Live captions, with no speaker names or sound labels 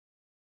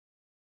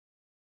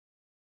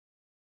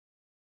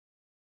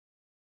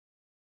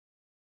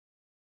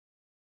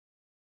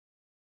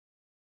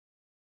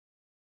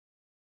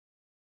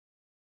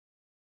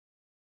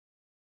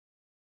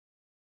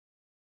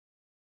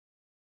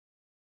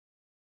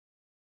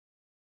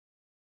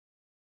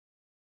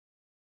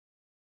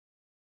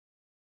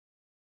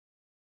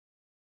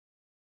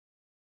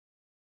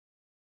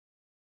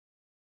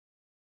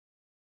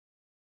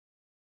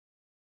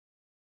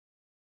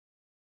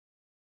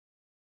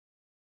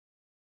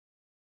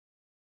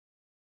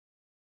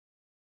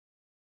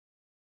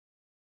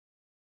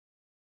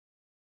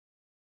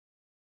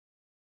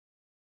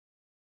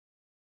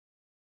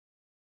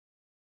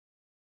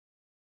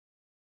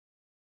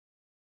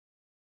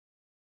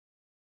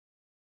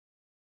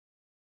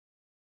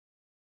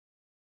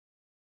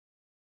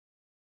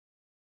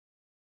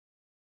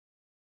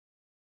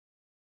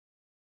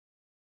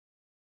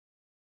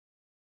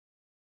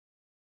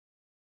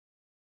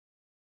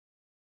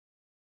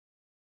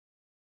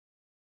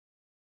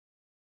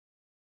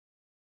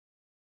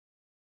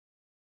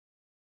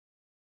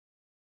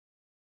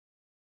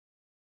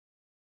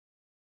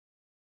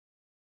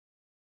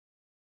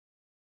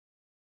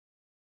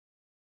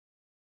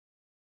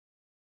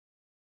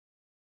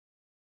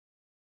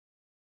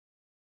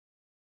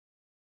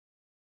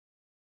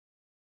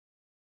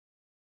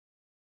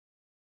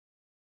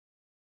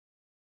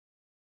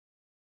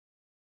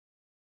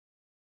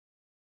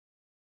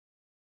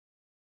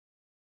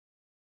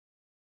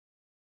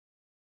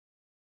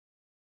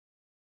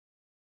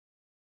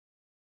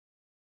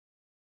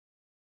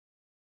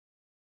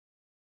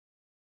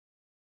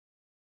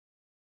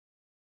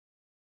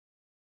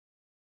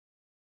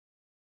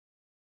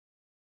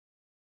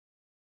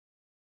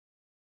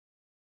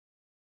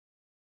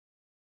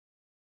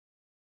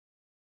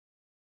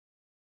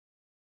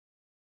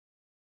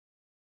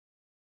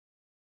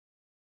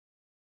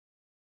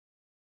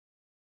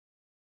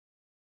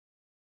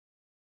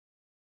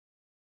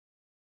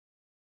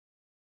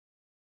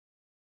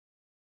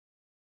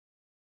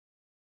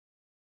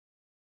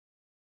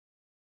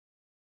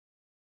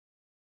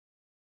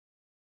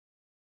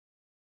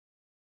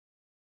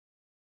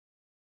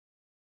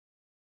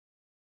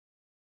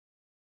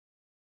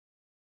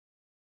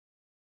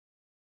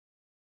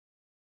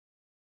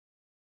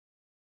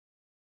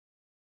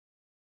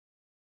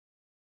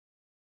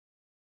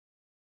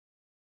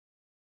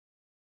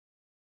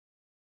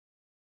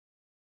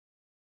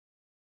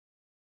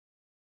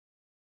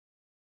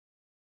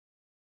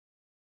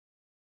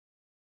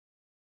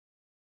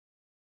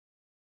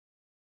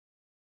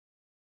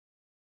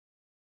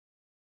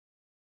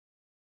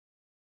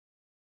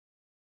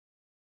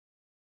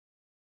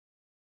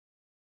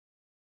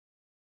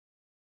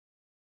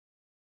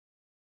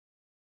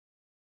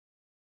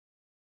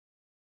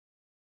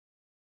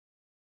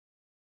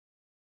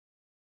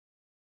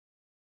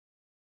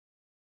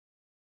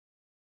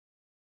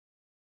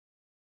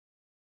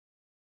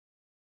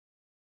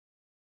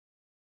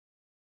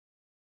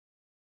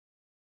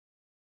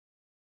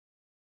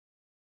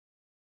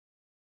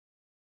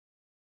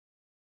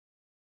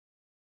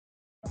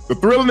The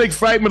thrill and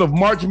excitement of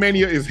March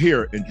Mania is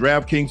here, and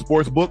DraftKings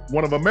Sportsbook,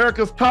 one of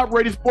America's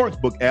top-rated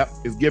sportsbook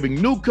apps, is giving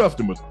new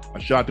customers a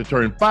shot to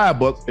turn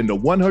 $5 into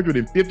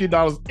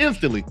 $150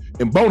 instantly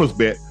in bonus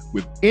bet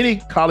with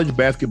any college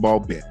basketball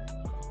bet.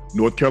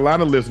 North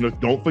Carolina listeners,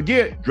 don't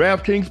forget,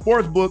 DraftKings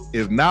Sportsbook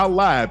is now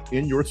live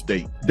in your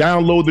state.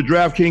 Download the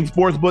DraftKings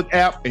Sportsbook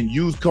app and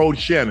use code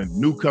Shannon.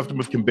 New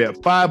customers can bet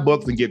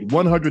 $5 and get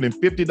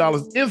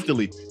 $150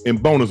 instantly in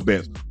bonus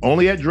bets.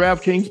 Only at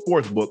DraftKings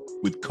Sportsbook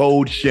with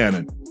code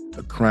Shannon.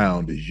 The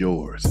crown is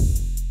yours.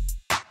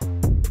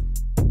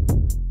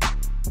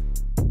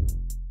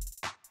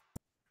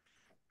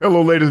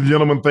 Hello, ladies and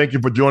gentlemen. Thank you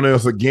for joining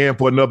us again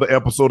for another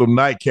episode of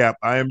Nightcap.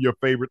 I am your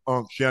favorite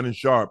Unc, Shannon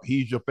Sharpe.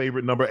 He's your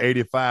favorite number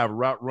 85,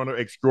 route runner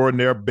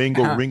extraordinaire,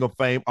 Bengal Ring of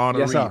Fame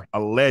honoree, Yes, a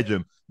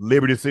legend,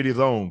 Liberty City's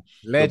own.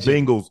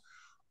 Legend. The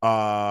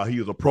Bengals, he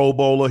was a Pro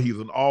Bowler. He's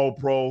an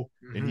All-Pro,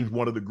 and he's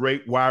one of the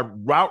great wide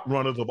route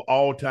runners of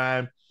all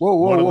time.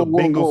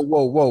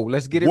 Whoa.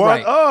 Let's get it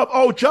right. What up,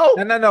 Ocho?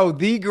 No.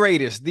 The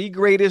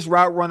greatest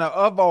route runner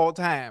of all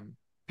time,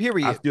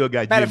 period. I still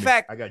got Matter Jimmy. of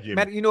fact, I got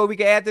Jimmy. you know what we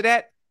can add to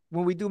that?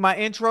 When we do my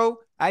intro,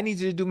 I need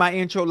you to do my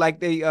intro like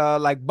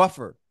like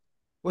Buffer.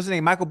 What's his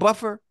name? Michael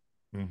Buffer?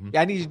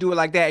 Yeah, I need you to do it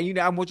like that.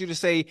 I want you to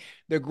say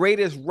the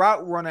greatest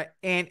route runner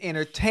and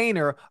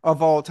entertainer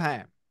of all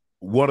time.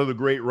 One of the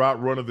great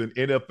route runners in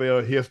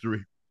NFL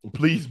history.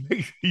 Please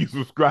make sure you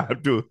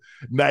subscribe to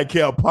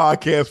Nightcap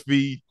podcast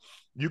feed.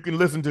 You can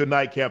listen to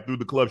Nightcap through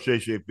the Club Shay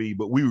Shay feed,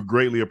 but we would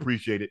greatly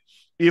appreciate it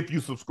if you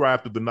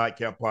subscribe to the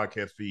Nightcap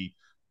podcast feed.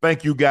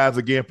 Thank you guys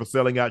again for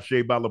selling out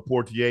Shea by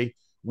Laportier.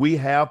 We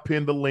have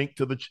pinned the link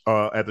to the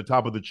at the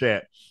top of the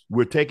chat.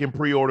 We're taking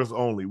pre-orders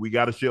only. We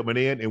got a shipment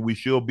in, and we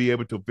should be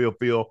able to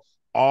fulfill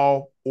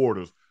all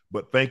orders.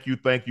 But thank you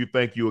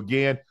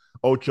again.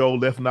 Ocho,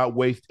 let's not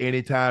waste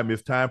any time.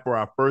 It's time for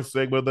our first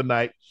segment of the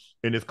night,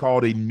 and it's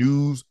called a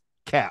news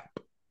cap.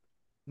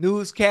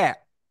 News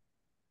cap.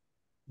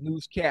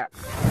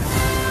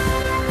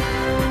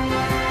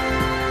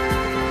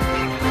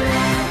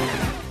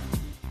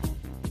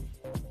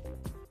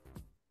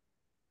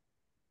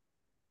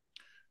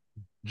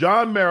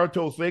 John Mara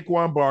told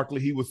Saquon Barkley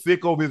he was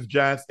sick of his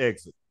Giants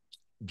exit.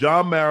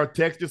 John Mara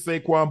texted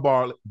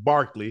Saquon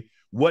Barkley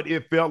what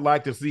it felt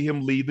like to see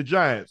him leave the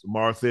Giants.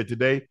 Mara said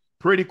today,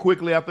 pretty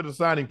quickly after the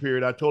signing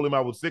period, I told him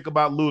I was sick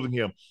about losing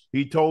him.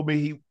 He told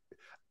him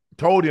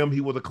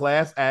he was a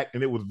class act,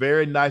 and it was a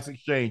very nice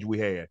exchange we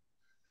had.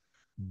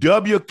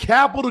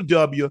 Capital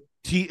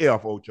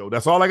WTF, Ocho.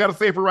 That's all I got to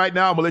say for right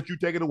now. I'm going to let you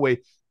take it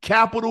away.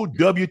 Capital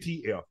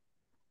WTF.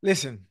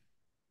 Listen,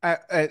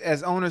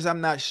 as owners,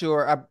 I'm not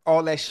sure.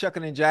 All that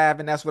shucking and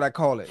jiving, that's what I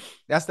call it.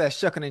 That's that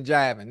shucking and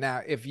jiving.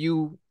 Now, if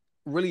you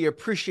really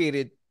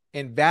appreciated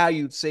and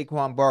valued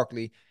Saquon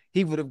Barkley,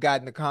 he would have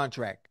gotten the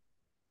contract.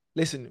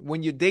 Listen,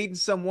 when you're dating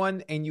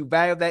someone and you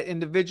value that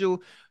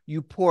individual,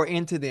 you pour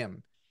into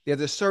them.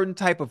 There's a certain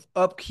type of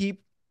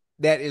upkeep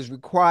that is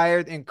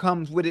required and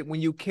comes with it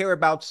when you care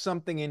about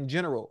something in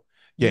general.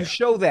 You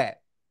show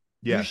that.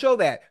 Yeah. You show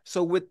that.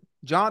 So with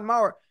John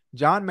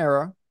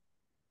Mara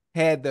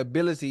had the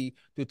ability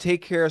to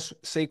take care of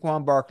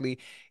Saquon Barkley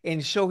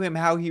and show him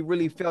how he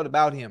really felt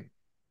about him.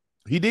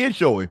 He did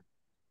show him.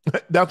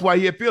 That's why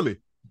he had Philly.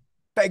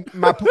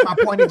 My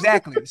point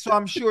exactly. So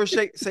I'm sure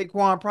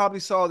Saquon probably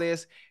saw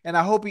this, and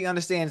I hope he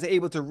understands,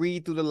 able to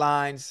read through the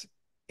lines,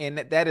 and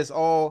that is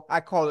all. I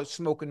call it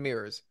smoke and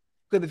mirrors.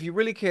 Because if you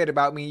really cared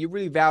about me, you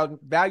really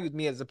valued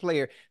me as a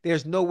player,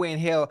 there's no way in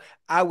hell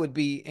I would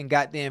be in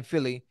goddamn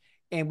Philly,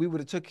 and we would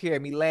have took care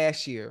of me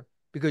last year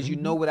because you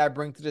know what I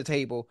bring to the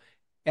table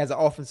as an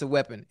offensive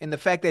weapon. And the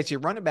fact that your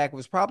running back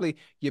was probably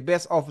your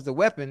best offensive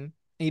weapon,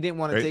 and you didn't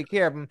want to take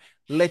care of him,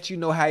 let you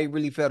know how he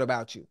really felt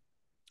about you.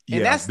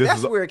 And that's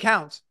where it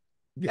counts.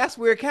 That's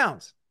where it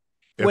counts.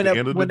 When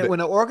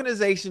an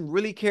organization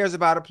really cares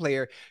about a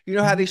player, you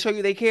know how they show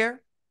you they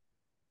care?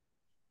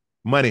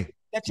 Money.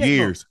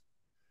 Years.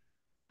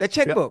 That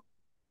checkbook.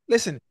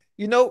 Listen,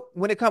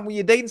 when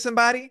you're dating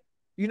somebody,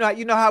 you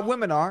know how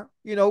women are.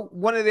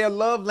 One of their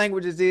love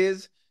languages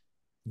is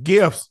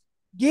gifts.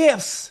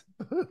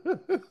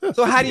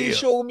 So how do you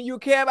show them you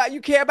care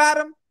about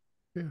them?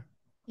 Yeah.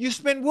 You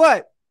spend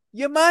what?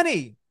 Your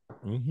money.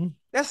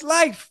 That's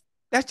life.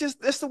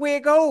 That's the way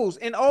it goes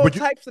in all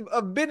types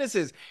of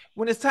businesses.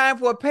 When it's time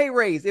for a pay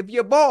raise, if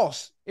you're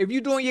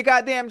doing your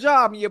goddamn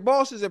job and your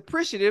boss is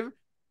appreciative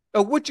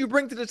of what you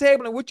bring to the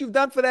table and what you've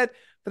done for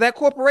that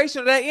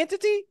corporation or that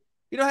entity,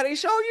 you know how they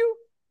show you?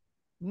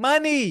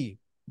 Money.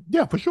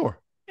 Yeah, for sure.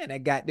 And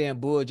that goddamn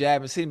bull jive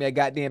and sending me that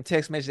goddamn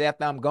text message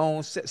after I'm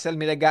gone, selling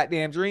me that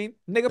goddamn dream.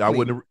 Nigga,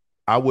 please.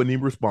 I wouldn't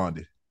even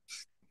responded.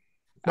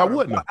 I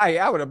wouldn't have.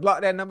 I would have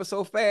blocked that number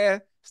so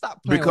fast.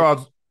 Stop playing.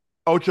 Because,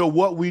 Ocho,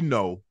 what we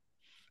know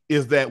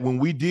is that when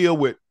we deal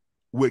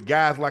with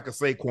guys like a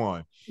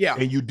Saquon,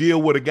 and you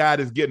deal with a guy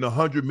that's getting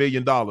 $100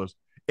 million,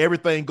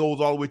 everything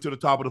goes all the way to the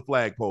top of the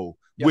flagpole,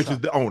 which is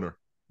the owner.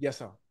 Yes,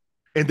 sir.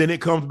 And then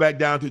it comes back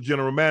down to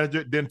general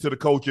manager, then to the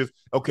coaches.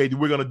 Okay,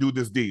 we're going to do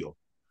this deal.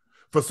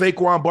 For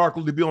Saquon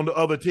Barkley to be on the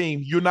other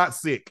team, you're not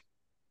sick.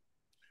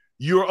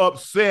 You're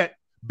upset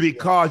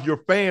because your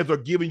fans are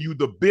giving you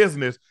the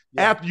business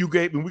after you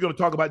gave, and we're going to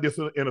talk about this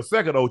in a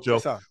second,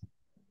 Ocho,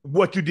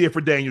 what you did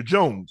for Daniel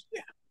Jones.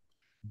 Yeah.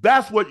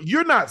 That's what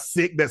you're not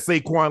sick that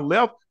Saquon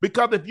left,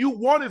 because if you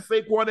wanted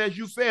Saquon, as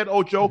you said,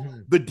 Ocho,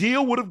 the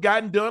deal would have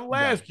gotten done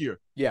last year.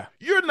 Yeah.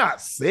 You're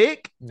not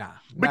sick. Nah.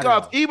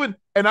 Because even,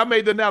 and I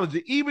made the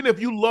analogy, even if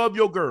you love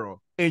your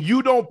girl and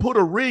you don't put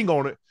a ring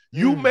on it,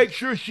 you make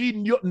sure she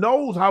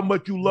knows how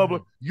much you love her.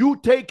 You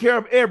take care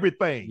of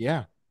everything.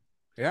 Yeah.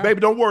 Yeah.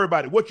 Baby, don't worry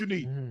about it. What you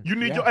need. You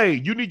need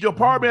you need your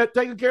apartment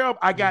taken care of.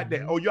 I got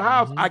that. Or your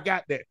house, I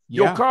got that.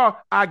 Your car,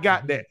 I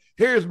got that.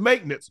 Here's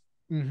maintenance.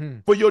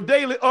 For your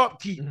daily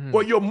upkeep,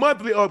 for your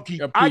monthly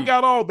upkeep. I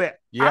got all that.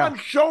 I'm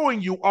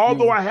showing you,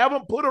 although I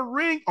haven't put a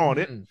ring on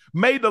it,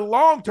 made the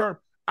long term,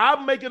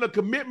 I'm making a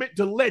commitment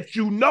to let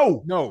you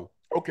know. No.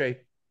 Okay.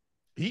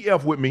 He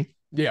F with me.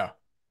 Yeah.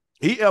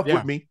 He F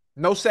with me.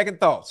 No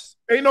second thoughts.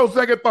 Ain't no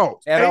second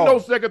thoughts. No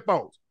second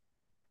thoughts.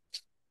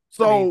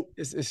 So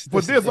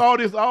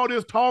all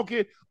this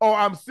talking, oh,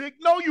 I'm sick.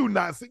 No, you're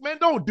not sick, man.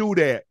 Don't do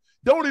that.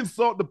 Don't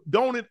insult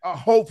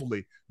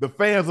hopefully the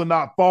fans are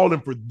not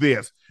falling for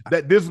this,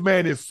 that this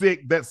man is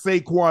sick, that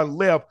Saquon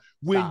left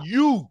when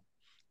you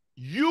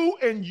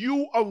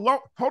alone.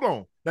 Hold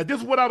on. Now,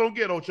 this is what I don't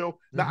get, Ocho.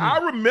 Now, I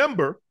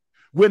remember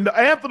when the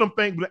anthem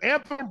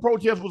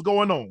protest was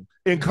going on,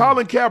 and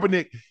Colin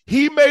Kaepernick,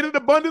 he made it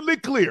abundantly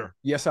clear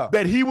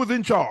that he was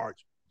in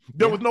charge.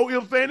 There was no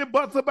ifs, ands, and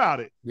buts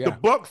about it. The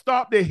buck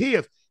stopped at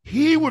his.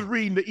 He was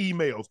reading the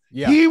emails.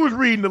 He was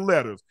reading the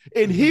letters.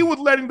 And he was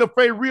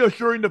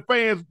reassuring the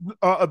fans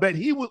that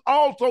he was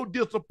also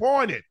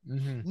disappointed.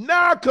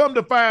 Now come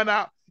to find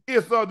out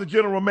it's the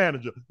general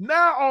manager.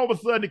 Now all of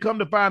a sudden come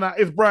to find out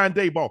it's Brian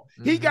Daboll.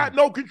 He got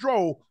no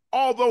control,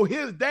 although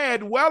his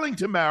dad,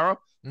 Wellington Mara,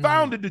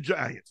 founded the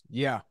Giants.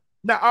 Yeah.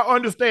 Now, I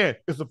understand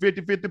it's a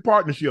 50-50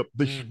 partnership.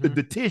 The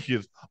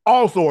Tisches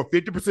also a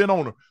 50%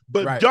 owner.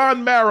 But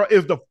John Mara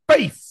is the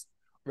face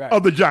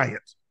of the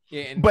Giants.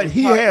 Yeah, but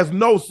he has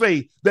no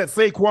say that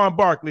Saquon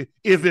Barkley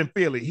is in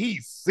Philly.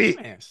 He's sick.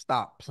 Man,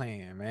 stop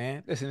playing,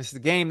 man. Listen, it's the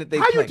game that they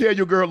play. How play. You tell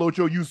your girl,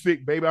 Ocho, you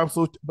sick, baby?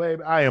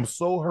 Baby, I am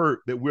so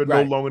hurt that we're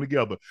no longer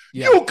together.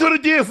 Yeah. You could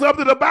have did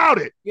something about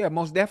it. Yeah,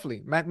 most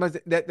definitely.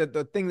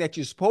 The thing that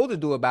you're supposed to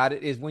do about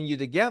it is when you're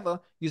together,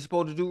 you're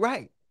supposed to do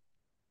right.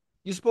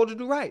 You're supposed to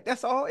do right.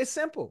 That's all. It's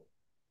simple.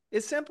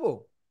 It's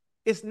simple.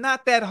 It's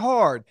not that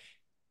hard.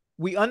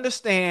 We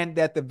understand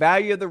that the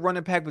value of the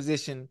running back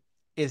position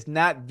is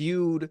not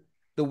viewed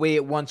the way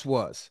it once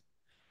was.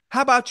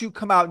 How about you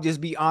come out and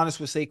just be honest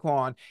with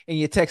Saquon in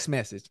your text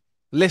message?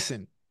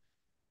 Listen,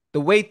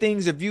 the way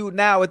things are viewed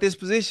now at this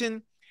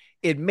position,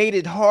 it made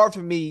it hard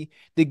for me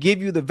to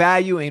give you the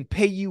value and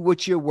pay you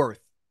what you're worth.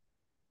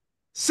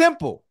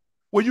 Simple.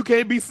 Well, you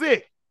can't be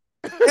sick.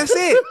 That's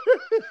it.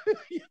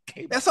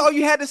 That's all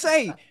you had to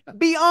say.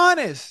 Be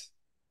honest.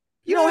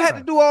 You don't have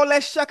to do all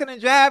that shucking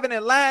and jiving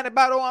and lying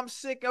about, oh, I'm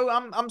sick. Oh,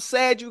 I'm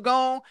sad you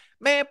gone.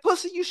 Man,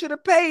 pussy, you should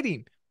have paid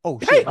him. Oh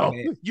shit,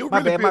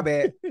 my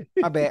bad.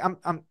 My bad.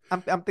 I'm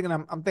thinking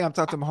I'm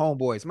talking to my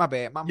homeboys. My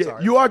bad. I'm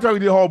sorry. You are talking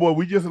to your homeboy.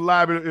 We just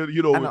live,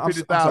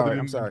 50,000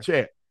 in the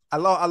chat. I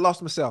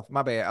lost myself.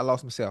 My bad. I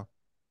lost myself.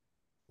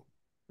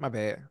 My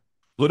bad.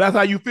 So that's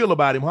how you feel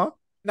about him, huh?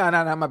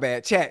 No, my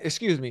bad. Chat,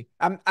 excuse me.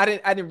 I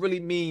didn't really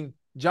mean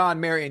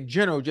John Mara in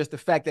general, just the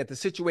fact that the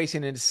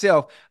situation in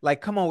itself, like,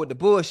 come on with the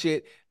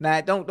bullshit. Now,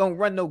 don't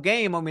run no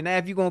game on me. Now,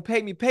 if you're going to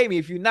pay me, pay me.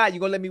 If you're not,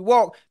 you're going to let me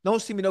walk.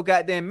 Don't see me no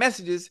goddamn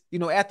messages,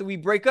 after we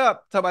break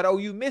up, talk about, oh,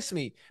 you miss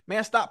me.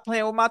 Man, stop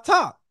playing with my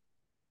top.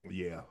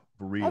 Yeah,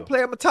 for real. Don't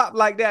play with my top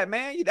like that,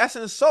 man. That's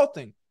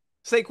insulting.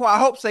 Saquon, I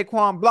hope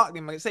Saquon blocked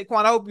him.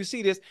 Saquon, I hope you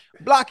see this.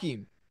 Block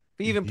him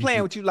for even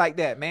playing with you like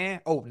that,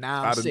 man. Oh,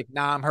 now I'm sick.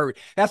 Now I'm hurt.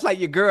 That's like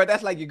your girl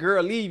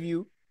leave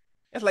you.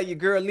 That's like your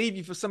girl leave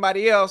you for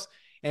somebody else.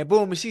 And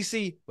boom, and she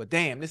see, well,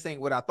 damn, this ain't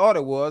what I thought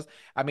it was.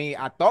 I mean,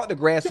 I thought the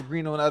grass was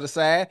green on the other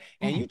side,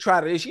 and she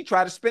tried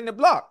to spin the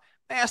block.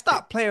 Man,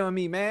 stop playing with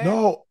me, man.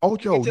 No,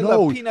 Ocho, get your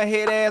little peanut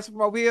head ass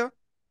from over here.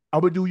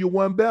 I'm gonna do you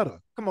one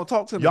better. Come on,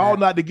 talk to me. Y'all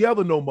not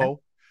together no more.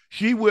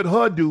 She with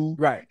her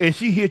dude, right? And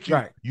she hit you.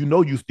 Right. You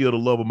know you still the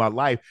love of my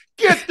life.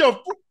 Get the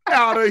fuck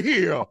out of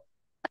here.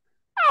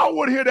 I don't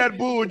want to hear that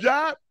bull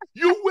jive.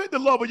 You with the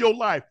love of your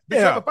life.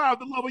 Because if I was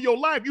the love of your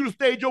life, you'd have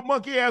stayed your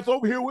monkey ass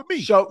over here with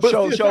me. I'm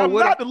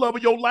not the love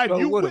of your life.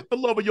 You with the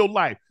love of your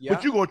life. Yeah.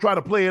 But you're going to try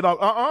to play it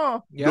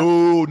off. Yeah.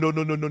 No.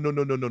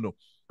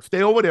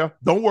 Stay over there.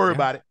 Don't worry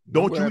about it.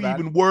 Don't you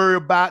even worry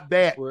about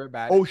that.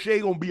 O'Shea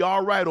going to be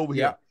all right over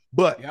here.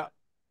 But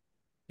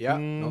just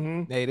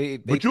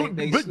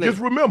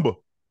remember,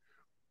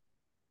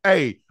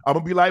 hey, I'm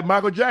going to be like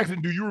Michael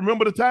Jackson. Do you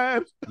remember the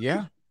times?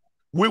 Yeah.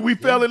 When we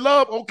fell in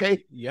love,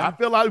 okay. Yeah. I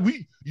feel like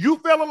you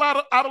fell a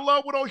lot out of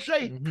love with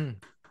O'Shea.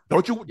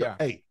 Don't you? Yeah.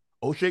 Hey,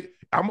 O'Shea,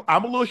 I'm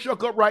a little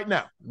shook up right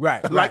now.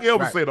 Right. Like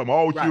Elvis said, I'm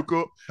all shook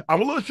up.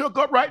 I'm a little shook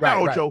up right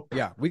now, Ocho.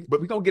 Yeah. We're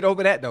gonna get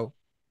over that though.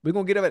 We're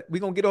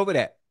gonna get over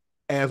that.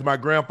 As my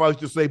grandfather used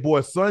to say,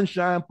 boy,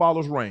 sunshine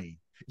follows rain.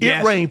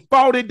 It rained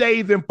 40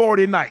 days and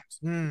 40 nights.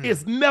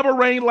 It's never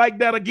rained like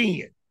that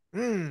again.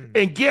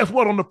 And guess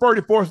what? On the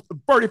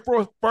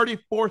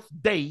 34th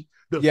day,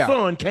 the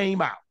sun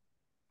came out.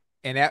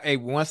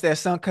 And once that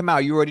sun come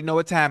out, you already know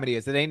what time it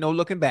is. It ain't no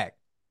looking back.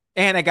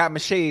 And I got my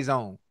shades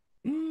on.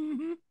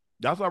 Mm-hmm.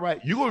 That's all right.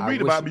 You're going to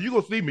read about me. You're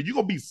going to see me. You're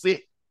going to be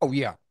sick. Oh,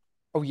 yeah.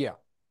 Oh, yeah.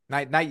 Now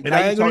and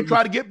I ain't going to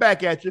try to get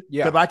back at you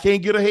because I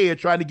can't get ahead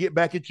trying to get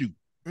back at you.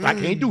 I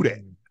can't do that.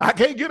 I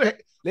can't get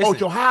ahead.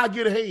 Ocho, how I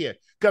get ahead?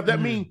 Because that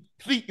means,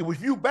 see, it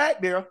was you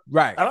back there.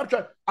 Right. And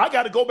I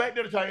got to go back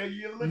there to try.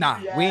 Nah,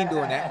 we ain't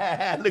doing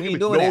that. We ain't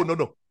doing that.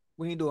 No.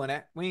 We ain't doing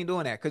that. We ain't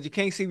doing that because you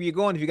can't see where you're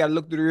going if you got to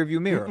look through the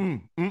rearview mirror.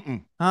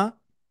 Huh?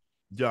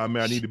 John,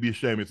 man, I need to be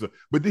ashamed of myself.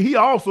 But he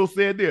also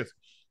said this.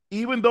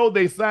 Even though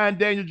they signed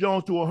Daniel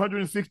Jones to a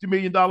 $160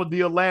 million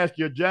deal last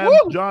year,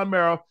 John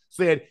Mara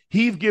said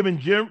he's given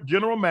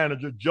general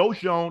manager Joe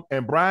Schoen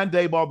and Brian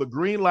Daboll the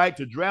green light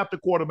to draft a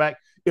quarterback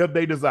if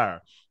they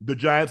desire. The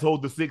Giants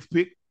hold the 6th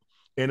pick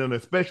in an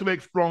especially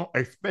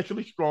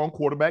strong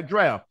quarterback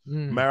draft.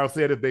 Mara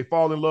said if they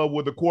fall in love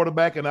with the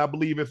quarterback, and I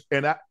believe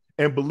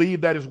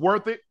believe that it's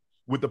worth it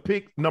with the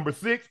pick number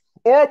 6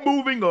 or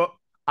moving up,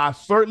 I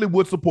certainly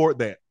would support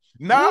that.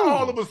 Now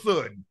all of a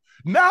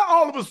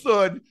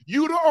sudden,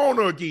 you the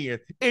owner again,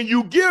 and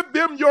you give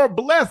them your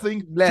blessing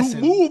to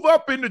move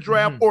up in the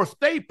draft or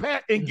stay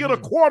pat and get a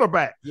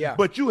quarterback. Yeah.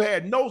 But you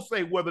had no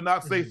say whether or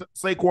not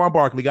Saquon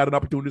Barkley got an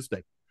opportunity to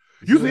stay.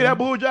 You see that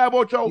bull jive,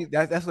 Ocho?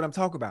 That's what I'm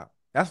talking about.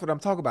 That's what I'm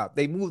talking about.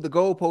 They move the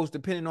goalposts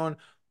depending on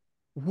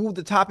who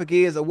the topic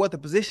is or what the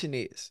position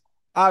is.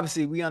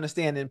 Obviously, we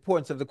understand the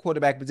importance of the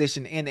quarterback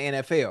position in the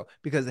NFL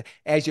because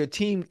as your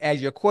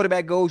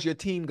quarterback goes, your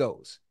team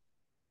goes.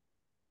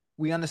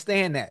 We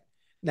understand that.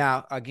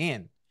 Now,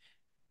 again,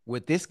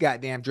 with this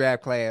goddamn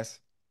draft class,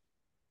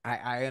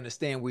 I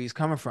understand where he's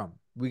coming from.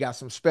 We got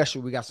some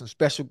special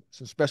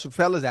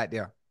fellas out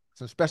there.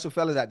 Some special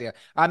fellas out there.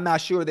 I'm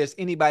not sure there's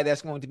anybody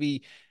that's going to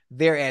be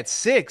there at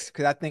 6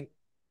 because I think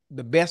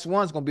the best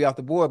one's going to be off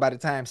the board by the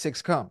time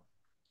 6 come.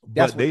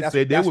 That's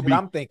what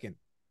I'm thinking.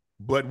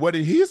 But what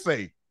did he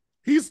say?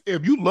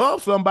 If you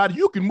love somebody,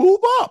 you can move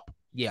up.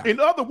 Yeah. In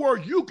other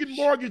words, you can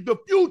mortgage the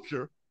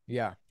future.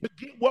 Yeah. To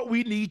get what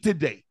we need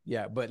today.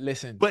 Yeah, but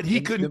listen. But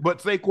he couldn't. But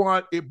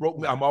Saquon, it broke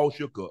me. I'm all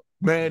shook up.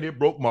 Man, it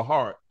broke my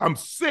heart. I'm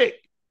sick.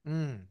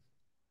 I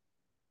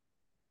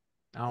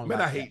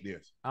hate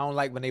this. I don't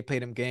like when they play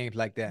them games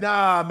like that.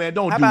 Nah, man,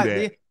 don't do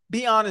that.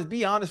 Be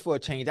honest for a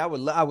change. I would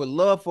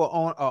love for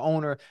an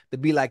owner to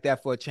be like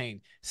that for a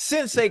change.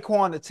 Send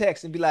Saquon a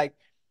text and be like,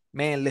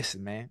 man,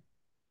 listen, man.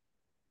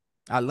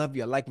 I love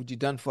you. I like what you've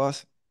done for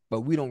us,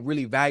 but we don't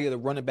really value the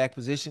running back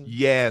position.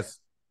 Yes.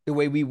 The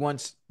way we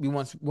once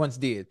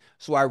did.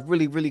 So I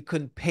really, really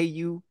couldn't pay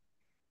you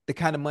the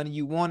kind of money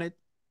you wanted.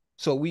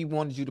 So we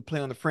wanted you to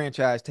play on the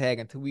franchise tag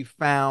until we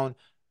found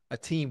a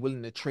team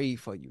willing to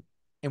trade for you.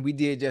 And we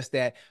did just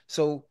that.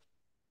 So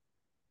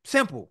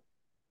simple.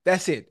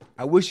 That's it.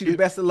 I wish you the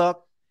best of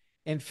luck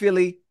in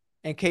Philly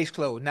and case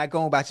closed. Not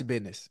going about your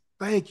business.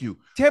 Thank you.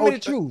 Tell me the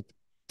truth.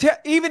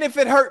 Even if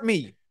it hurt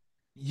me.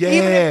 Yeah.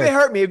 Even if it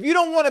hurt me. If you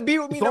don't want to be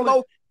with me no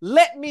more,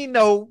 let me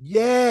know.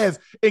 Yes.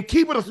 And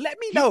keep it let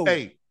me know.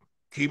 Hey,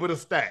 keep it a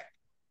stack.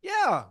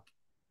 Yeah.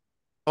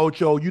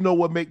 Ocho, you know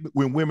what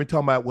when women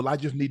talk about, well, I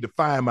just need to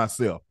find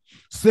myself.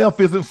 Self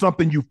isn't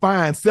something you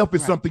find. Self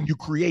is something you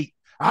create.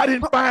 I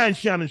didn't find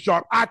Shannon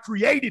Sharpe. I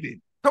created it.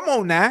 Come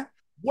on now.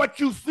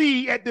 What you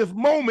see at this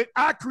moment,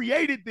 I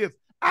created this.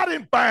 I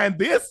didn't find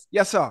this.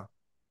 Yes, sir.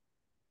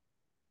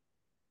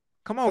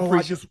 Come on,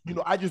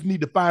 I just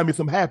need to find me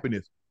some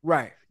happiness.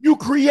 Right. You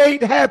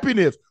create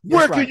happiness.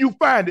 Where can you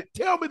find it?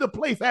 Tell me the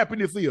place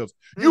happiness is.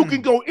 You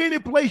can go any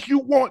place you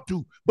want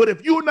to, but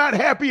if you're not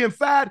happy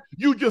inside,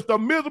 you're just a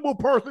miserable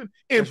person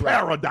in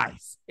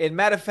paradise. And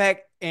matter of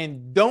fact,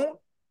 and don't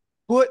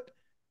put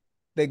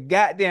the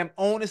goddamn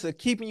onus of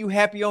keeping you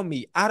happy on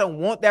me. I don't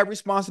want that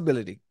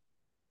responsibility.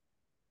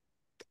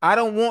 I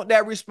don't want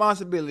that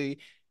responsibility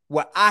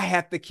where I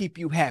have to keep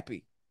you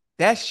happy.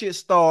 That shit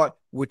start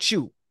with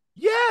you.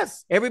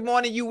 Yes. Every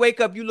morning you wake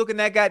up, you look in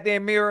that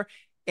goddamn mirror,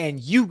 and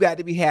you got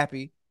to be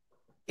happy.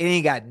 It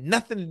ain't got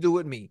nothing to do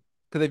with me.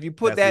 Because if you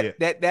put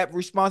that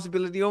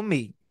responsibility on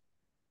me,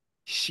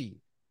 shit.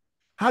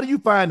 How do you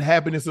find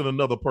happiness in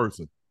another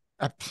person?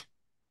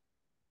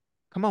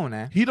 Come on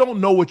now. He don't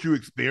know what you're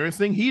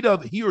experiencing.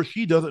 He or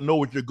she doesn't know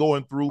what you're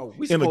going through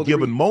in a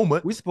given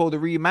moment. We're supposed to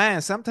read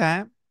minds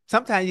sometimes.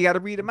 Sometimes you got to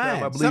read the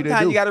mind.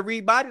 Sometimes you got to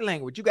read body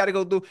language. You got to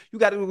go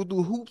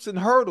through hoops and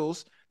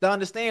hurdles to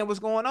understand what's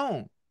going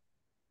on.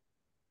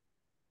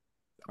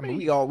 I mean,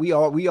 we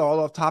all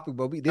off topic,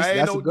 but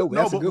that's a good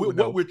one.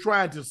 What we're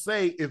trying to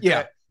say is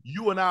that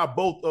you and I are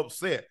both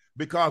upset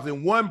because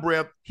in one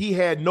breath, he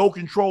had no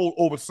control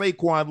over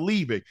Saquon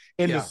leaving.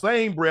 In the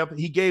same breath,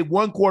 he gave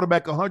one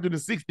quarterback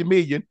 $160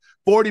 million,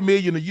 $40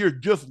 million a year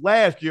just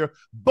last year.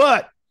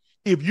 But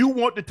if you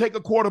want to take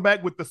a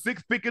quarterback with the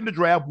 6th pick in the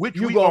draft, which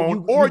we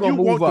own, or you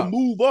want to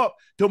move up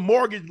to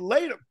mortgage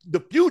later the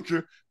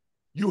future,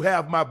 you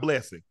have my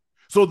blessing.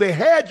 So they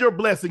had your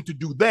blessing to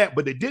do that,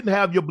 but they didn't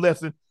have your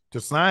blessing to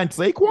sign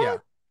Saquon? Yeah.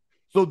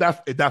 So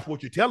that's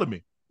what you're telling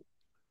me.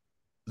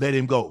 Let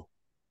him go.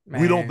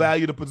 We don't Man.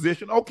 value the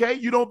position. Okay,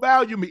 you don't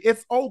value me.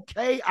 It's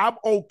okay. I'm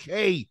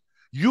okay.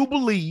 You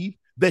believe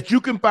that you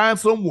can find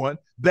someone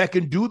that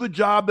can do the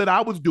job that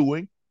I was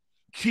doing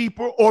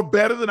cheaper or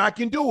better than I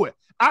can do it.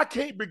 I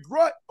can't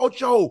begrudge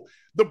Ocho.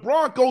 The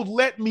Broncos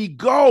let me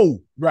go.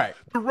 Right.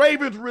 The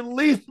Ravens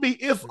released me.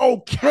 It's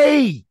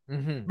okay.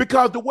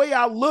 Because the way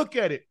I look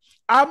at it,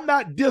 I'm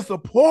not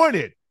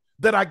disappointed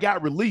that I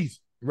got released.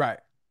 Right.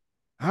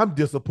 I'm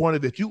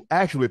disappointed that you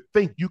actually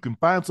think you can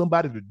find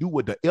somebody to do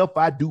what the F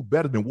I do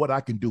better than what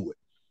I can do it.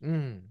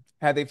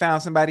 Have they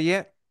found somebody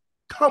yet?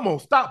 Come on,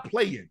 stop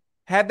playing.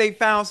 Have they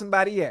found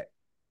somebody yet?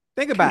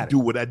 Think about it. Do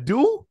what I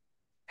do.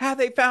 Have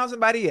they found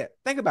somebody yet?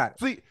 Think about it.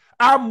 See,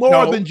 I'm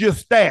more than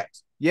just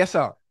stats. Yes,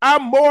 sir.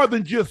 I'm more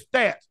than just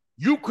stats.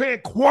 You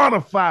can't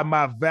quantify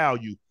my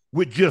value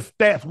with just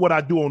stats, what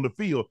I do on the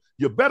field.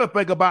 You better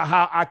think about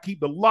how I keep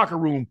the locker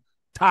room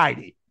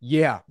tidy.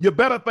 Yeah. You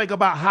better think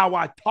about how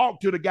I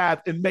talk to the guys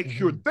and make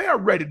sure they're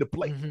ready to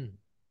play.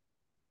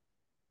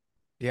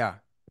 Yeah.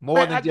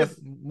 More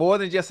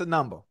than just a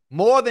number.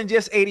 More than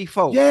just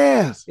 84.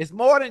 Yes. It's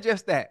more than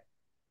just that.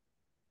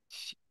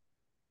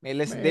 Man,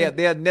 listen,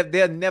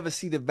 they'll never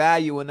see the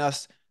value in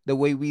us the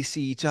way we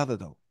see each other,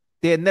 though.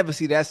 They'll never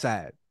see that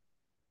side.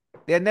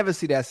 They'll never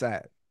see that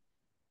side.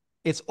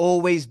 It's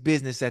always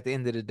business at the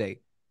end of the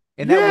day.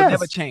 And that will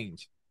never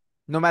change.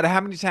 No matter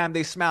how many times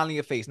they smile in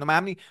your face, no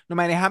matter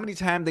how many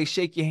times they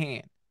shake your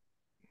hand,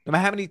 no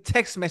matter how many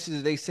text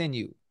messages they send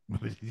you,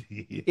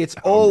 it's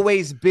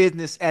always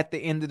business at the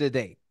end of the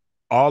day.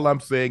 All I'm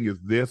saying is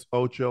this,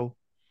 Ocho,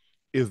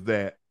 is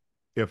that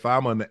if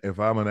I'm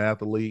an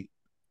athlete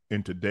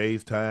in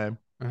today's time,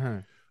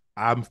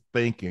 I'm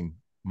thinking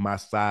my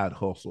side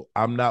hustle.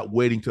 I'm not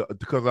waiting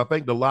because I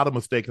think a lot of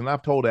mistakes, and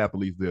I've told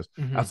athletes this,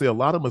 I say a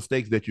lot of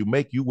mistakes that you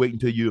make, you wait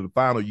until you're the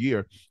final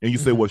year and you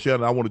say, well,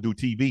 Shannon, I want to do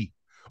TV.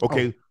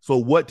 Okay, so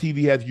what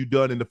TV have you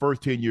done in the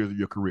first 10 years of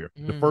your career,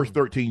 the first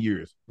 13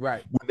 years?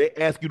 Right. When they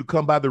ask you to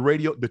come by the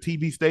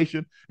TV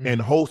station and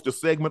host a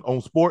segment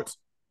on sports,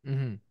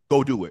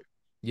 go do it.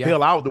 Yeah.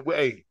 Hell, out the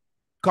way.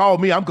 Call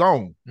me, I'm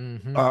gone.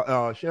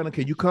 Shannon,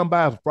 can you come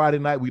by Friday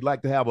night? We'd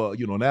like to have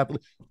an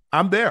athlete.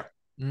 I'm there.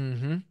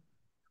 Yeah.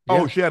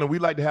 Oh, Shannon,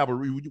 we'd like to have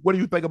what do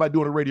you think about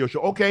doing a radio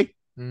show? Okay.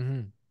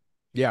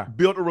 Yeah.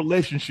 Build a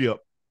relationship.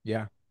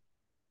 Yeah.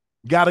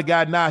 Got a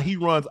guy now, he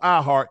runs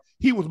iHeart.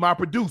 He was my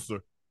producer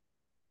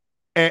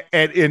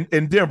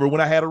in Denver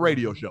when I had a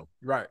radio show.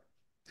 Right.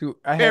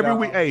 Every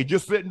week,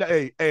 just sitting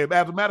there. Hey,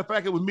 as a matter of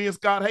fact, it was me and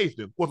Scott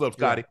Hastings. What's up,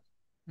 Scotty?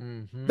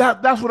 Yeah.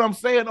 That's what I'm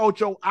saying,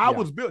 Ocho. I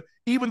was built,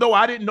 even though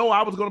I didn't know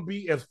I was going to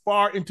be as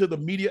far into the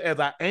media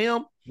as I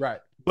am. Right.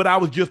 But I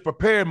was just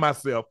preparing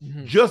myself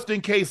just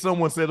in case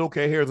someone says,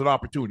 okay, here's an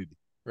opportunity.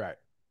 Right.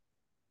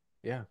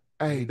 Yeah.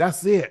 Hey,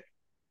 that's it.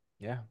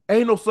 Yeah.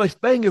 Ain't no such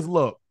thing as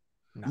luck.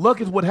 No.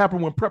 Luck is what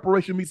happens when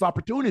preparation meets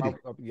opportunity.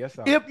 Yes,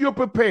 sir. If you're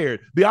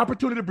prepared, the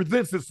opportunity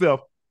presents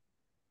itself.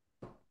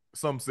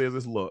 Some says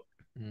it's luck.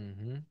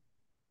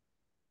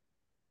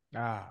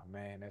 Ah,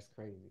 man, that's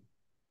crazy.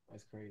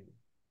 That's crazy.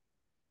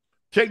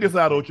 Check this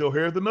out, Ocho.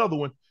 Here's another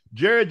one.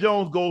 Jerry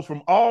Jones goes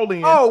from all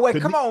in. Oh,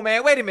 wait, come on,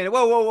 man. Wait a minute.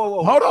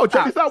 Whoa. Hold on.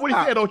 Check this out what he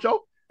said,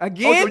 Ocho.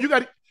 Again? Ocho, you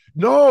got it.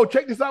 No,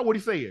 check this out what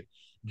he said.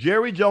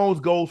 Jerry Jones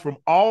goes from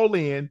all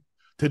in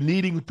to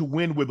needing to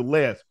win with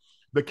less.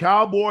 The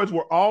Cowboys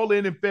were all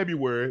in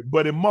February,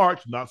 but in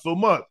March, not so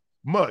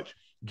much.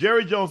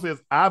 Jerry Jones says,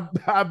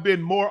 I've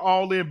been more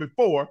all in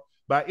before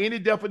by any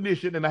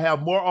definition, and I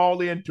have more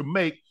all in to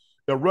make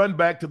the run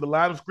back to the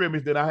line of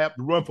scrimmage than I have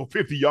to run for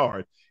 50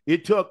 yards.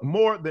 It took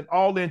more than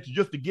all in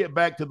just to get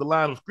back to the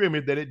line of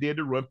scrimmage than it did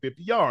to run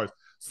 50 yards.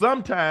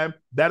 Sometimes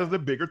that is a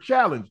bigger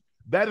challenge.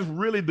 That is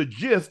really the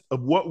gist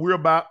of what we're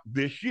about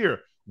this year.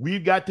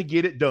 We've got to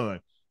get it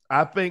done.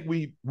 I think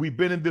we've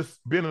been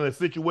in a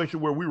situation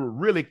where we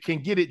really can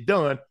get it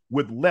done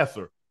with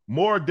lesser.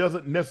 More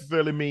doesn't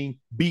necessarily mean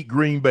beat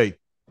Green Bay.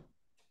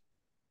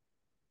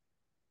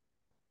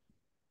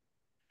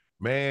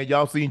 Man,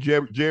 y'all seen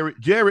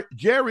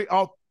Jerry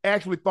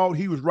actually thought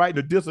he was writing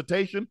a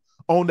dissertation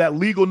on that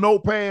legal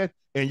notepad,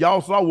 and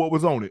y'all saw what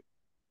was on it.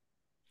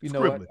 You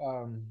know what?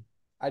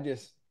 I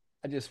just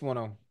want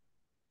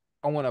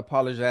to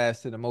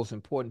apologize to the most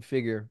important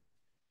figure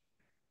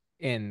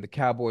in the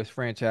Cowboys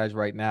franchise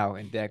right now,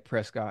 in Dak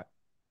Prescott.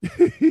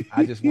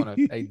 I just want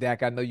to, hey,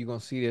 Dak, I know you're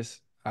going to see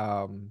this.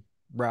 Bro,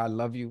 I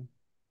love you.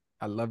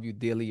 I love you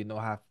dearly. You know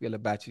how I feel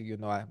about you. You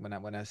know,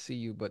 when I see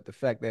you, but the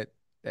fact that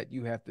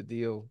you have to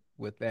deal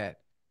with that,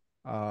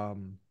 I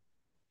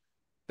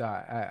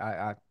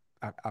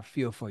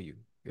feel for you,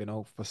 you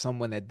know, for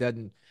someone that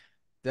doesn't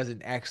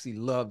actually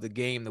love the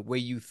game the way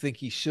you think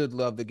he should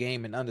love the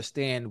game and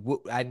understand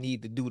what I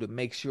need to do to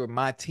make sure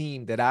my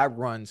team that I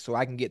run so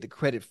I can get the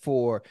credit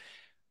for,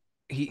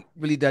 he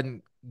really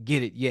doesn't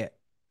get it yet.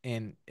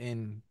 And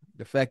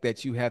the fact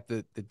that you have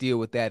to deal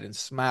with that and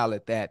smile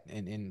at that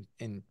and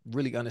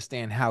really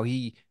understand how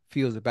he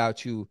feels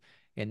about you,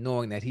 and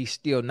knowing that he's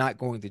still not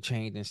going to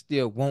change and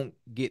still won't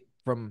get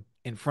from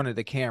in front of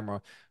the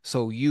camera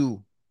so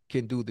you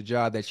can do the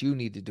job that you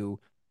need to do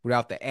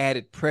without the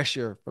added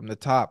pressure from the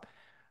top.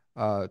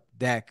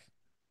 Dak,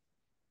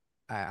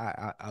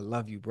 I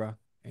love you, bro.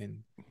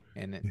 And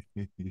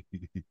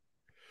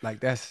like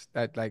that's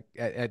that like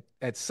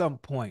at some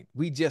point,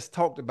 we just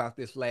talked about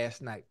this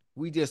last night.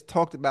 We just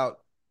talked about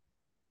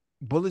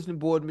bulletin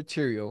board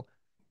material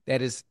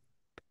that is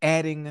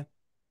adding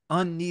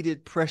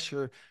unneeded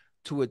pressure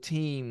to a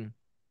team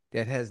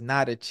that has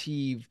not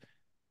achieved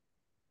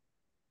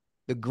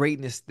the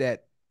greatness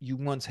that you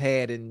once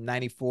had in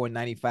 94,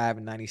 95,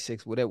 and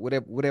 96,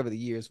 whatever the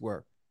years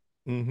were.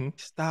 Mm-hmm.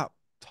 Stop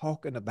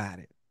talking about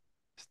it.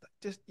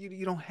 Just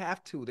you don't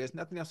have to. There's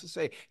nothing else to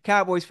say.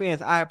 Cowboys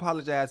fans, I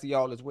apologize to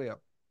y'all as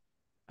well.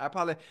 I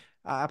apologize.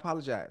 I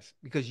apologize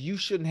because you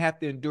shouldn't have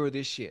to endure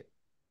this shit.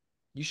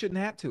 You shouldn't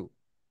have to.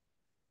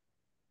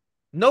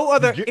 No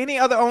other any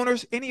other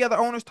owners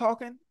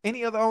talking,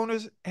 any other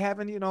owners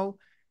having,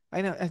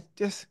 I know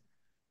just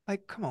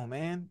like come on,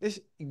 man. This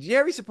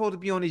Jerry's supposed to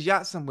be on his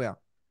yacht somewhere.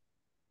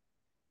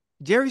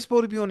 Jerry's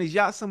supposed to be on his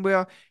yacht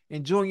somewhere,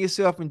 enjoying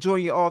yourself,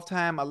 enjoying your off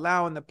time,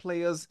 allowing the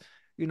players,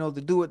 to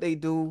do what they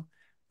do.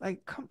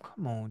 Like, come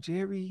on,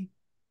 Jerry.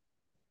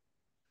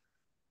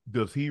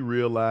 Does he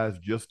realize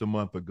just a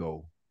month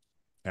ago,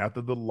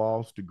 after the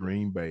loss to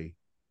Green Bay,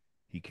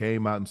 he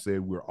came out and said,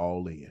 we're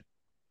all in.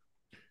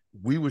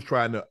 We was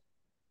trying to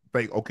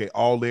think, okay,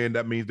 all in,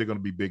 that means they're going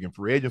to be big in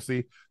free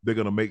agency. They're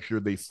going to make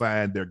sure they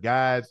sign their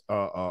guys.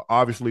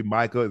 Obviously,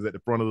 Micah is at the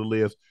front of the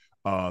list.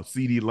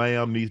 CD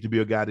Lamb needs to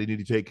be a guy they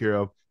need to take care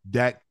of.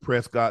 Dak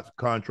Prescott's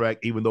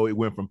contract, even though it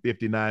went from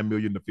 59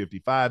 million to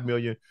 55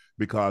 million,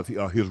 because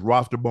his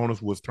roster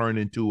bonus was turned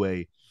into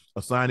a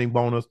signing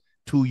bonus.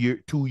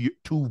 2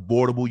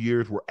 boardable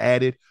years were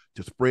added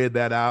to spread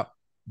that out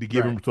to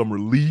give him some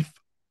relief.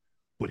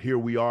 But here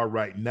we are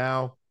right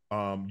now.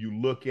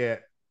 You look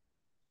at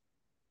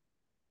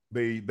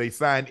they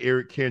signed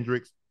Eric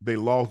Kendricks. They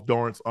lost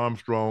Dorrance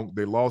Armstrong.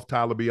 They lost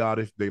Tyler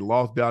Biadasz. They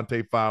lost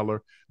Dante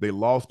Fowler. They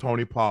lost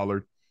Tony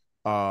Pollard.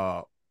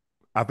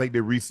 I think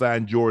they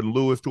re-signed Jordan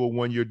Lewis to a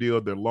one-year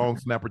deal. Their long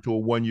snapper to a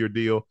one-year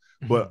deal.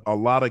 But a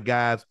lot of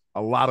guys,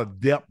 a lot of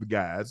depth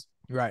guys,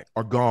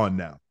 are gone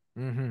now.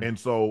 Mm-hmm. And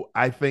so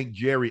I think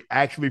Jerry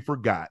actually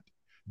forgot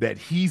that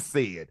he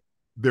said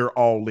they're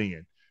all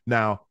in.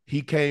 Now,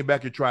 he came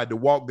back and tried to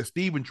walk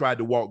Steven tried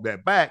to walk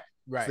that back.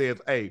 Says,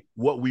 hey,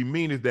 what we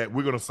mean is that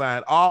we're going to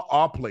sign all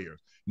our players.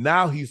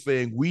 Now he's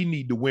saying we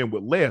need to win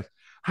with less.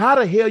 How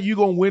the hell you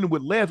going to win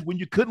with less when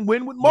you couldn't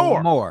win with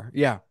more?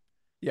 Yeah.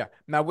 Yeah.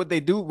 Now what they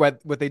do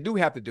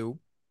have to do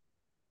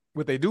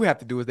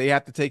is they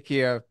have to take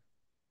care of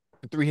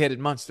the three-headed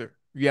monster.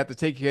 You have to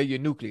take care of your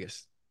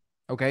nucleus.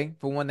 Okay?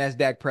 For one, that's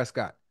Dak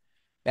Prescott.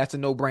 That's a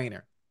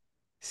no-brainer.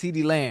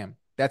 CeeDee Lamb,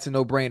 that's a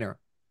no-brainer.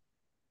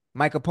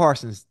 Micah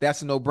Parsons,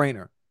 that's a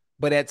no-brainer.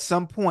 But at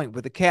some point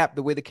with the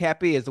way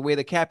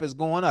the cap is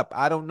going up.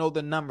 I don't know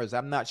the numbers.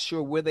 I'm not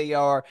sure where they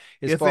are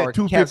as far as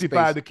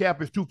 255. The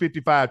cap is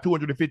 255,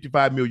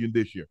 255 million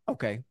this year.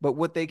 Okay. But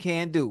what they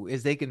can do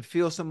is they can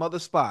fill some other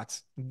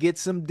spots, get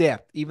some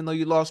depth, even though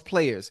you lost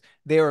players.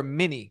 There are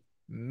many,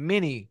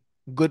 many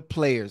good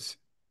players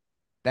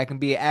that can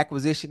be an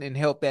acquisition and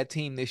help that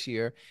team this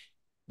year,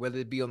 whether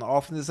it be on the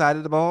offensive side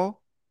of the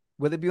ball,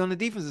 whether it be on the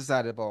defensive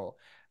side of the ball.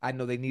 I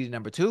know they needed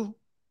number 2.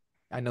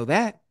 I know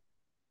that.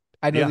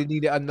 I know they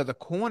needed another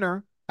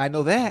corner. I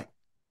know that.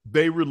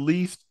 They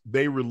released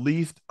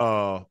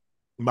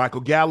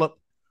Michael Gallup.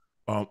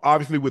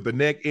 Obviously, with the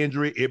neck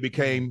injury, it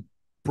became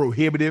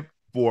prohibitive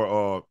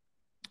for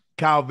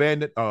Kyle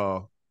Vander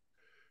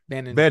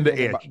Esch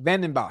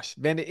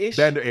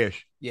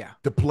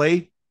to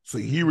play. So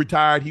he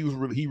retired.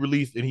 He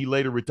released and he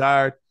later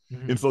retired.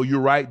 And so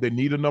you're right. They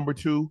need a number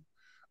 2.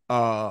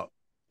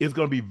 It's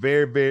going to be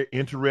very, very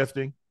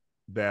interesting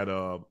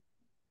that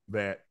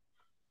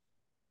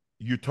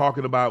you're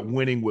talking about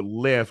winning with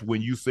less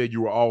when you said you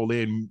were all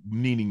in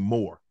needing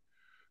more.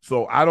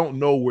 So I don't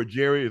know where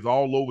Jerry is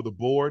all over the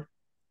board.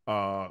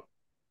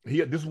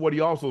 This is what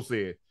he also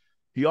said.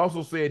 He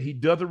also said he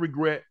doesn't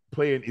regret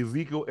playing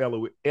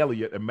Ezekiel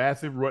Elliott a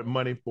massive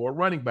money for a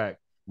running back.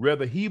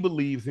 Rather, he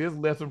believes his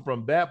lesson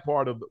from that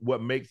part of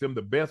what makes him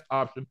the best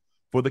option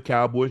for the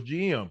Cowboys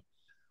GM.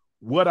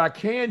 What I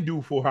can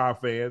do for our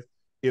fans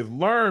is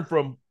learn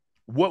from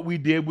what we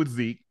did with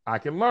Zeke. I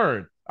can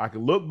learn. I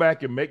can look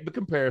back and make the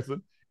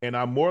comparison, and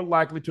I'm more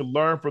likely to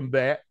learn from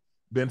that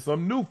than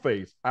some new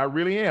face. I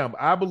really am.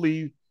 I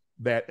believe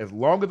that as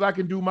long as I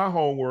can do my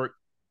homework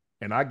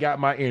and I got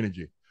my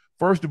energy.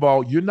 First of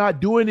all, you're not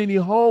doing any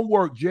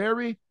homework,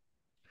 Jerry.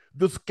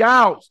 The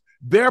scouts,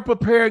 they're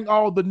preparing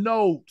all the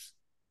notes.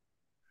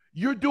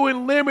 You're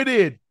doing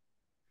limited.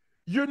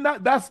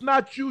 That's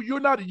not you.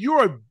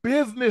 You're a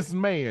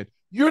businessman.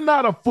 You're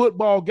not a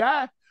football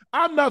guy.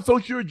 I'm not so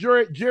sure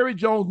Jerry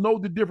Jones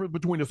knows the difference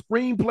between a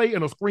screenplay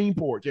and a screen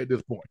porch at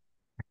this point.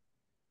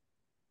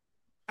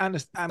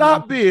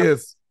 Stop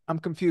this. I'm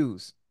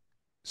confused.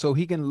 So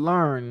he can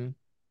learn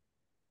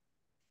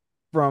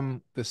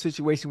from the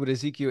situation with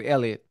Ezekiel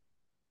Elliott,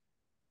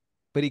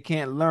 but he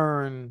can't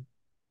learn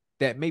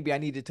that maybe I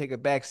need to take a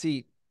back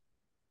seat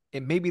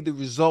and maybe the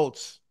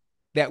results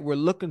that we're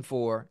looking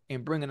for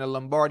in bringing a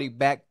Lombardi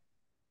back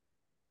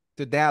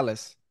to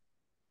Dallas,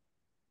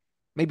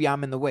 maybe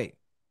I'm in the way.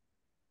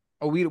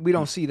 Oh, we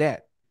don't see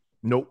that.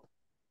 Nope.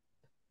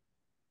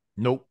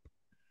 Nope.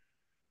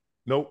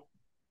 Nope.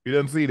 He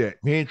doesn't see that.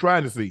 He ain't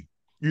trying to see.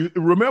 You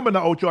remember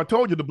now, Ocho, I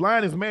told you the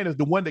blindest man is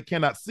the one that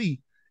cannot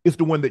see. It's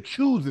the one that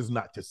chooses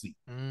not to see.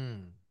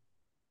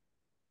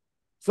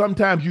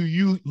 Sometimes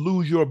you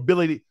lose your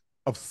ability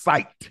of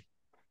sight.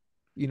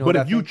 You know, but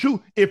if you choose,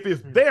 if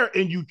it's there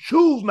and you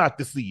choose not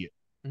to see it,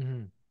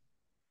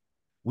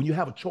 when you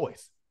have a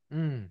choice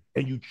and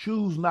you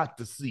choose not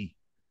to see,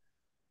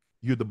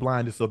 you're the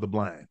blindest of the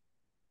blind.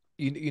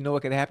 You know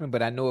what could happen,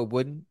 but I know it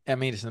wouldn't. I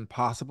mean, it's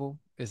impossible.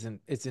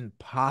 It's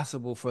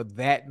impossible for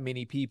that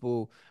many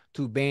people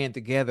to band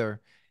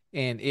together.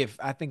 And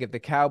I think if the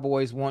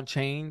Cowboys want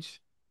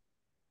change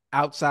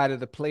outside of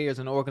the players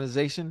and the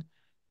organization,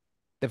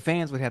 the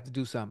fans would have to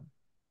do something.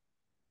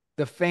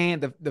 The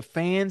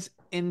fans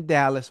in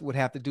Dallas would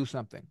have to do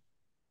something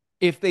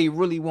if they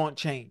really want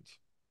change.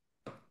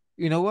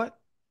 You know what?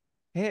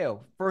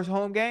 Hell, first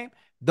home game,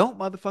 don't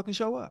motherfucking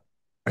show up.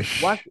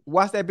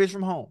 Watch that bitch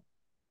from home.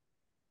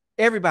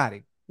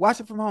 Everybody, watch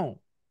it from home.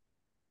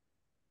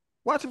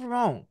 Watch it from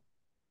home.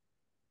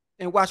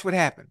 And watch what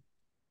happened.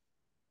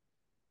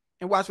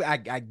 And watch what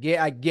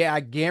I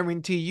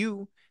guarantee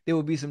you there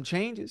will be some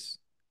changes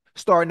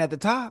starting at the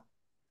top.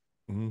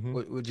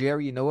 Well,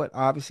 Jerry, you know what?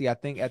 Obviously, I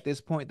think at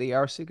this point they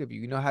are sick of you.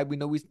 You know how we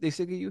know they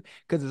sick of you?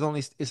 Because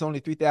it's only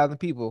 3,000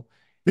 people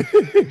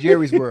in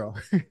Jerry's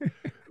world.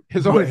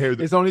 it's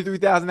only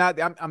 3,000 out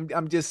there.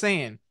 I'm just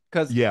saying,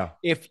 because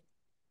if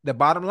the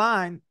bottom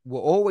line will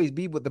always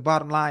be what the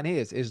bottom line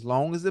is, as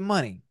long as the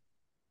money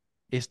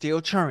is still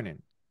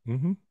churning,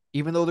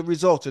 even though the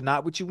results are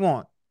not what you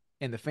want,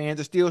 and the fans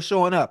are still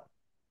showing up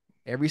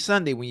every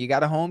Sunday when you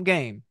got a home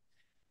game,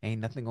 ain't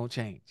nothing gonna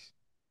change.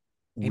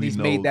 And he's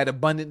made that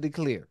abundantly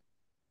clear.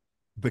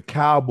 The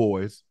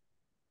Cowboys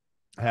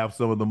have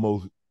some of the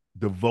most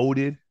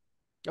devoted.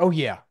 Oh,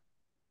 yeah.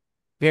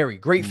 Very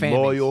great fan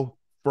loyal,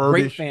 base.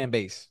 Great fan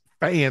base.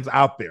 Fans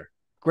out there.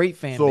 Great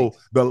fan base. So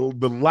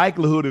the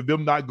likelihood of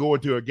them not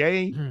going to a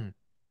game,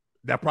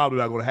 that's probably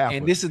not going to happen.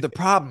 And this is the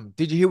problem.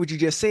 Did you hear what you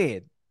just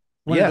said?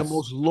 One of the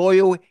most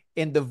loyal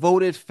and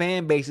devoted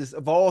fan bases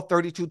of all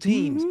 32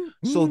 teams.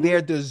 So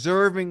they're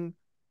deserving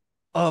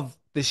of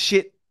the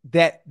shit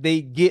that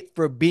they get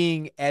for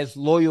being as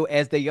loyal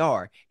as they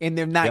are, and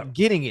they're not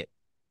getting it.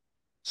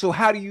 So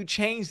how do you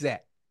change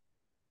that?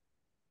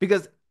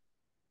 Because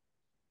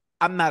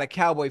I'm not a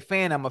Cowboy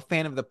fan. I'm a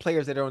fan of the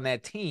players that are on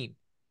that team.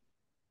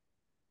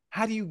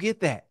 How do you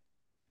get that?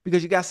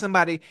 Because you got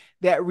somebody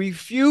that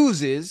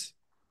refuses,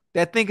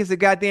 that think it's a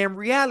goddamn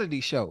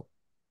reality show.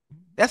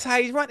 That's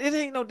how he's running. It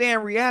ain't no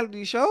damn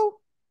reality show.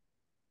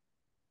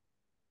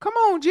 Come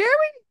on, Jerry.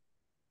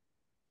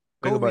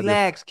 Go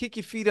relax. Kick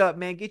your feet up,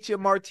 man. Get your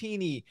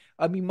martini,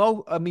 a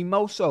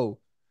mimoso.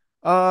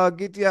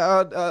 Get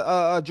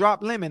your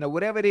drop lemon or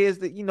whatever it is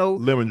that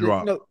lemon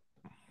drop.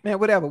 Man,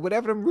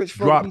 whatever them rich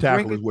folks drop tackle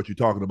drinking. Is what you're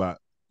talking about.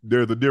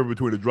 There's a difference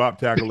between a drop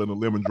tackle and a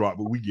lemon drop,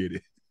 but we get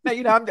it.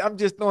 Now, I'm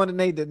just throwing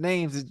the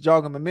names that's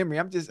jogging my memory.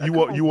 I'm just you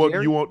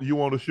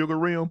want a sugar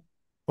rim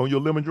on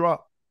your lemon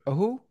drop? A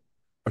who?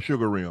 A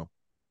sugar rim.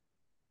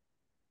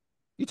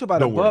 You talk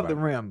about Above the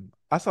Rim.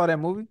 I saw that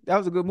movie. That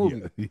was a good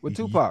movie with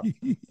Tupac.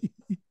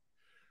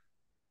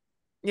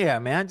 Yeah,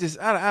 man.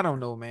 I don't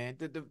know, man.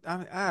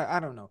 I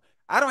don't know.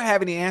 I don't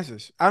have any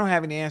answers.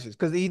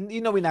 Because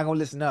we're not gonna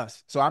listen to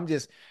us. So I'm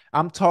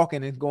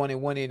talking and going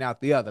in one ear and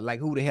out the other. Like,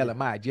 who the hell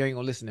am I? Jerry ain't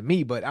gonna listen to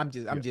me. But I'm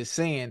just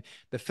saying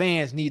the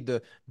fans need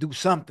to do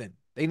something.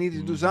 They need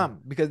to do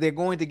something, because they're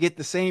going to get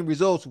the same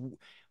results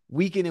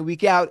week in and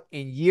week out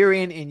and year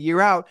in and year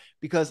out,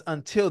 because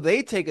until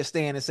they take a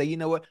stand and say, you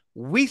know what,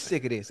 we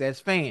sick of this as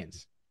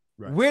fans.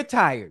 Right. We're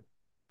tired.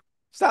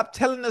 Stop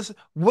telling us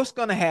what's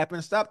going to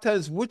happen. Stop telling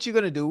us what you're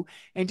going to do,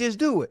 and just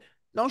do it.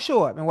 Don't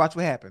show up and watch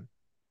what happens.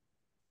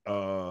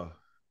 But,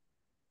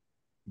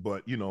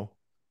 he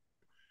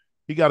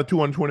got a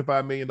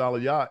 $225 million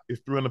yacht.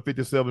 It's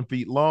 357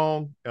 feet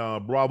long.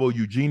 Bravo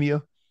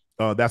Eugenia.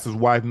 That's his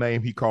wife's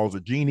name. He calls her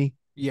Jeannie.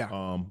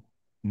 Yeah.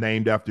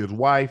 Named after his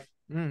wife.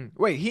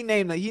 Wait, he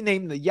named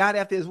the yacht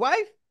after his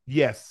wife?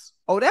 Yes.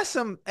 Oh, that's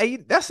some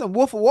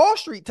Wolf of Wall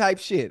Street type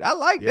shit. I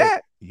like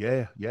that.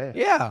 Yeah.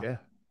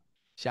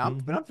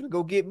 I'm finna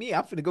go get me.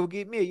 I'm finna go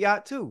get me a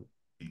yacht too.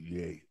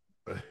 Yeah.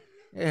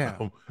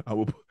 Yeah. I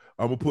will put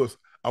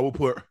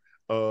who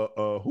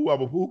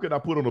can I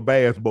put on a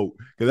bass boat?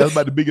 Because that's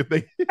about the biggest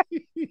thing.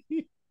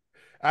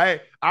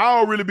 I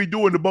don't really be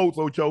doing the boats,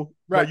 Ocho.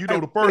 Right.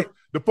 Like,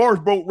 the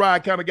first boat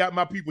ride kind of got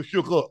my people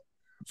shook up.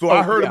 So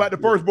I heard about the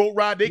first boat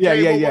ride. They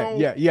came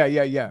over.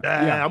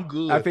 Yeah. I'm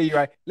good. I feel you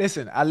right.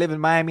 Listen, I live in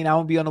Miami and I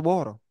won't be on the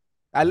water.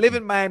 I live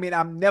in Miami and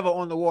I'm never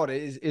on the water.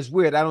 It's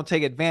weird. I don't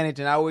take advantage,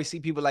 and I always see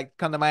people like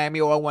come to Miami.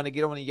 Oh, I want to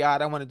get on the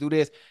yacht. I want to do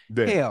this.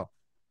 Damn. Hell,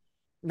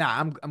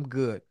 nah, I'm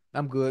good.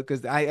 I'm good,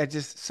 because I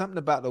just something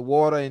about the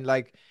water, and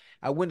like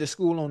I went to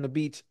school on the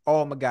beach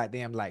all my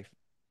goddamn life.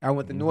 I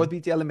went to North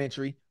Beach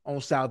Elementary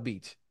on South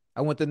Beach.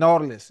 I went to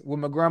Nautilus where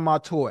my grandma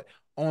taught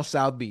on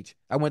South Beach.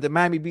 I went to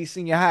Miami Beach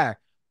Senior High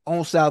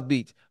on South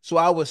Beach. So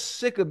I was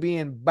sick of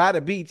being by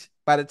the beach.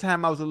 By the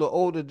time I was a little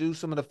older to do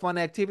some of the fun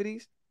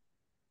activities,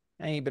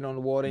 I ain't been on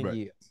the water in Right.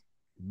 years.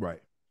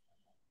 Right.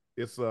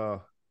 It's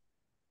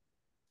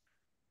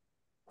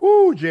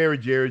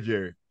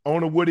Jerry.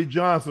 Owner Woody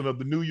Johnson of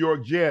the New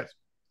York Jets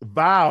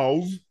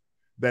vows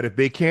that if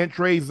they can't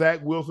trade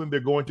Zach Wilson, they're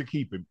going to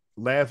keep him.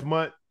 Last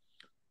month,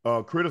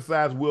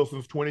 criticized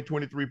Wilson's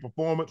 2023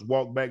 performance,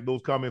 walked back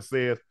those comments,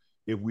 says,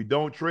 if we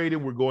don't trade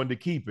him, we're going to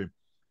keep him.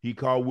 He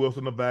called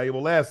Wilson a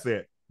valuable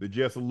asset. The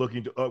Jets are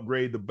looking to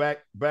upgrade the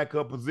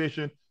backup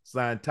position,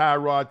 sign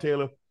Tyrod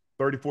Taylor,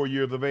 34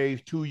 years of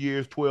age, 2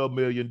 years, $12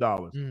 million.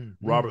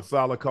 Robert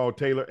Saleh called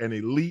Taylor an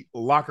elite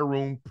locker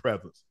room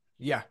presence.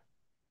 Yeah,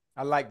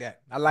 I like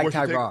that. I like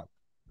Tyrod.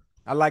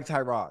 I like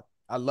Tyrod.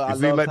 I love like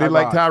Tyrod. They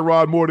like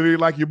Tyrod more than they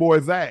like your boy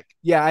Zach.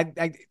 Yeah,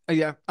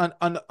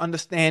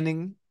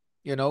 understanding,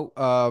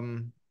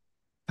 Tyrod's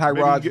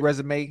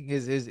resume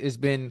has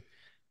been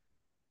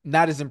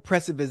not as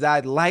impressive as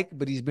I'd like,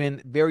 but he's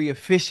been very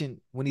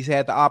efficient when he's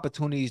had the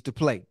opportunities to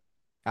play.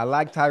 I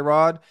like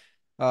Tyrod.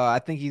 I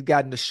think he's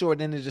gotten the short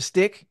end of the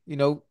stick,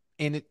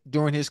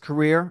 during his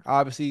career.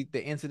 Obviously,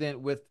 the incident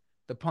with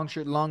the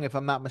punctured lung, if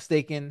I'm not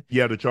mistaken.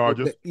 Yeah, the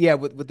Chargers.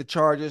 With the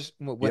Chargers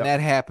when that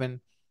happened.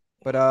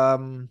 But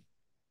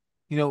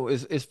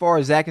as far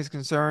as Zach is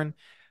concerned,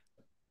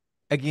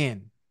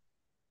 again,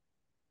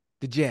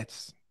 the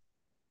Jets,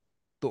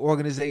 the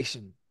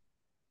organization,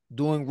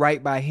 doing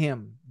right by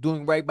him,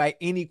 doing right by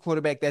any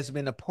quarterback that's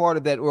been a part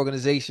of that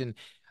organization.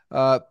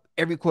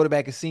 Every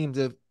quarterback seems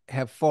to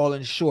have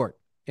fallen short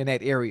in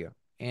that area.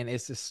 And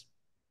it's just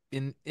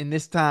in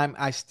this time,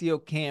 I still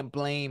can't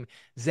blame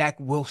Zach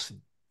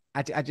Wilson.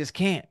 I just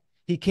can't.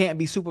 He can't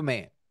be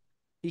Superman.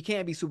 He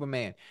can't be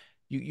Superman.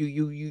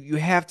 You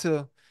have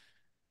to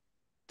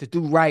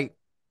do right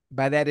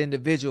by that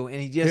individual.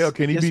 And he just hell,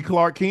 can he be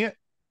Clark Kent?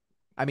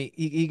 I mean,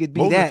 he could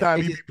be most that. Most of the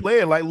time, he'd be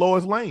playing like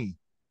Lois Lane.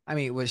 I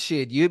mean, well,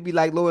 shit, you'd be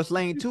like Lois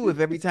Lane too if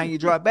every time you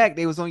drop back,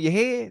 they was on your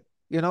head,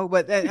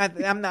 But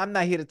I'm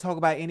not here to talk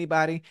about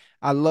anybody.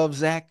 I love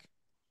Zach.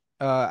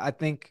 I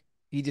think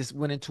he just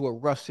went into a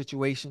rough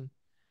situation,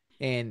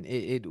 and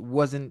it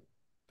wasn't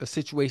a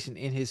situation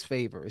in his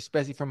favor,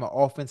 especially from an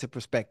offensive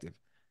perspective.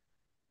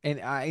 And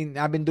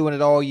I've been doing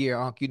it all year,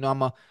 Unc.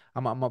 I'm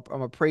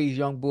a praise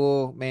young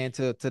bull, man,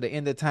 to the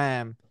end of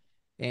time.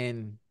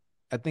 And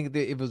I think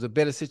that if it was a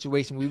better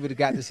situation, we would have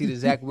got to see the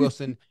Zach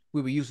Wilson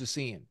we were used to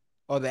seeing.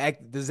 Or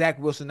the Zach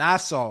Wilson I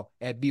saw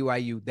at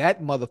BYU.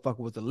 That motherfucker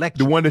was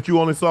electric. The one that you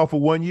only saw for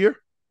 1 year?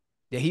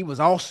 Yeah, he was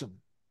awesome.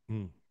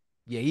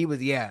 Yeah, he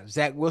was. Yeah,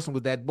 Zach Wilson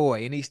was that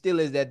boy, and he still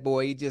is that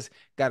boy. He just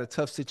got a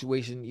tough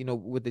situation,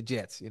 with the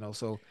Jets.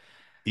 So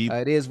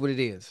it is what it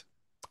is.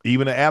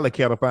 Even an alley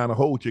cat will find a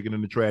whole chicken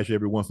in the trash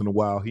every once in a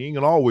while. He ain't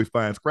gonna always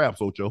find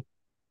scraps, Ocho.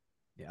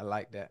 Yeah, I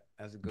like that.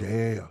 That's a good one.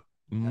 Yeah,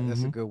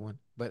 that's a good one.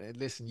 But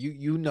listen,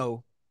 you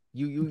know.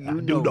 Yeah, I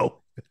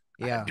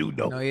do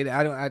know.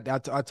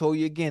 I told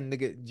you again,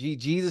 nigga.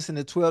 Jesus and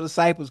the 12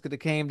 disciples could have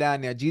came down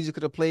there. Jesus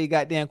could have played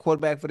goddamn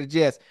quarterback for the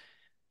Jets.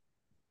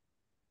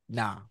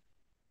 Nah,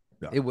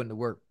 it wouldn't have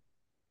worked.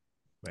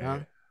 Huh?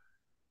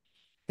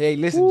 Hey,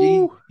 listen,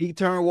 G, he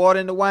turned water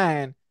into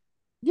wine.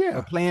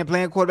 Yeah,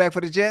 playing quarterback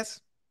for the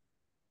Jets.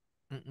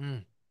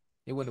 It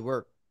wouldn't have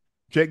worked.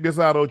 Check this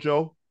out,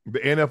 Ocho. The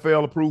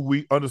NFL approved.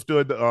 We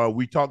understood.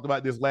 We talked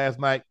about this last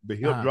night. The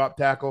hip drop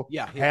tackle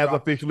has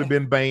officially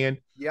been banned.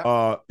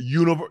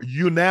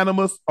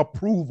 Unanimous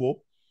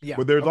approval. Yeah,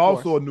 but there's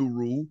also a new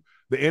rule.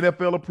 The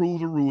NFL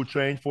approves a rule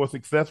change for a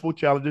successful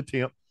challenge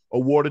attempt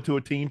awarded to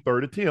a team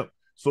third attempt.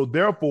 So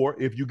therefore,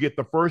 if you get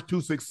the first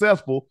two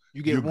successful,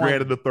 you're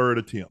granted the third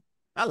attempt.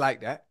 I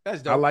like that.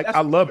 That's dope.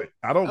 I love it.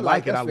 I don't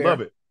like it. I love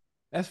it.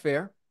 That's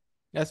fair.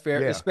 That's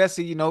fair. Yeah.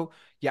 Especially, your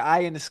eye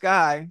in the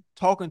sky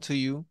talking to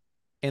you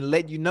and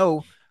let you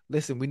know,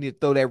 listen, we need to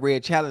throw that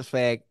red challenge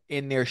flag,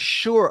 and they're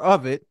sure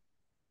of it.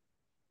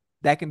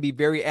 That can be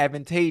very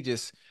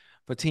advantageous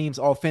for teams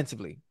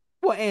offensively.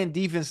 Well, and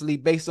defensively,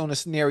 based on the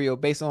scenario,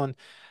 based on,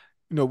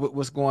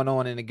 what's going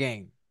on in the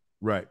game.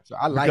 Right. So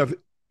I like it.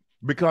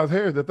 Because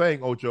here's the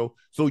thing, Ocho.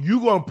 So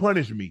you going to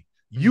punish me.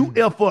 You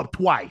F up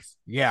twice.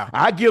 Yeah.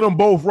 I get them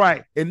both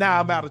right, and now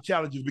I'm out of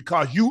challenges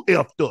because you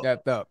F'd up.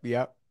 F'd up,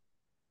 yep.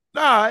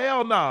 Nah,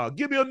 hell nah.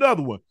 Give me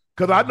another one.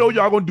 Because I know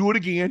y'all going to do it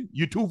again.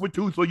 You're 2 for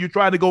 2, so you're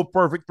trying to go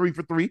perfect, 3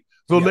 for 3.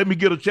 So let me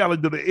get a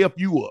challenge to F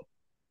you up.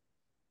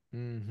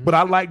 But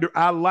I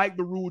like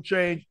the rule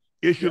change.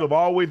 It should have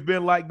always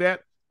been like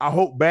that. I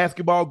hope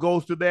basketball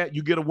goes to that.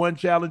 You get a one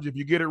challenge. If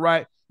you get it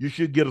right, you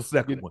should get a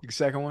second one.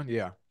 Second one,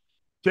 yeah.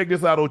 Check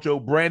this out, Ocho.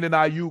 Brandon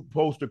Aiyuk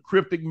posted a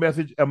cryptic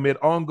message amid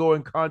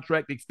ongoing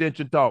contract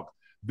extension talks.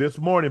 This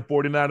morning,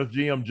 49ers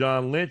GM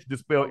John Lynch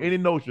dispelled any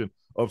notion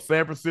of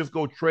San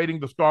Francisco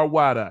trading the star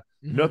wideout.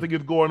 Nothing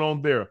is going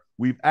on there.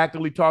 We've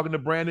actively talking to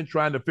Brandon,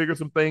 trying to figure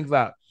some things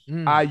out.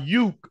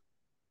 Aiyuk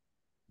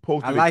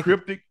posted a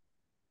cryptic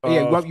story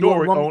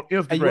on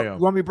Instagram.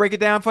 You want me to break it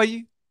down for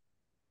you?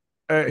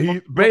 He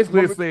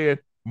basically said,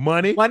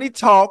 money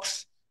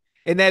talks,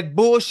 and that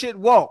bullshit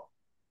walk.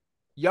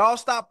 Y'all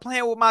stop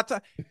playing with my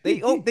time.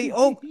 They owe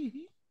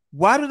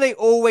Why do they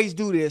always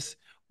do this?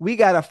 We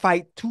got to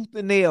fight tooth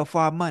and nail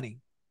for our money.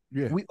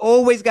 Yeah. We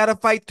always got to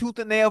fight tooth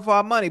and nail for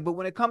our money. But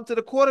when it comes to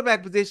the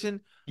quarterback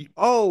position,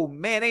 oh,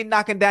 man, they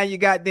knocking down your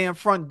goddamn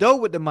front door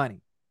with the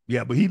money.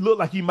 Yeah, but he looked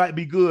like he might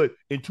be good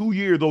in 2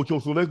 years, Ocho,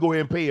 so let's go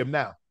ahead and pay him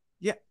now.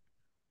 Yeah.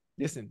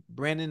 Listen,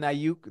 Brandon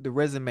Aiyuk, the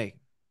resume,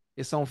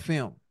 it's on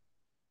film.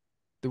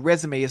 The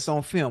resume is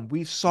on film.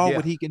 We saw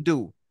what he can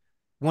do.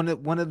 One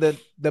of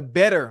the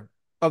better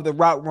of the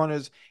route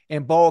runners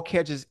and ball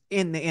catchers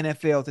in the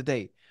NFL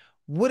today.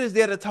 What is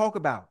there to talk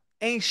about?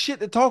 Ain't shit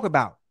to talk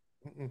about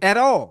at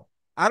all.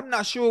 I'm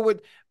not sure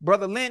what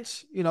Brother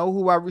Lynch,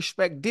 who I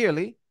respect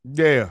dearly.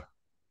 Yeah.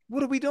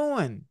 What are we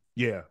doing?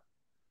 Yeah.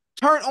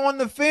 Turn on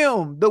the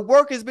film. The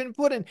work has been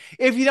put in.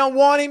 If you don't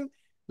want him,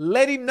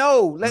 let him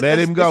know. Let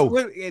him go.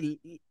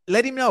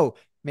 Let him know.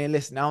 Man,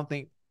 listen, I don't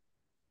think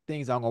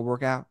things aren't going to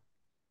work out.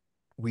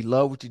 We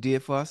love what you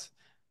did for us,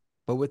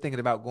 but we're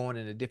thinking about going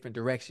in a different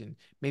direction.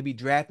 Maybe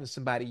drafting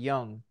somebody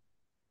young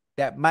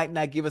that might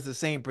not give us the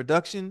same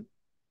production,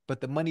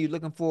 but the money you're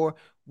looking for,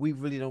 we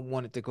really don't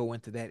want it to go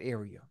into that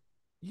area.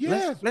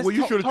 Yes. Let's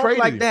you should have traded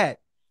like him. That.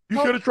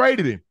 You should have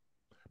traded him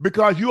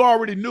because you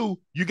already knew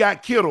you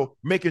got Kittle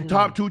making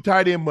top 2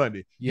 tight end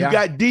money. Yeah. You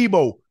got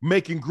Daboll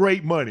making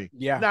great money.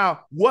 Yeah.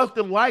 Now, what's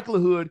the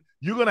likelihood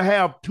you're going to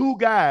have 3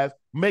 guys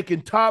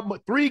making top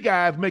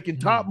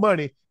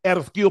money at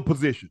a skill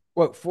position?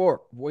 What,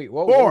 4? Wait,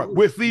 whoa.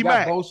 With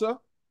C-Mac. Bosa?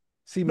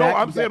 C-Mac. No,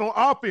 I'm saying on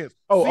offense.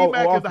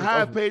 C-Mac is the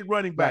highest paid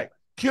running back. Right.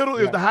 Kittle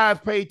is the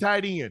highest paid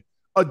tight end.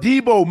 A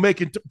Daboll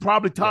making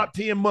probably top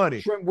 10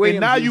 money. Trent Williams,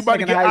 and now you about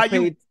to get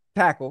Aiyuk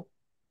tackle.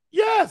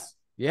 Yes.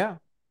 Yeah.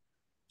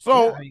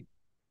 So,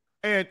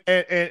 and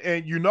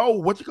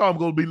what you call him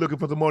going to be looking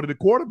for some money, the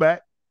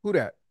quarterback. Who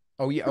that?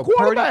 Oh, yeah. The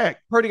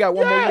quarterback. Purdy got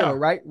one more year,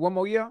 right? One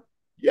more year?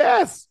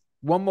 Yes.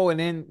 One more, and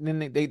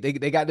then they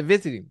got to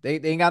visit him. They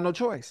ain't got no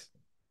choice.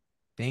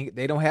 They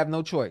don't have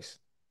no choice.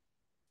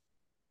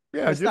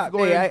 Yeah, it's not.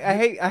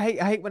 Hey, I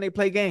hate when they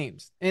play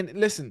games. And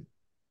listen,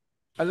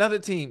 another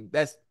team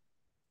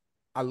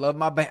I love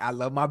my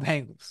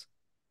Bengals.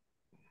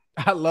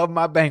 I love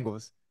my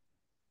Bengals.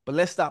 But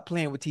let's stop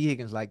playing with T.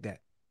 Higgins like that.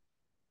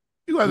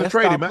 You got to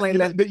trade him,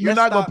 man. You're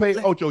not gonna pay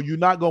Ocho. You're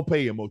not gonna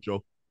pay him,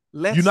 Ocho.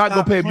 You're not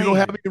gonna pay him.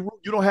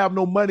 You don't have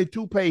no money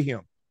to pay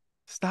him.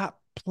 Stop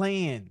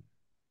playing.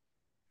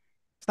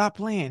 Stop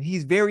playing.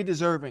 He's very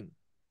deserving.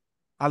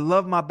 I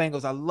love my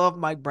Bengals. I love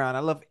Mike Brown. I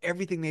love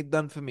everything they've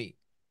done for me.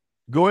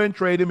 Go ahead and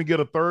trade him and get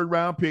a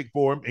 3rd-round pick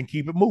for him and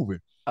keep it moving.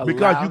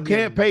 Because you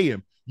can't pay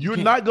him. You're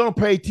not going to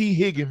pay T.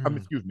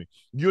 Higgins.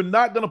 You're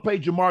not going to pay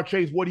Jamar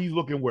Chase what he's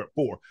looking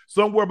for.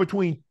 Somewhere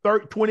between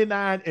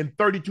 $29 and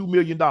 $32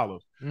 million.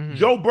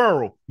 Joe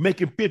Burrow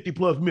making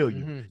 $50+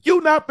 million.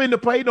 You're not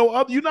finna pay no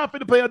other. You're not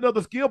finna pay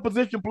another skill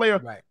position player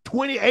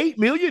 $28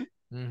 million.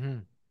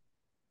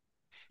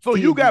 So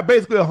you got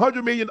basically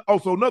 $100 million. Oh,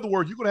 so in other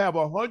words, you're gonna have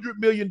 $100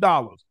 million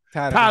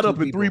tied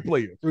up in 3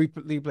 players. Three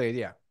players,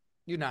 yeah.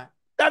 You're not.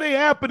 That ain't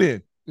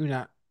happening. You're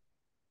not.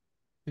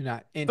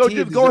 And so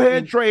just go ahead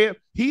and trade him.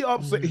 He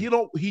upset.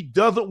 He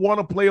doesn't want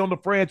to play on the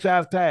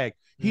franchise tag.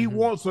 He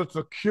wants a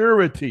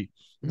security.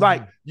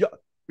 Like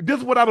this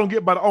is what I don't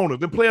get by the owners.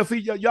 The players see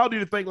y'all need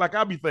to think like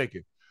I be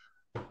thinking.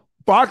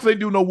 Fox ain't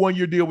do no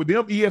 1-year deal with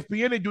them.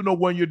 ESPN ain't do no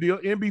 1-year deal.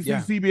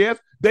 NBC, CBS,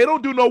 they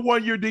don't do no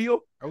 1-year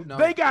deal. Oh, no.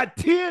 They got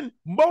 10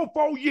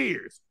 mofo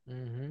years.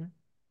 And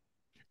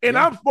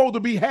I'm supposed to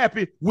be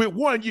happy with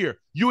 1 year.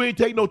 You ain't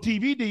take no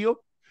TV deal.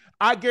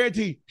 I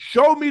guarantee,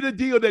 show me the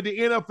deal that the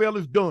NFL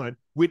has done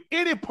with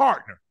any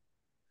partner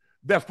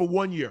that's for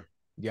 1 year.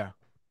 Yeah.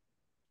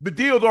 The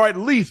deals are at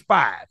least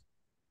 5,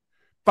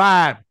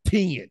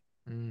 10.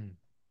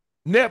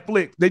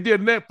 Netflix, they did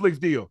a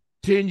Netflix deal,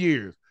 10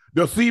 years.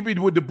 The CB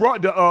with the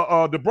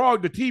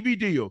TV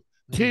deal,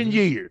 10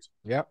 years.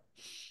 Yep.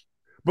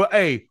 But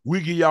hey, we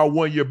give y'all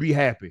 1 year, be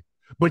happy.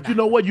 But you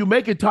know what? You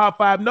make it top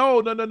 5.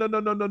 No.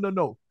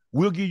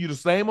 We'll give you the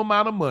same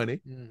amount of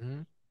money,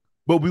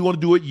 but we want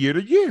to do it year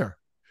to year.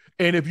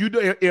 And if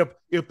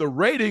the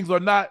ratings are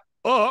not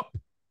up,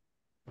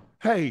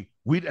 the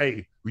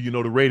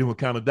rating was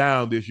kind of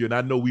down this year. And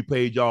I know we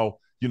paid y'all,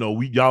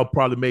 y'all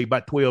probably made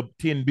about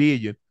 10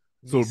 billion.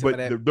 So, but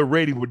the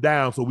rating were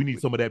down, so we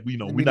need some of that. We're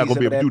not going to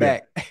be able to do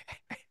that.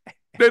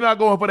 They're not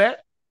going for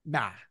that.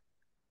 Nah,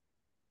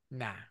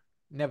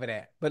 never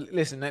that. But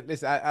listen,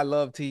 I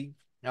love T.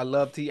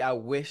 I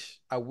wish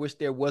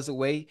there was a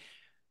way,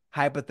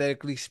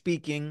 hypothetically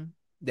speaking,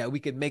 that we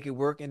could make it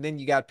work. And then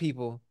you got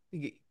people.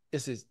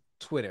 This is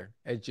Twitter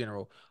as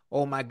general.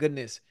 Oh my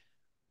goodness,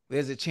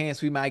 there's a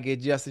chance we might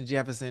get Justin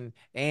Jefferson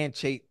and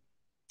Chase.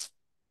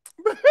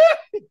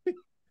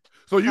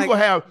 So you're going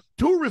to have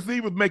 2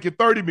 receivers making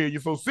 $30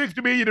 million, so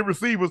 $60 million in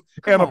receivers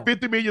and a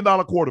 $50 million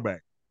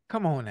quarterback.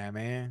 Come on now,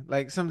 man.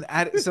 Like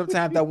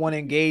sometimes I want to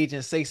engage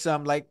and say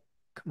something like,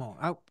 come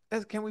on,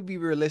 can we be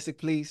realistic,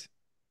 please?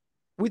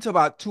 We talk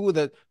about two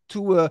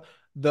of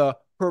the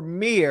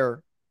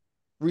premier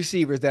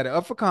receivers that are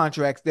up for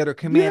contracts that are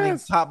commanding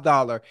top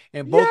dollar,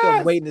 and both of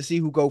them waiting to see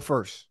who go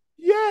first.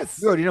 Yes.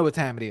 You already know what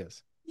time it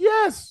is.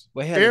 Yes.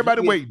 But hell,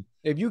 everybody waiting.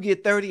 If you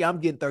get 30, I'm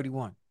getting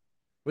 31.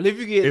 Well, if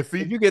you get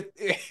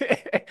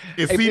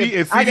Is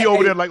CD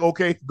over there like,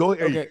 okay, go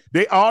ahead. okay.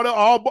 They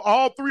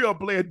all three are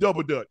playing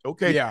double dutch.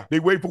 Okay. Yeah. They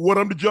wait for one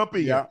of them to jump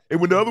in. Yeah. And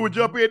when the other one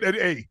jump in,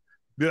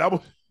 then I'm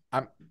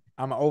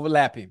gonna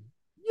overlap him.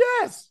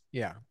 Yes.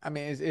 Yeah. I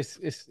mean, it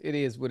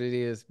is what it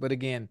is. But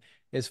again,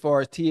 as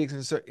far as T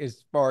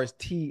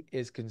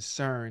is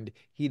concerned,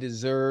 he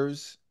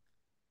deserves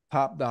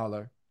top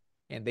dollar,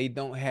 and they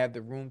don't have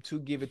the room to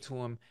give it to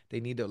him. They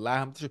need to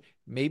allow him to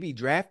maybe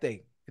draft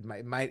day.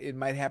 It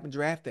might happen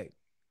draft day,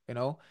 you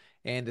know.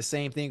 And the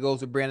same thing goes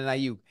with Brandon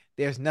Aiyuk.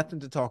 There's nothing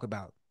to talk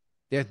about.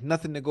 There's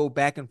nothing to go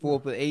back and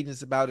forth with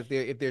agents about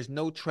if there's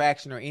no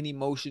traction or any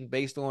motion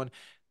based on,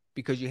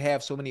 because you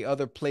have so many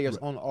other players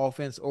on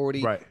offense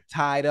already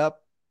tied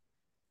up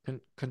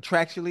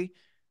contractually.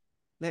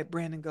 Let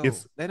Brandon go.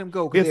 Let him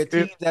go, because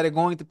there are teams that are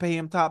going to pay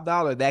him top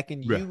dollar that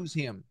can use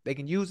him. They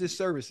can use his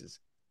services.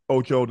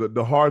 Ocho,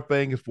 the hard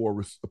thing is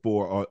for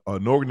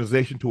an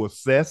organization to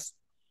assess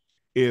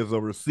is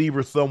a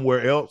receiver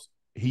somewhere else.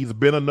 He's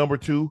been a number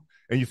 2,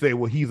 and you say,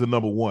 well, he's a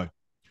number 1.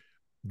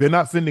 They're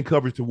not sending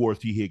coverage towards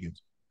T.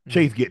 Higgins.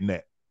 Chase getting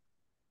that.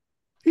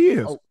 He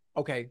is. Oh,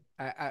 okay.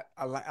 I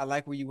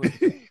like where you went.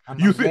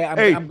 You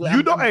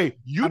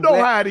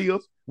know how it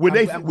is when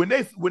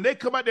they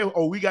come out there.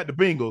 Oh, we got the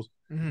Bengals.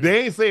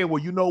 They ain't saying,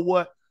 well, you know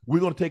what? We're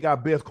gonna take our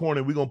best corner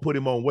and we're gonna put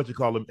him on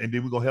and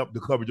then we're gonna help the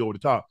coverage over the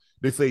top.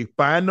 They say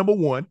find number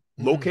 1,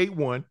 locate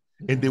one,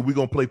 and then we're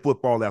gonna play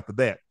football after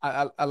that.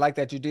 I like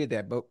that you did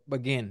that, but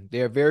again,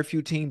 there are very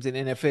few teams in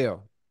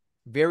NFL.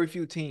 Very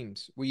few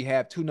teams where you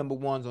have 2 number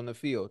 1s on the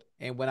field.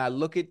 And when I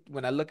look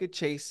at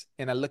Chase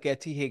and I look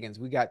at T. Higgins,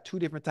 we got 2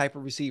 different type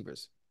of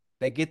receivers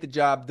that get the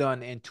job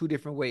done in 2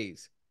 different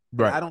ways.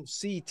 Right. I don't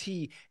see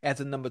T as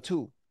a number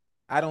 2.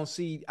 I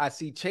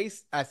see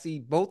Chase, I see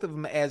both of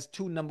them as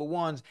 2 number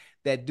 1s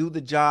that do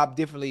the job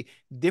differently,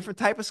 different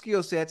type of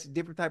skill sets,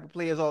 different type of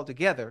players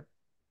altogether.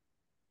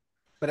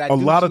 But I do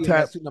see them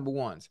as 2 number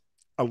 1s.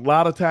 A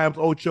lot of times,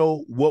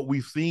 Ocho, what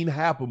we've seen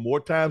happen more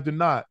times than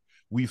not,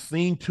 we've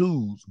seen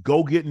 2s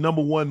go get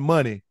number 1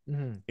 money,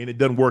 and it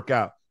doesn't work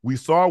out. We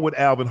saw it with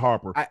Alvin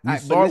Harper. We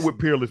saw it with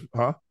Peerless,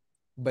 huh?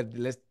 But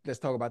let's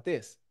talk about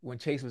this. When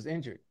Chase was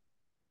injured,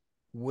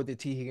 what did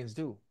T. Higgins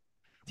do?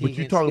 But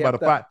you talking about a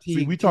 5.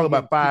 See, we talk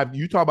about 5.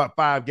 You talk about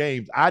 5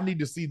 games. I need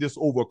to see this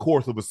over a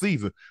course of a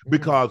season,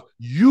 because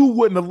you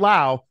wouldn't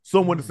allow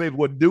someone to say,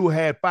 well, dude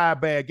had 5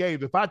 bad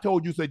games. If I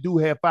told you, say,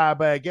 dude had 5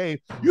 bad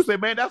games, you say,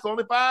 man, that's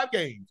only 5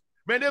 games.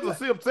 Man, there's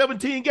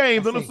 17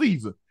 games in a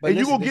season. And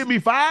you going to give me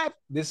 5?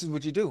 This is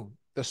what you do.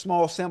 The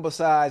small sample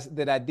size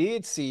that I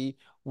did see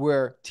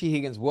where T.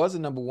 Higgins was a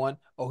number 1,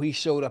 he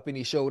showed up and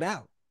he showed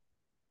out.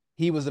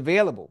 He was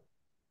available.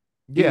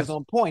 He was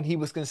on point. He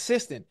was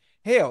consistent.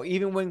 Hell,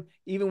 even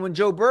when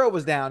Joe Burrow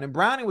was down and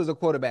Browning was a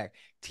quarterback,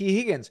 T.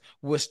 Higgins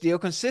was still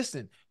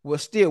consistent.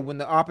 When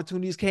the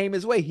opportunities came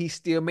his way, he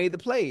still made the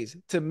plays.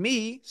 To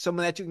me,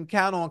 someone that you can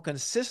count on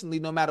consistently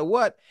no matter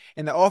what,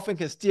 and the offense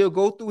can still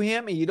go through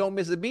him and you don't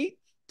miss a beat,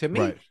 to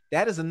me,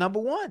 that is a number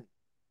 1.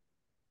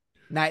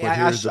 Now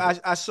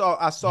I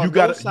saw you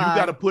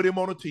gotta put him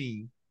on a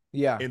team.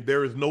 Yeah. And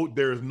there is no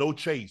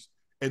Chase.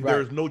 And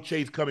there's no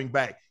Chase coming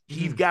back.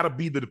 He's got to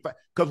be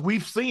because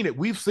we've seen it.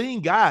 We've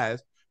seen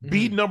guys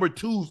be number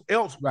 2s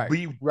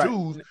be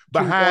 2s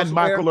behind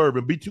Michael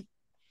Irvin, be 2,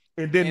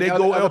 and then they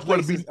go elsewhere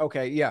to be.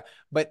 Okay, yeah,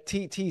 but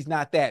T's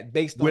not that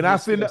based on. When I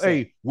send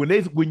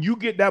when you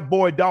get that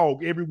boy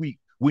dog every week,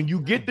 when you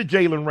get the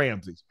Jalen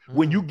Ramseys,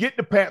 when you get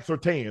the Pat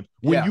Surtains,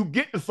 when you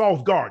get the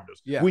Sauce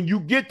Gardners, when you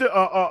get the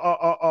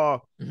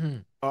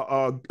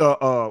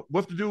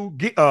what's the dude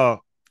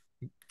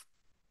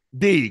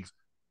Diggs.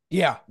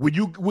 Yeah. When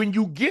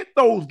you get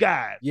those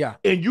guys,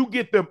 and you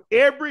get them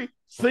every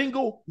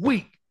single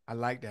week. I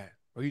like that.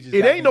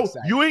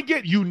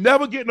 You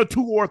never getting a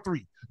 2 or a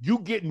 3. You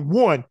getting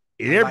 1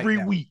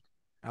 every week.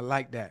 I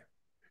like that.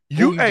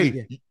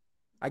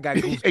 I got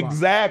goosebumps.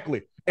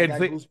 Exactly.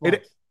 It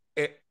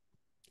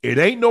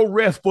ain't no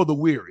rest for the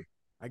weary.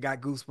 I got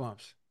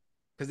goosebumps.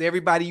 Because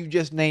everybody you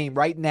just named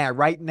right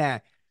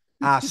now,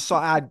 I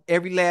saw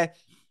every last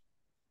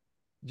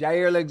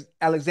Jair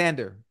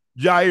Alexander.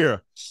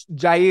 Jair.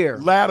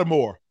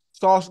 Lattimore.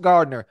 Sauce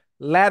Gardner.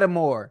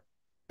 Lattimore.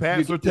 Pat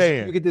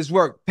Surtain. You get this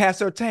work. Pat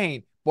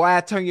Surtain. Boy,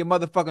 I turn your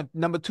motherfucking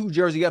number 2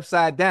 jersey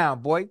upside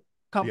down, boy.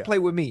 Come play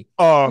with me.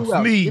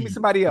 Sneed. Give me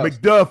somebody else.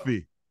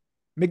 McDuffie.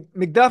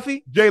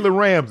 McDuffie? Jalen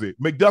Ramsey.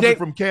 McDuffie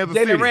from Kansas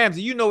City. Jalen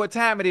Ramsey. You know what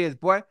time it is,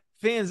 boy.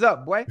 Fins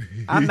up, boy.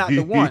 I'm not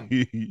the one.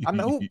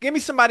 Give me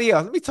somebody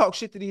else. Let me talk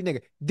shit to these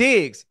niggas.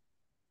 Diggs.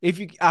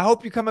 I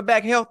hope you're coming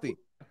back healthy.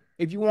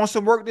 If you want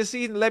some work this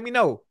season, let me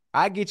know.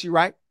 I get you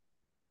right.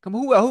 Come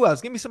on, who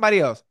else? Give me somebody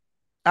else.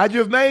 I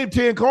just named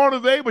 10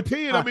 corners, but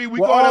 10. I mean, we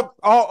going up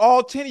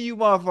all 10 of you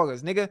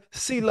motherfuckers, nigga.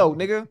 CeeLo,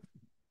 nigga.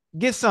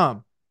 Get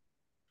some.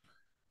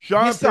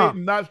 Sean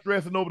Payton not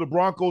stressing over the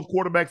Broncos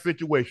quarterback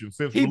situation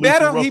since he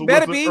better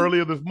be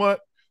earlier this month.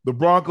 The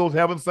Broncos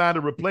haven't signed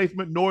a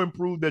replacement nor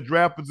improved their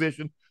draft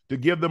position to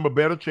give them a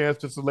better chance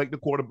to select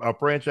a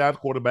franchise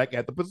quarterback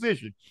at the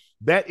position.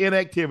 That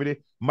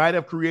inactivity might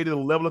have created a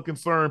level of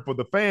concern for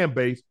the fan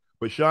base,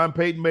 but Sean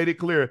Payton made it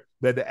clear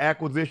that the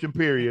acquisition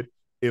period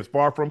is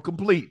far from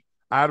complete.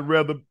 I'd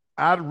rather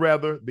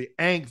the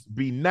angst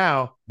be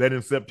now than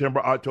in September,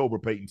 October,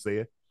 Payton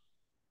said.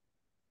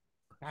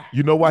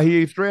 You know why he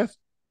ain't stressed?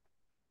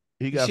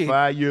 He got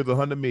 5 years,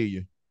 $100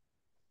 million.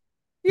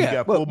 Yeah, he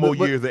got four more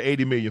years at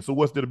 $80 million. So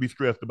what's there to be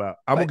stressed about?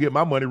 I'm gonna get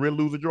my money, real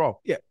lose or draw.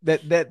 Yeah,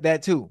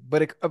 that too.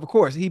 But of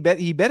course, he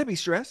better be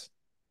stressed.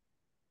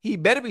 He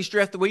better be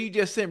stressed the way you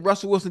just sent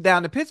Russell Wilson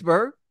down to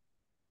Pittsburgh.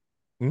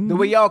 Mm-hmm. The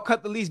way y'all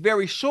cut the lease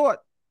very short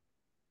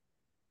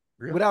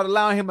without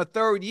allowing him a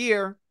third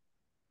year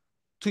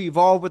to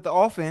evolve with the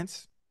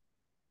offense.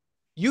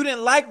 You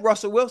didn't like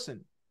Russell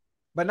Wilson,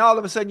 but now all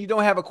of a sudden you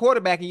don't have a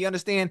quarterback and you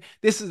understand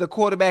this is a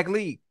quarterback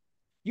league.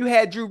 You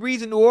had Drew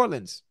Brees in New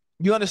Orleans.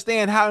 You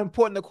understand how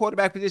important the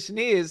quarterback position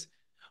is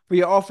for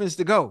your offense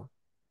to go.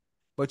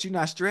 But you're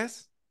not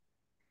stressed?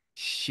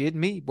 Shit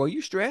me. Boy,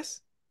 you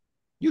stressed?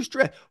 You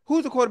stressed.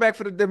 Who's the quarterback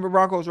for the Denver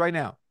Broncos right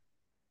now?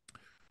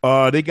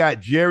 They got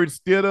Jared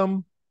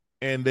Stidham,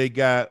 and they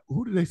got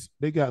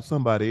they got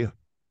somebody.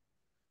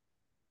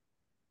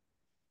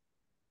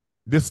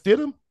 This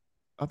Stidham?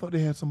 I thought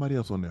they had somebody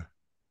else on there.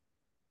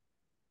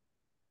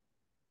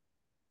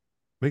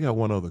 They got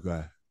one other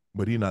guy,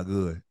 but he's not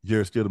good.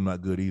 Jared Stidham not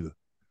good either.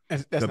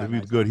 That's not if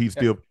he's good, he's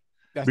still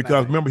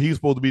because remember he's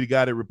supposed to be the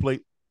guy that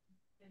replaced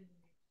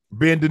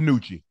Ben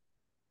DiNucci.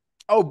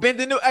 Oh, Ben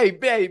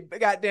DiNucci. Hey,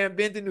 goddamn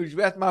Ben DiNucci.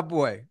 That's my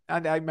boy. I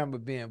remember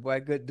Ben.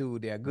 Boy, good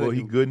dude there. Good. Boy,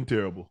 he good and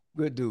terrible.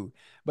 Good dude.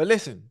 But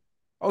listen,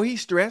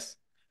 he's stressed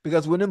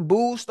because when them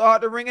Bulls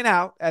started ringing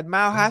out at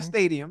Mile High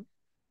Stadium,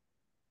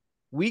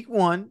 week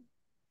 1,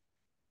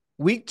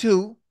 week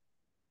 2,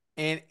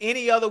 and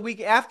any other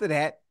week after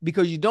that,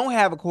 because you don't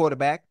have a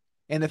quarterback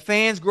and the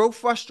fans grow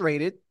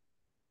frustrated,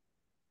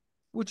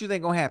 what you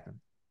think gonna happen?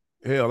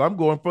 Hell, I'm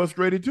going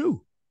frustrated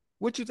too.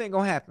 What you think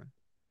gonna happen?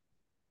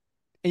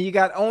 And you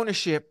got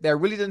ownership that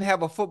really doesn't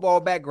have a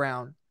football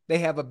background. They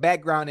have a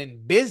background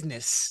in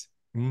business.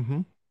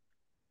 Mm-hmm.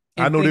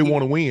 I know they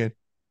want to win.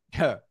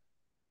 And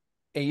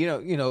you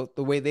know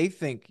the way they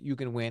think you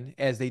can win,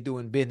 as they do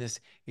in business,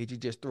 is you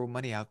just throw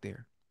money out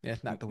there.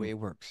 That's not the way it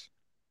works.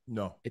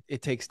 No,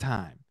 it takes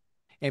time.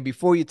 And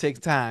before you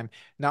take time,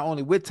 not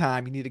only with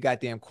time, you need a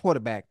goddamn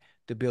quarterback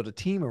to build a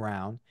team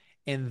around,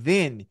 and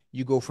then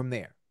you go from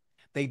there.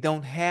 They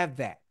don't have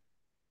that.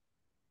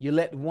 You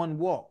let one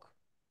walk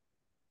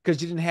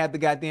because you didn't have the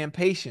goddamn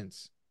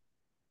patience.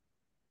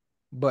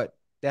 But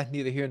that's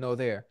neither here nor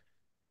there.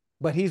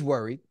 But he's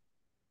worried.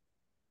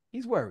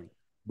 He's worried.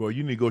 Well,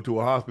 you need to go to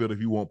a hospital if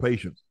you want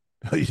patience.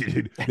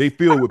 They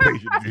filled with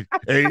patience.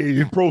 Hey,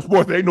 in pro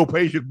sports, there ain't no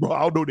patience, bro.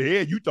 I don't know the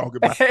hell you talking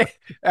about.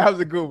 That was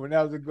a good one.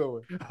 I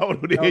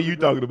don't know the hell you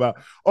talking about.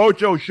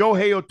 Ocho,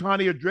 Shohei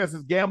Ohtani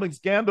addresses gambling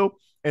scandal,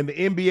 and the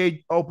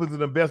NBA opens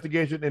an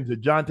investigation into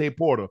Jonte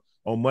Porter.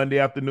 On Monday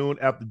afternoon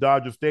after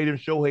Dodger Stadium,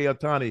 Shohei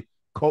Ohtani,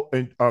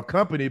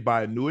 accompanied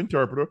by a new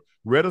interpreter,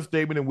 read a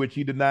statement in which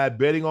he denied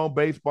betting on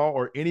baseball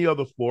or any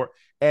other sport,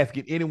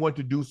 asking anyone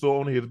to do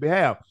so on his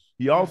behalf.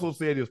 He also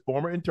said his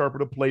former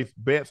interpreter placed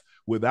bets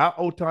without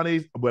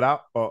Ohtani's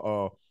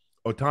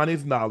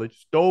knowledge,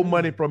 stole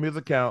money from his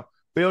account,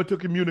 failed to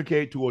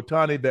communicate to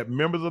Ohtani that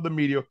members of the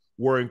media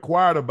were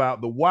inquired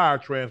about the wire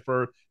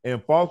transfer,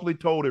 and falsely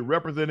told a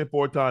representative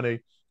for Ohtani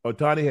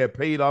had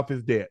paid off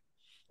his debt.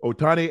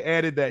 Ohtani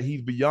added that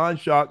he's beyond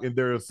shocked and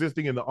they're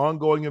assisting in the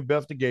ongoing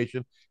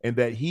investigation and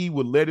that he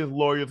would let his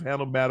lawyers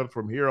handle matters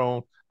from here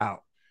on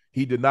out.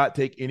 He did not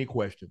take any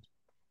questions.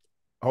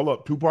 Hold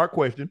up, two-part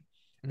question.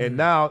 And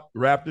now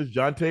Raptors'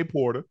 Jonte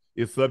Porter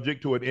is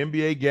subject to an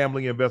NBA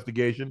gambling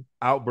investigation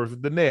out versus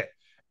the net.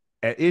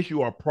 At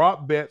issue are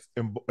prop bets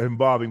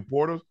involving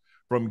Porter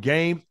from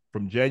games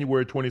from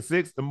January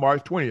 26th to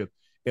March 20th.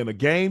 In a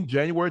game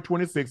January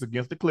 26th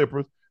against the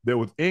Clippers, there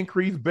was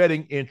increased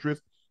betting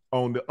interest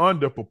on the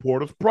under for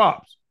Porter's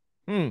props.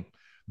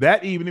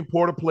 That evening,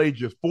 Porter played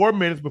just 4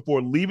 minutes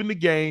before leaving the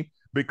game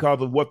because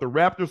of what the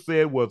Raptors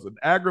said was an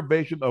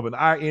aggravation of an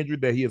eye injury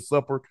that he had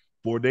suffered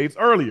 4 days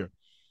earlier.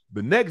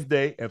 The next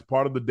day, as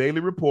part of the daily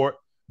report,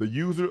 the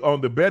user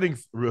on the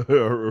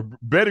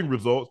betting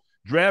results,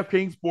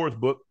 DraftKings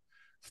Sportsbook,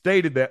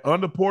 stated that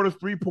under Porter's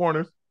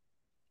three-pointers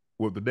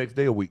was the next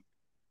day a week.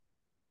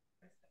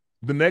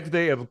 The next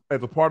day, as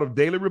a part of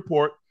daily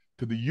report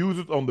to the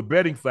users on the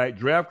betting site,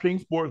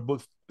 DraftKings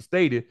Sportsbook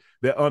stated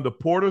that under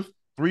Porter's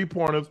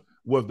three-pointers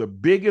was the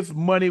biggest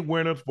money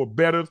winners for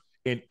bettors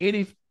in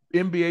any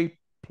NBA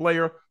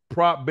player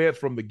prop bets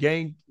from the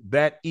game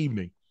that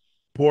evening.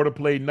 Porter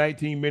played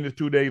 19 minutes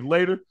 2 days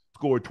later,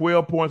 scored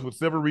 12 points with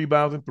 7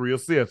 rebounds and 3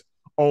 assists.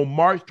 On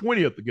March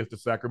 20th against the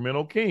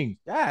Sacramento Kings,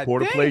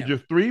 Porter played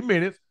just 3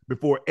 minutes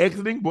before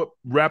exiting what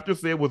Raptors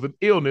said was an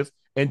illness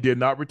and did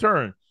not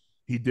return.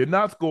 He did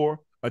not score,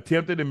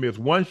 attempted and missed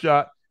 1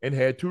 shot, and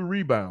had 2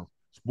 rebounds.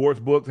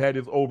 Sportsbooks had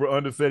his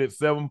over-under set at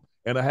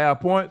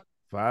 7.5 points,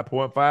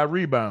 5.5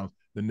 rebounds.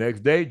 The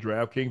next day,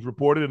 DraftKings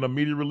reported in a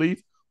media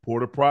release,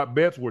 Porter prop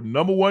bets were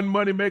number one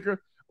moneymaker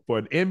for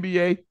an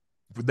NBA,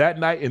 for that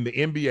night in the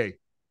NBA.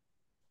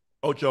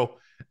 Ocho,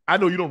 I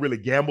know you don't really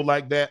gamble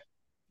like that,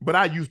 but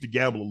I used to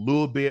gamble a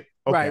little bit.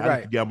 Okay, I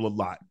used to gamble a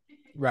lot.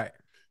 Right.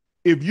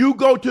 If you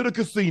go to the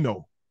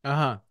casino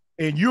and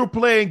you're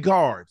playing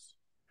cards,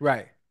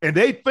 right, and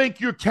they think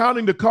you're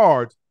counting the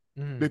cards,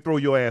 they throw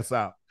your ass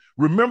out.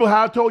 Remember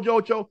how I told you,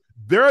 Ocho?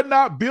 They're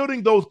not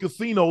building those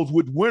casinos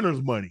with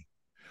winners' money.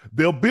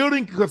 They're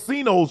building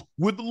casinos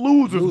with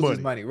losers'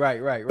 money.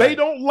 Right. They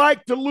don't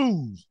like to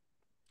lose.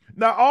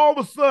 Now, all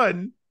of a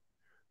sudden,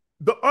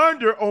 the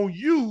under on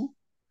you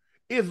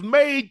is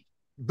made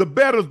the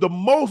bettors the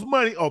most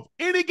money of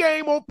any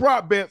game on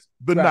prop bets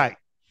the night.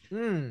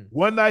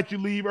 One night you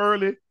leave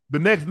early. The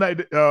next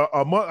night,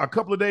 a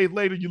couple of days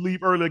later, you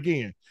leave early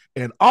again.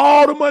 And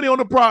all the money on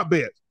the prop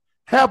bets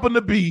happen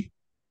to be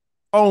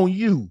on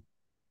you.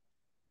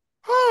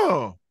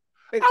 Huh.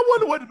 I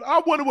wonder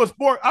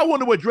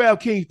what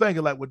DraftKings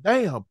thinking. Like, well,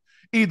 damn,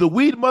 either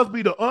we must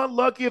be the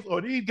unluckiest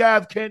or these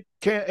guys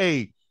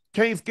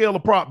can't scale a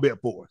prop bet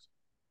for us.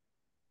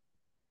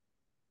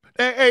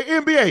 Hey,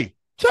 NBA,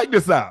 check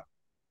this out.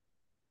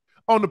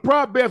 On the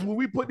prop bets, when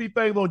we put these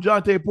things on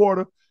Jonte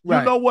Porter, you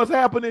know what's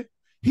happening?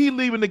 He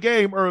leaving the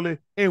game early,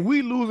 and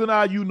we losing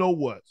our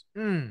you-know-whats.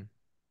 NBA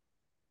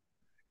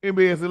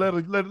said,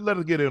 let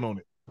us get in on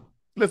it.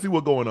 Let's see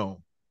what's going on.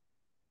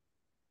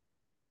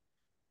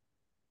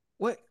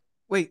 What?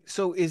 Wait,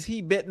 so is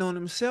he betting on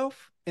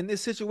himself in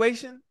this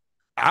situation?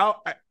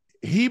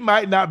 He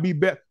might not be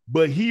bet,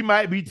 but he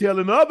might be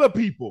telling other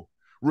people.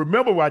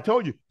 Remember what I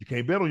told you, you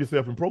can't bet on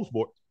yourself in pro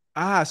sports.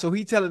 So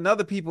he telling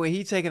other people and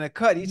he taking a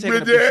cut. He's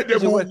taking a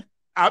percentage of what...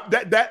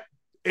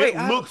 It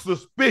looks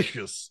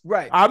suspicious.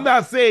 Right. I'm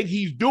not saying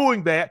he's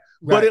doing that,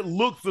 but it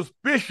looks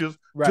suspicious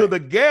to the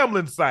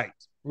gambling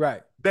sites.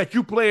 Right. That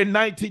you play in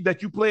that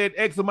you play in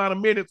X amount of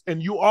minutes,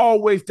 and you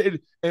always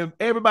and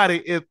everybody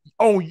is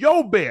on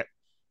your bet,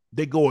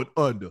 they going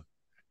under,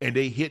 and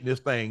they hitting this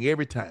thing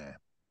every time.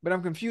 But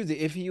I'm confused.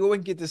 If he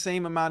wouldn't get the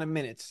same amount of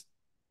minutes,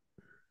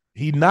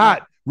 he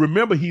not.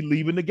 Remember, he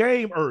leaving the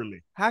game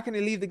early. How can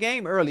he leave the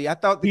game early? I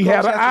thought he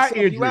had an eye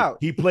injury.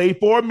 He played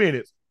 4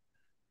 minutes.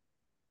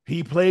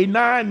 He played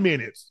 9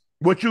 minutes.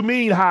 What you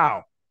mean?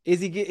 How is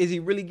he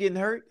really getting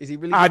hurt? Is he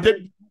really? Hurt?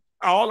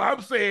 All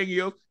I'm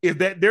saying is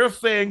that they're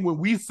saying when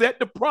we set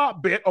the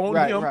prop bet on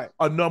him,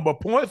 a number of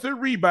points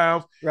and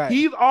rebounds,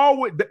 he's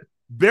always.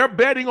 They're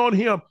betting on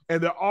him,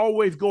 and they're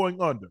always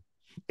going under.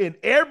 And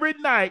every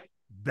night,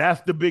 that's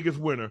the biggest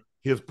winner.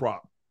 His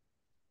prop.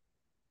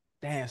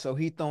 Damn. So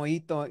he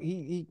playing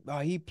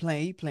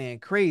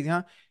crazy,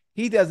 huh?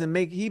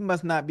 He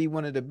must not be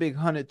one of the big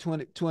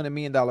 $200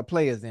 million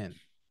players then.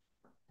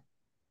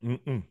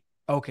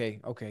 Okay.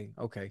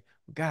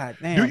 God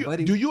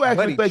damn, do you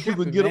actually think you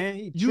can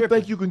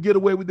think you can get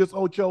away with this,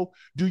 Ocho?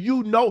 Do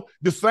you know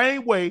the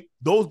same way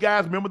those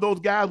guys? Remember those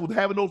guys was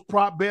having those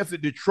prop bets at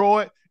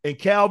Detroit and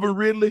Calvin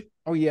Ridley?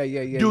 Oh yeah.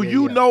 Do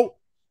you know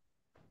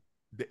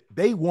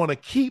they want to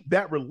keep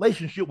that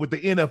relationship with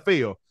the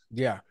NFL?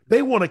 Yeah,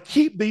 they want to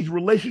keep these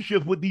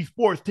relationships with these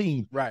sports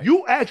teams. Right.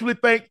 You actually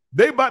think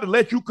they about to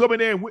let you come in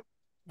there and win?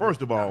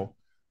 First of all,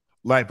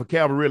 like for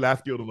Calvin Ridley, I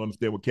still don't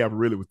understand what Calvin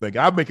Ridley was thinking.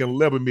 I'm making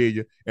 $11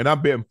 million and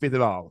I'm betting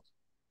 $50.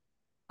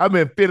 I'm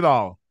betting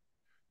 $50.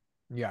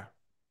 Yeah.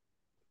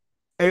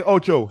 Hey,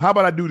 Ocho, how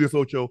about I do this,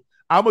 Ocho?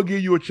 I'm gonna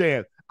give you a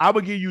chance. I'm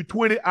gonna give you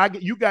 20.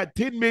 You got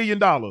 $10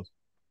 million. I'm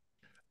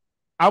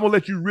gonna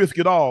let you risk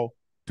it all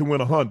to win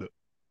 100.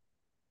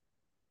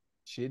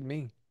 Shit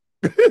me.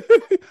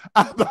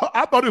 I thought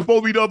it was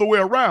supposed to be the other way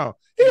around.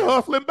 He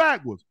hustling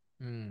backwards.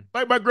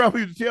 Like my grandpa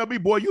used to tell me,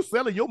 boy, you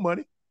selling your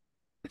money.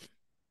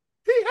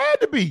 He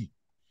had to be.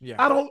 Yeah.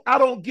 I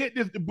don't get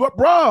this, but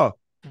bruh,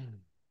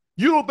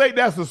 you don't think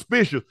that's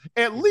suspicious?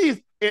 At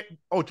least,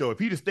 Ocho, if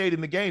he'd have stayed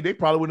in the game, they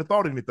probably wouldn't have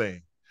thought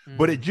anything.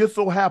 But it just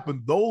so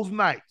happened those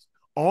nights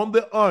on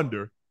the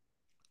under,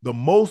 the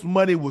most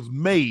money was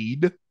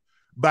made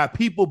by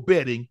people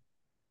betting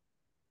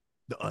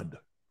the under.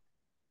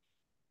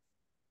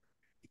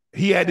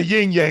 He had the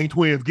yin yang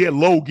twins get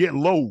low.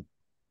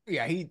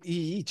 Yeah,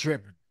 he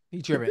tripping.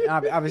 He tripping.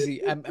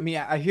 Obviously, I mean,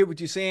 I hear what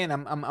you're saying.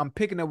 I'm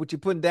picking up what you're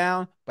putting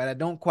down, but I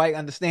don't quite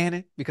understand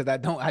it because I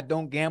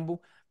don't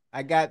gamble.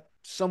 I got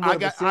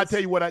somewhat. I tell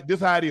you what, this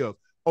how it is.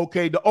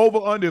 Okay, the over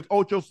under is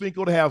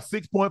Ochocinco to have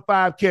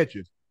 6.5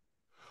 catches.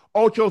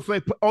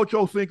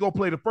 Ochocinco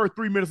played the first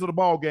 3 minutes of the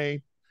ball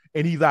game,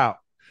 and he's out.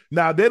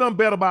 Now they done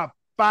bet about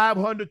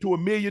 $500 to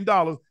 $1 million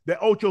that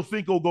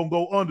Ochocinco gonna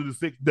go under the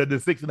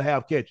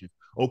 6.5 catches.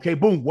 Okay,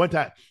 boom, one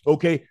time.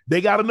 Okay,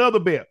 they got another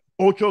bet.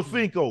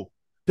 Ochocinco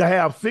to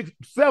have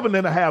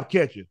 7.5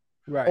 catches.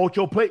 Right.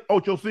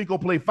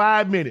 Ochocinco played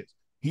 5 minutes.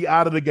 He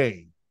out of the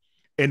game.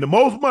 And the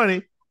most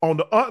money on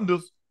the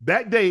unders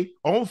that day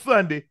on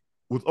Sunday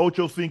was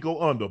Ochocinco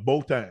under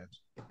both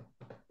times.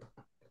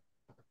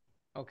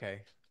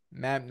 Okay.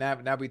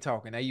 Now we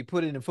talking. Now you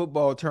put it in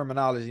football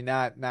terminology.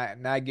 Now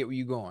I get where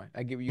you going.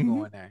 I get where you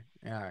going now.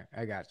 All right,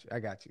 I got you.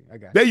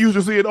 They used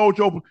to see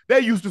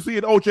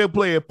an Ocho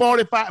playing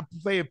 45,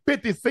 saying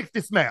 50,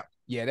 60 snaps.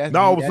 Yeah, that's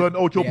now all of a sudden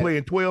Ocho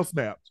playing 12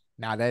 snaps.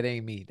 Nah, that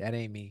ain't me.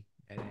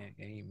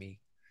 It ain't me.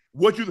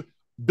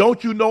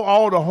 Don't you know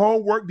all the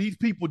homework these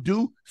people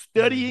do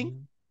studying?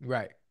 Mm-hmm.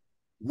 Right.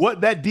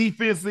 What that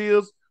defense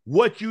is,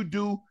 what you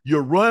do,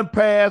 your run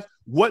pass,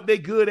 what they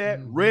good at,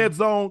 red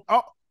zone,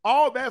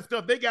 all that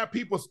stuff. They got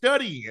people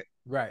studying it.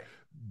 Right.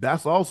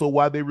 That's also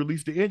why they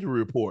released the injury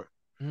report.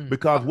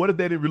 Because what if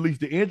they didn't release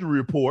the injury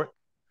report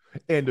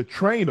and the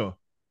trainer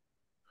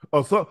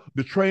or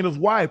the trainer's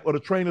wife or the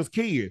trainer's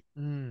kid,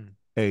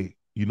 hey,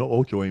 you know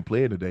Ocho ain't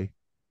playing today.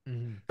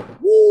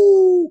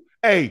 Woo!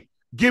 Hey,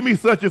 give me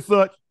such and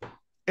such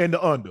and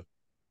the under.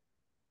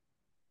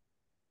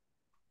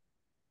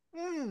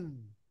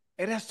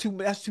 Hey, that's too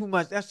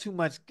much. That's too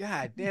much.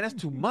 God damn,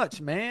 that's too much,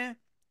 man.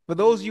 For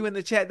those of you in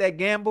the chat that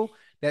gamble,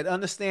 that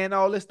understand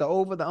all this, the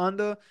over, the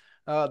under,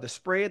 the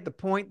spread, the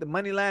point, the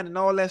money line, and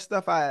all that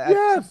stuff.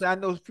 I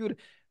know a few.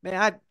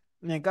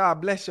 Man,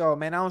 God bless y'all,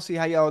 man. I don't see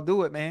how y'all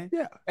do it, man.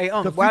 Yeah. Hey,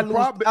 boy,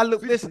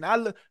 listen, I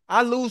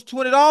lose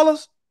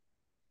 $20.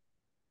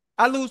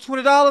 I lose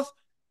 $20.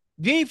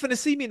 You ain't finna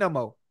see me no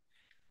more.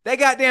 That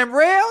goddamn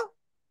rail.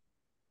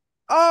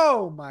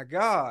 Oh my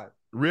God.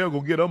 Real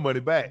gonna get her money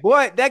back.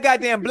 Boy, that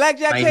goddamn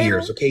blackjack 9 table.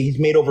 years, okay? He's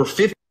made over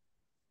 50.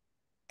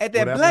 At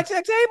that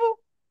blackjack table?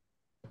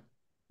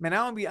 Man,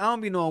 I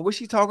don't be knowing what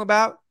she talking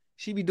about.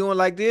 She be doing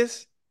like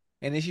this,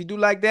 and then she do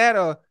like that,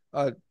 or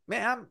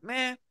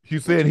man. She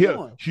said hit.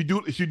 She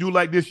do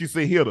like this. She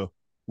say hit her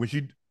when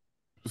she.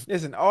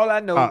 Listen, all I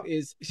know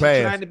is she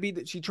trying to beat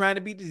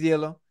the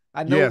dealer.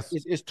 I know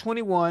it's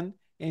 21,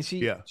 and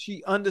she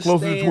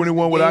understands closer to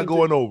 21 without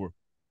going over.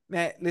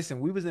 Man, listen,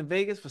 we was in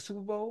Vegas for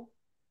Super Bowl,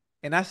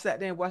 and I sat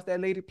there and watched that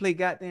lady play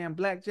goddamn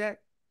blackjack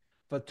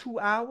for 2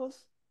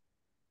 hours.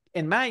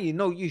 And mind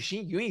you,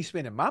 you ain't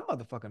spending my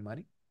motherfucking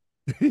money.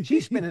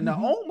 She's spending her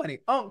own money.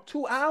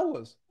 2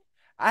 hours.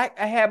 I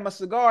had my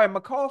cigar and my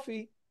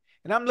coffee,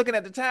 and I'm looking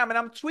at the time and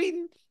I'm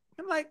tweeting.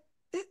 I'm like,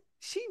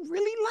 she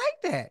really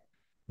like that.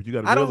 But you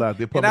got to realize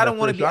they're pumping that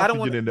fresh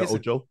oxygen in there,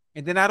 Ocho.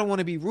 And then I don't want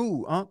to be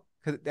rude,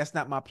 because that's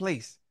not my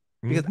place.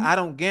 Because I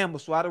don't gamble,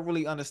 so I don't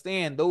really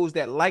understand those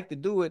that like to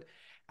do it.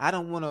 I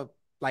don't want to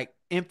like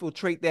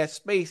infiltrate that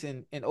space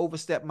and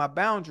overstep my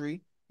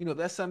boundary. You know, if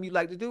that's something you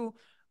like to do,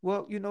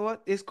 well, you know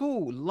what? It's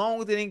cool. As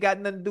long as it ain't got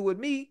nothing to do with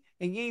me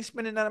and you ain't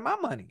spending none of my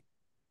money.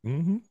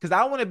 Because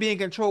I want to be in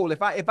control.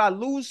 If I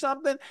lose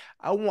something,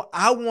 I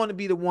want to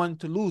be the one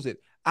to lose it.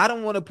 I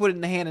don't want to put it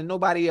in the hand of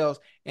nobody else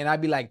and I'd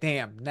be like,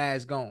 damn, now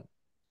it's gone.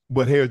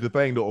 But here's the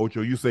thing though,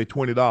 Ocho. You say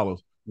 $20.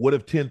 What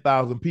if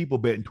 10,000 people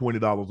betting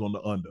 $20 on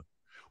the under?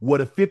 What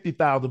if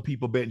 50,000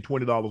 people betting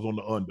 $20 on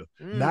the under?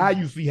 Now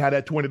you see how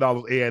that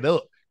 $20 add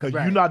up because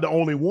you're not the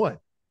only one.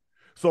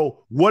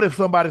 So what if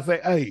somebody say,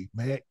 hey,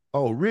 man,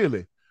 oh,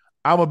 really?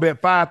 I'm going to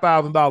bet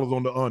 $5,000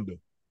 on the under.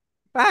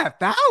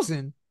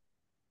 5,000?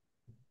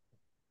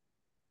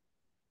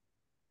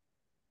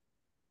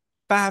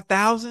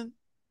 5,000?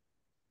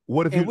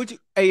 What if let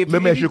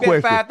me ask you a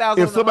question.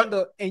 5,000 on the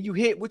under and you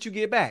hit, what you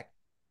get back?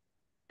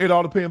 It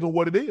all depends on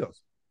what it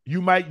is.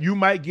 You might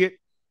get,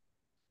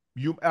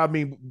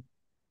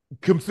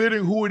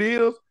 considering who it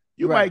is,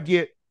 you might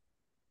get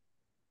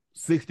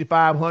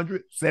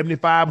 6,500,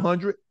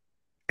 7,500,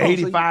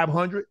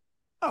 8,500.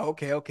 Oh,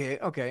 okay.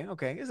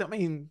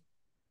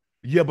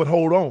 Yeah, but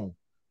hold on.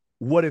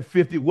 What if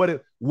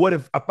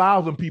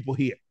 1,000 people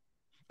hit?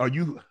 Are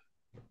you?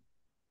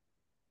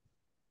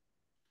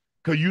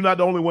 Because you're not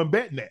the only one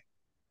betting that.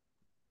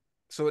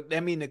 So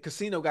that means the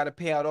casino got to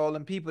pay out all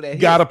them people that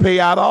got to pay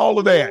out all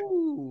of that.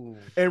 Ooh.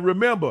 And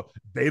remember,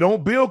 they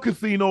don't build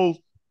casinos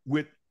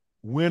with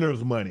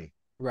winners' money.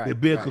 Right. They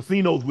build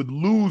casinos with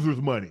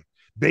losers' money.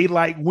 They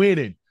like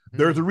winning.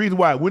 There's a reason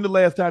why. When the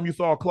last time you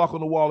saw a clock on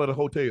the wall at a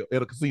hotel,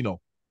 at a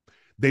casino?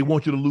 They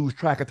want you to lose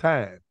track of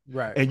time.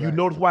 Right. And you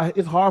notice why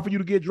it's hard for you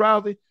to get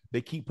drowsy?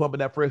 They keep pumping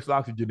that fresh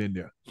oxygen in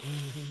there.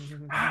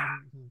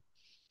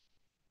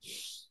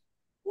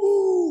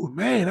 Ooh,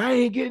 man, I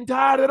ain't getting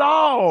tired at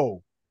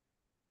all.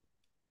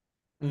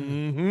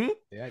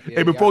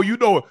 Hey, before you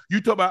know it,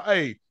 you talk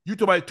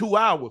about 2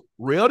 hours.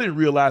 Rail didn't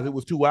realize it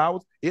was 2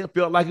 hours. It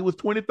felt like it was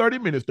 20, 30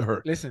 minutes to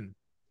her. Listen,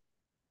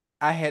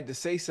 I had to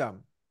say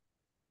something.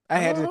 I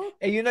had to,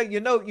 and you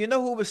know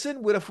who was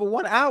sitting with her for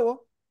 1 hour?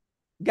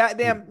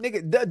 Goddamn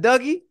nigga,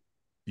 Dougie.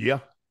 Yeah.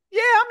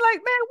 Yeah, I'm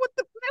like, man,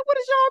 what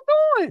is y'all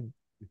doing?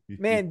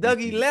 Man,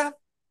 Dougie left,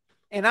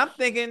 and I'm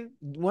thinking,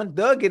 when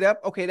Doug get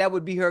up, okay, that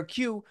would be her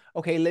cue.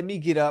 Okay, let me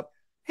get up.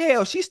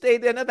 Hell, she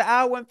stayed there another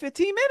hour and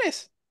 15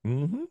 minutes.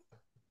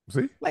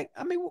 See? Like,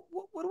 I mean,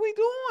 what are we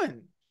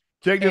doing?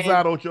 Check this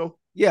out, Ocho.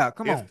 Yeah,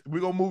 come on. We're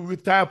going to move.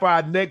 It's time for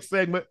our next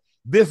segment.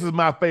 This is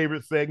my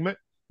favorite segment.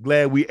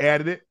 Glad we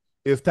added it.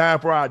 It's time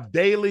for our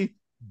daily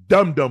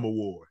Dum Dum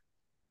Award.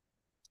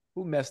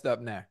 Who messed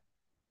up now?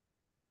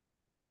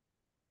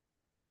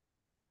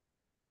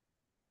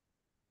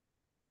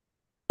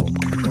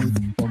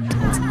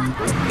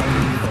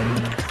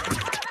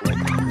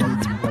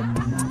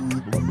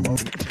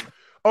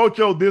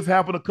 Ocho, this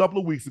happened a couple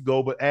of weeks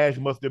ago, but Ash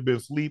must have been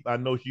asleep. I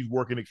know she's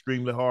working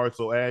extremely hard,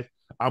 so Ash,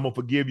 I'm going to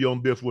forgive you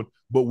on this one,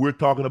 but we're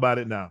talking about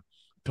it now.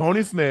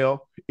 Tony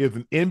Snell is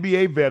an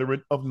NBA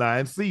veteran of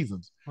 9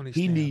 seasons. Tony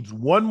He Snell. needs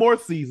one more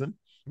season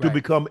to Right.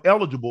 become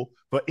eligible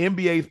for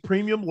NBA's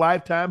premium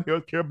lifetime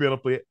health care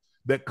benefit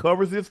that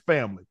covers his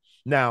family.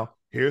 Now,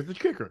 here's the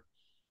kicker.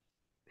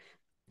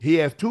 He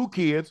has 2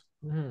 kids.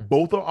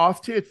 Both are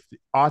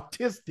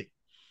autistic.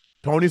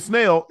 Tony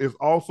Snell is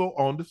also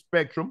on the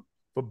spectrum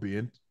for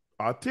being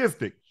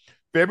autistic.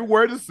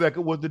 February the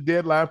 2nd was the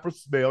deadline for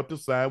Snell to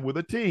sign with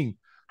a team.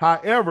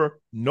 However,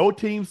 no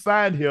team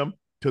signed him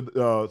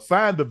to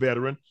sign the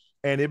veteran,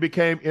 and he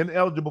became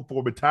ineligible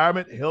for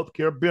retirement health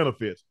care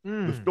benefits.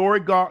 The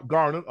story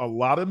garnered a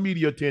lot of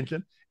media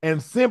attention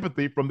and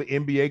sympathy from the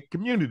NBA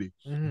community.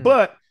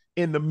 But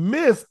in the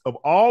midst of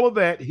all of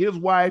that, his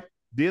wife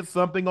did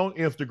something on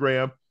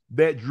Instagram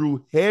that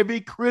drew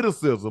heavy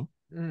criticism.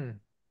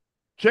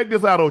 Check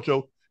this out,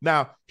 Ocho.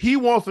 Now, he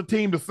wants a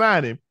team to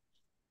sign him.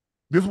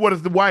 This is what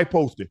his wife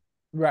posted.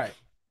 Right.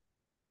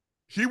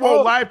 She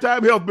wants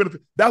lifetime health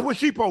benefits. That's what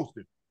she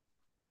posted.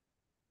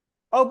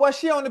 Oh, boy,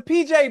 she on the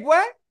PJ,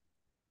 boy?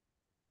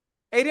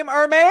 Hey, them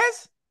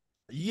Hermes?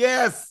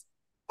 Yes.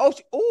 Oh,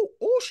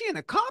 she in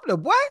the Cobbler,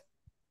 boy?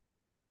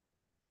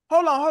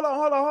 Hold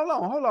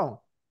on.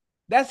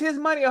 That's his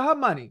money or her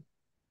money?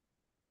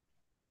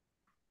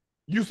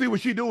 You see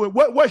what she doing?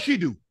 What she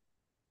do?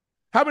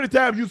 How many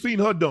times you seen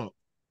her dunk?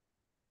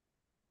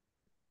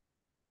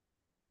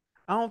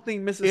 I don't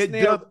think Mrs.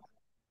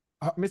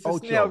 Snell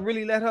Snell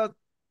really let her.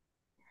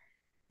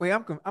 Wait,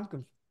 I'm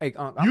hey,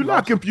 you're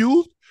not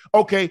confused?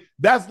 Okay,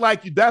 that's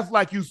like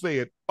you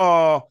said.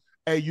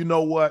 Hey, you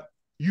know what?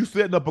 You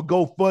setting up a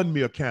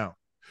GoFundMe account,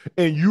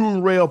 and you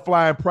and Rail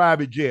flying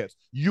private jets.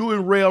 You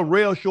and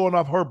Rail showing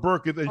off her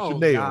Birkins and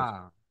Chanel.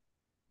 Nah.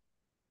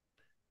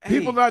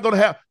 People not gonna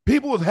have.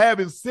 People was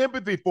having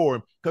sympathy for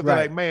him because they're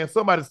like, man,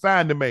 somebody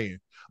signed the man.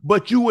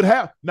 But you would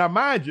have now,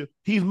 mind you,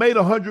 he's made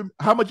 100.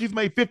 How much he's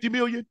made? 50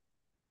 million.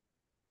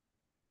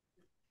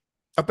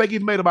 I think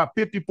he's made about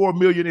 54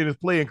 million in his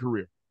playing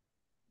career.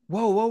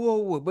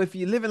 Whoa. But if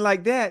you're living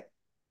like that,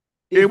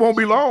 it won't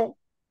be long.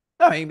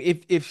 I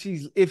mean, if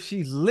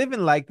she's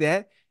living like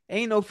that,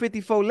 ain't no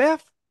 54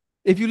 left.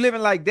 If you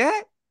living like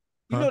that,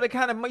 you know the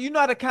kind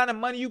of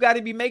money you got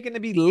to be making to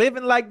be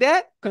living like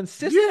that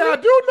consistently. Yeah, I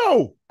do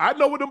know. I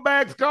know what them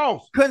bags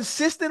cost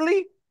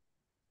consistently.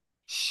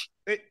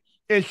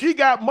 And she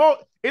got more.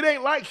 It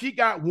ain't like she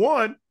got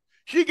one.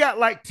 She got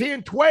like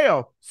 10,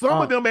 12.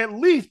 Some of them at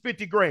least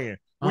 50 grand.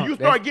 When you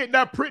start getting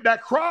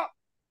that crop,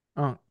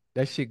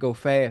 that shit go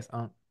fast.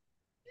 Yeah,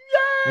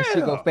 that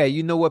shit go fast.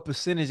 You know what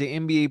percentage of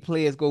NBA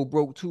players go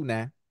broke too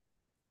now?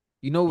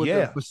 You know what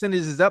the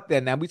percentage is up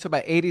there now. We talk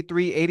about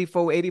 83,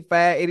 84,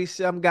 85,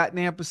 87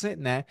 goddamn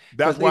percent now.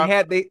 That's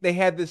why they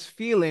had this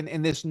feeling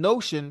and this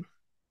notion,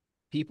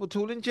 people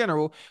too in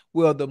general,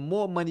 well, the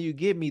more money you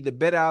give me, the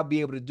better I'll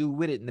be able to do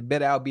with it and the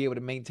better I'll be able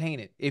to maintain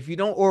it. If you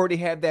don't already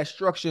have that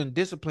structure and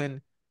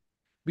discipline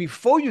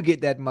before you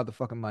get that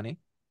motherfucking money,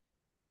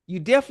 you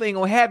definitely ain't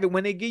gonna have it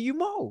when they give you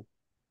more.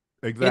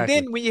 Exactly. And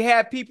then when you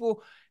have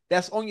people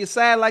that's on your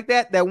side like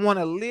that want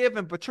to live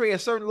and portray a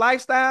certain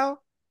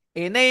lifestyle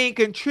and they ain't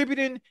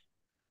contributing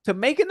to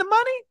making the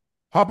money,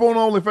 hop on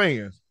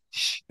OnlyFans.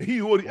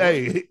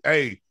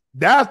 Hey,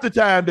 that's the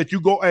time that you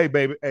go, hey,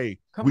 baby, hey,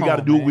 we got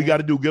to do what we got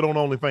to do. Get on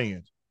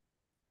OnlyFans.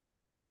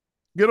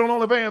 Get on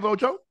OnlyFans,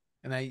 Ocho.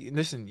 And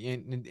listen,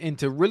 and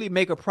to really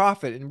make a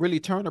profit and really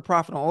turn a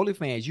profit on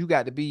OnlyFans, you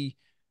got to be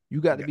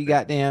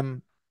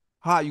goddamn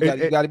hot. You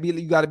got to be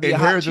a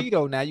hot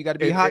Cheeto now. You got to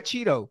be a hot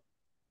Cheeto.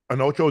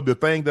 And Ocho, the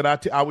thing that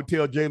I would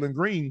tell Jalen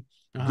Green,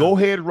 go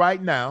ahead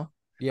right now.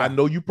 Yeah. I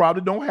know you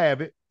probably don't have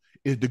it.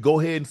 Is to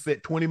go ahead and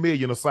set $20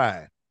 million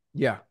aside.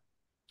 Yeah,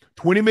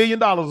 $20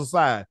 million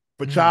aside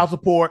for child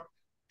support,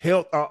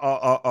 health,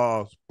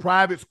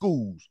 private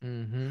schools,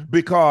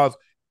 because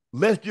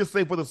let's just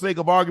say, for the sake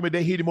of argument,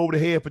 they hit him over the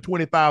head for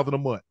 $20,000 a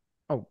month.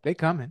 Oh, they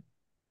coming.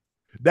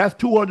 That's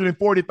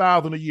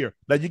 $240,000 a year.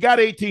 Now you got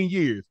 18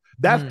 years.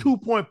 That's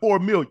 2.4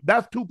 million.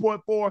 That's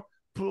 2.4.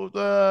 So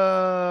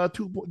the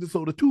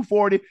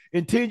 240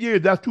 in 10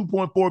 years, that's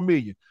 2.4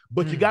 million.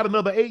 But you got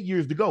another 8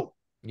 years to go.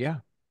 Yeah.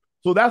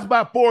 So that's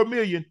about 4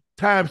 million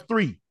times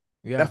 3.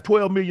 Yeah. That's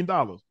 $12 million.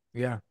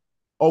 Yeah.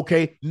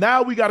 Okay.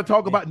 Now we got to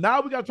talk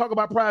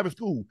about private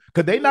school.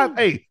 Because they not,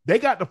 they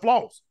got the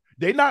floss.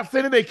 They not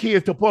sending their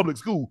kids to public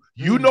school.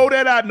 You know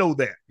that, I know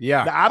that.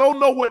 Yeah. Now, I don't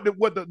know what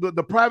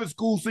the private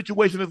school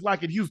situation is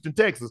like in Houston,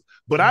 Texas,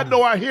 but I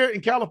know out here in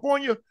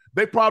California,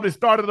 they probably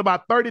started at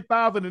about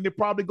 30,000 and they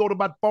probably go to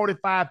about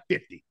 45,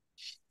 50.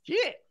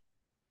 Shit.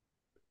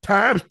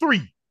 Times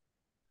 3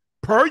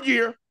 per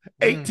year,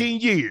 18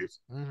 years.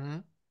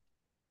 And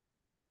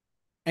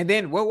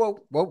then whoa.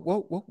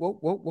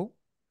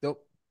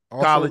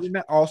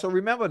 Also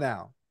remember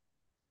now,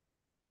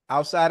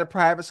 outside of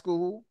private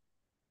school,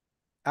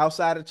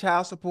 outside of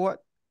child support,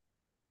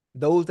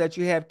 those that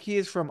you have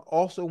kids from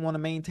also want to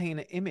maintain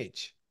an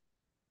image.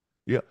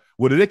 Yeah.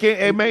 Well, they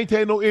can't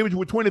maintain no image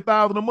with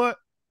 $20,000 a month.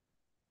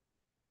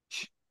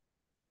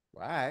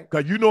 Right.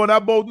 Because you know, and I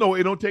both know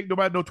it don't take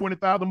nobody no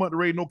 $20,000 a month to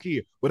raise no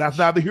kid. But that's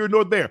neither here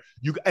nor there.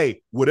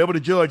 Whatever the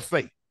judge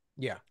say.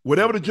 Yeah.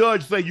 Whatever the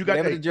judge say, you got.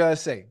 Whatever the judge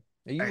say.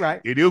 You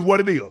right. It is what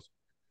it is.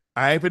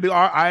 I ain't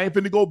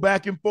finna go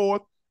back and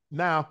forth.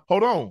 Now,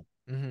 hold on.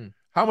 Mm-hmm.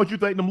 How much you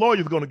think them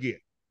lawyers gonna get?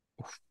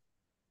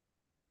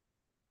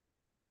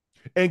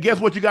 And guess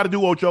what you got to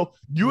do, Ocho?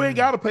 You ain't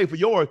got to pay for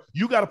yours.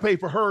 You got to pay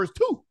for hers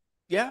too.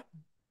 Yeah.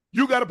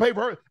 You got to pay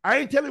for her. I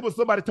ain't telling you what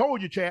somebody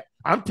told you, Chad.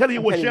 I'm telling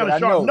you what Shannon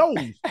Sharpe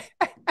knows.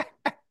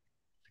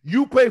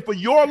 You pay for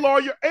your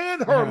lawyer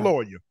and her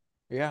lawyer.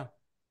 Yeah.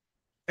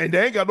 And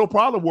they ain't got no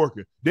problem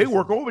working. They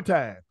work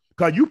overtime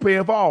because you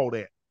paying for all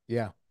that.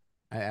 Yeah.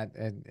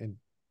 And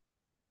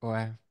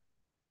boy,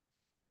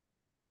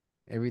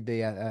 every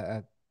day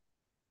I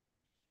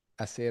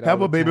say it.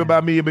 Have a baby by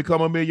me and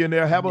become a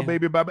millionaire. Have a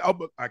baby by me.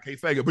 Oh, I can't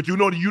say it, but you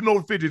know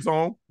the 50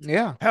 song.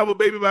 Yeah. Have a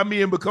baby by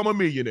me and become a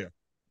millionaire.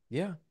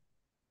 Yeah.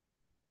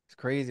 It's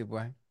crazy,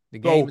 boy. The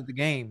game is the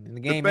game. And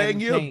the game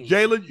thing is,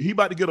 Jalen, he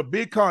about to get a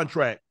big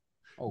contract.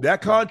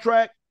 That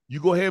contract, you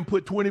go ahead and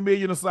put $20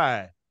 million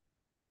aside.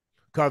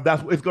 Because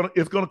that's what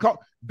it's gonna cost.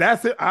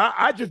 That's it.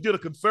 I just did a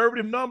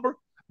conservative number.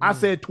 I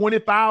said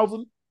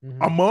 20,000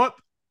 a month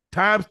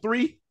times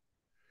 3.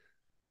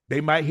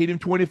 They might hit him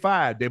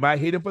 25. They might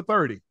hit him for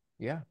 30.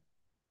 Yeah.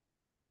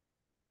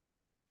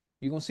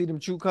 You're going to see them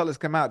true colors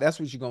come out. That's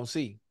what you're going to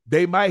see.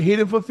 They might hit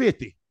him for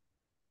 50.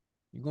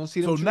 You're going to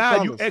see them true colors. So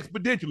now you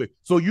exponentially.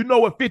 So you know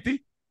what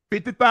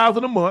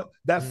 50,000 a month,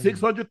 that's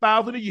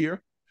 600,000 a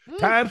year.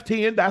 Times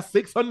 10, that's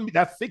 600,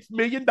 that's $6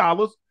 million.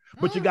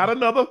 But you got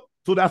another,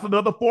 so that's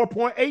another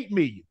 4.8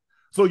 million.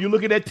 So you're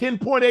looking at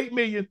 10.8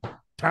 million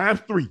times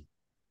 3.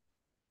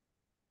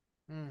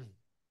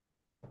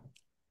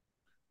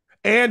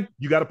 And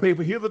you got to pay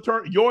for his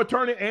attorney, your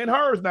attorney, and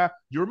hers now.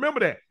 You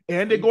remember that.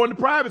 And they're going to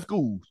private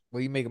schools.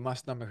 Well, you're making my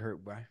stomach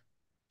hurt, boy.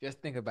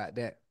 Just think about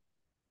that.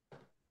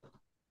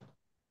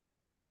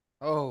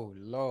 Oh,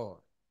 Lord.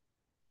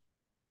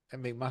 That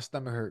make my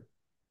stomach hurt.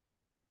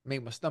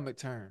 Make my stomach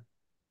turn.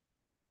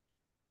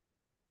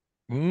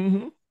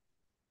 Oh,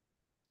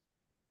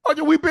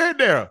 we been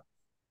there.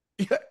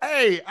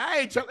 Hey, I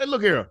ain't telling.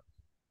 Look here.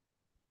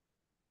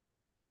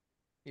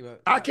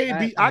 I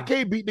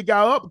can't beat the guy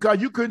up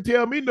because you couldn't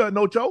tell me nothing,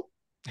 Ocho.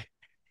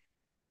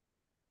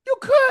 You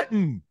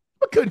couldn't.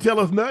 You couldn't tell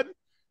us nothing.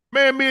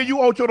 Man, me and you,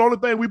 Ocho, the only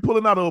thing we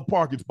pulling out of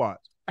parking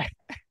spots.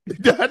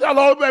 That's the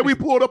only thing we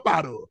pulled up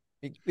out of.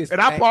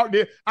 And I parked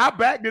there. I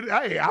backed it.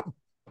 Hey,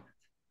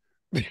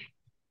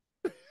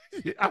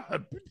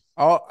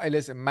 hey,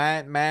 listen,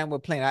 mine were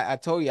playing. I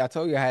told you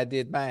how I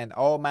did mine.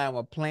 All mine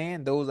were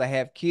playing. Those I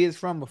have kids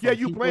from. Yeah,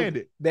 you planned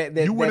it. That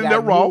you went in there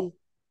raw.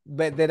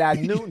 But that I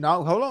knew,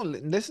 no, hold on,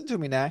 listen to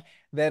me now,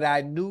 that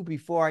I knew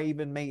before I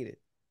even made it.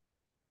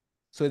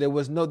 So there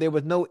was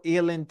no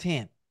ill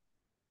intent.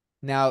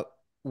 Now,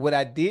 what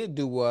I did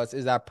do was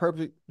I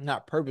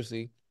not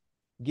purposely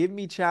give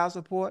me child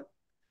support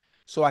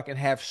so I can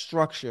have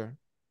structure.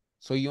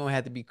 So you don't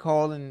have to be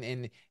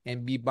calling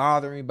and be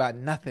bothering about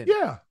nothing.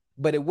 Yeah.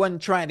 But it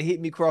wasn't trying to hit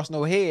me across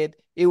no head.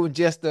 It was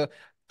just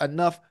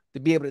enough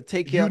to be able to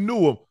take care. You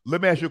knew him.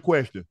 Let me ask you a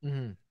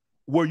question.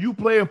 Were you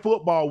playing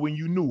football when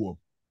you knew him?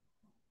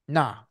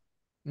 No.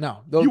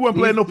 You weren't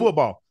playing no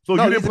football. So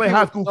you didn't play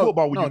high school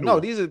football when you knew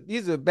him?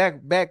 These are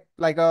back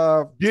like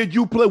Did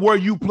you play? Were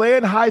you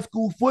playing high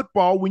school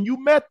football when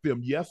you met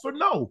them? Yes or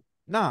no?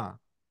 Nah.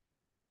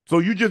 So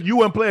you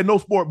weren't playing no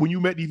sport when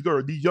you met these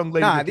girls, these young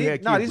ladies.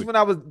 These when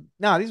I was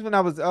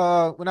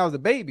a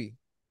baby.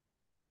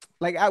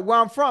 Like where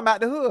I'm from, out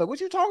the hood.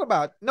 What you talking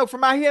about? No,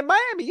 from out here in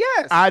Miami.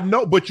 Yes. I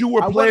know, but you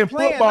were playing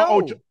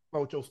football. No.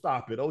 Ocho,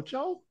 stop it,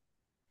 Ocho.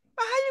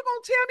 How you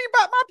gonna tell me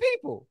about my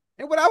people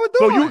and what I was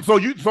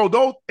doing? So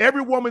those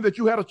every woman that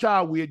you had a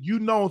child with, you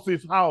know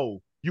since how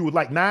old? You was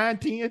like 9,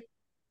 10?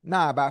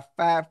 Nah, about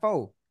 5,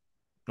 4.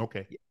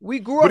 Okay. We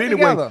grew up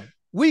together.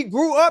 We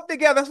grew up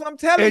together. That's what I'm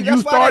telling you.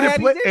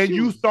 And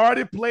you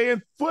started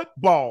playing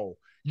football.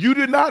 You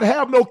did not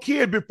have no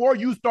kid before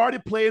you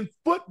started playing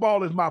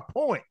football. Is my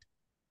point.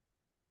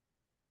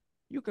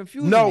 You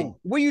confused me.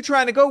 Where you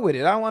trying to go with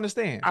it? I don't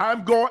understand.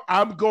 I'm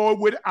going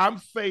with it. I'm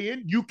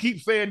saying you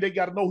keep saying they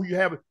got to know who you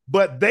have,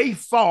 but they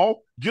saw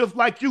just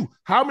like you.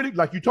 How many?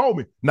 Like you told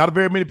me, not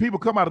very many people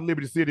come out of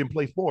Liberty City and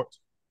play sports.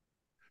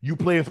 You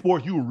playing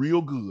sports, you were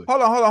real good.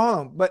 Hold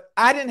on. But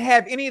I didn't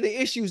have any of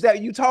the issues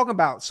that you talking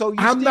about. So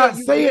I'm not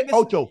saying,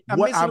 Ocho.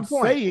 What I'm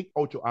saying,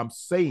 Ocho, I'm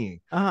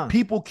saying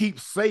people keep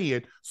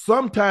saying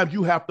sometimes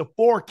you have to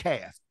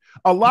forecast.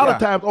 A lot of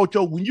times,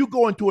 Ocho, when you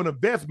go into an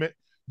investment,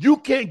 you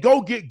can't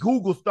go get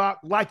Google stock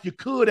like you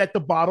could at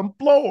the bottom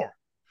floor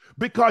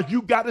because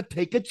you got to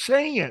take a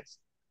chance.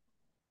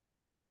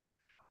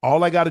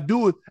 All I got to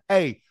do is,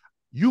 hey,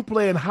 you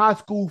playing high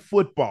school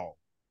football.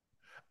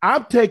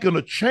 I'm taking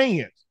a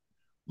chance.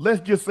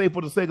 Let's just say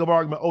for the sake of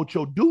argument,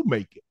 Ocho do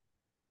make it.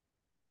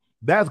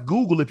 That's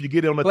Google if you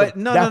get it on the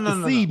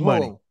that's seed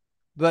money.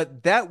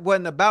 But that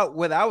wasn't about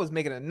whether I was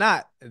making it or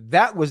not.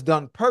 That was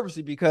done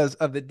purposely because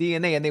of the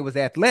DNA and they was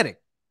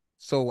athletic.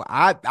 So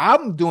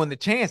I'm doing the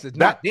chances,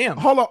 not them.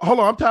 Hold on.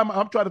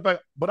 I'm trying to think.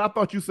 But I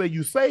thought you said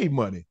you save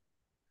money.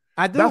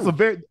 I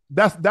do.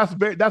 That's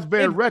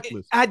very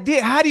reckless. I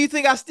did. How do you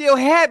think I still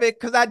have it?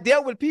 Because I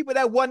dealt with people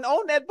that wasn't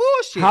on that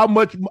bullshit.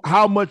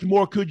 How much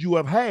more could you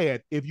have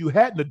had if you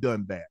hadn't have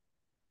done that?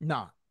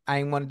 No, I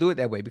ain't want to do it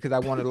that way because I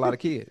wanted a lot of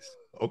kids.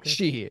 Okay.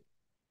 Shit.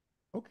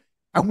 Okay.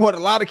 I want a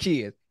lot of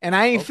kids. And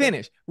I ain't Okay.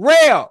 finished.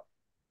 Real.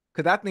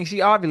 Because I think she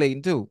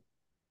ovulating too.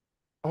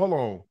 Hold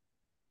on.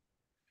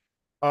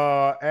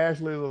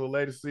 Ashley is on the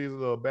latest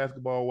season of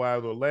Basketball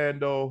Wives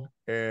Orlando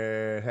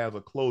and has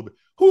a clothing.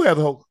 Who has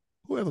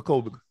a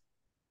clothing?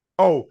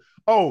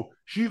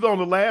 She's on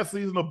the last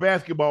season of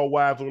Basketball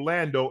Wives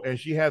Orlando and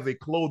she has a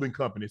clothing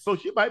company. So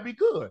she might be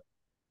good.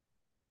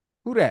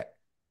 Who that?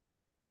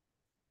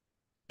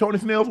 Tony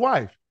Snell's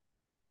wife.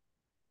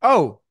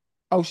 Oh.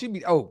 She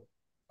be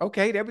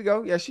okay, there we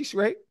go. Yeah, she's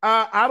straight.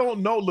 I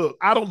don't know. Look,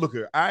 I don't look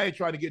here. I ain't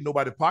trying to get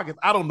nobody's pockets.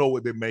 I don't know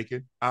what they're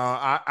making.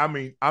 I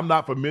mean, I'm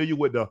not familiar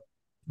with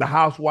the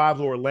Housewives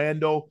of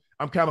Orlando.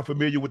 I'm kind of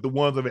familiar with the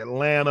ones of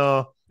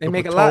Atlanta, They the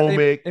make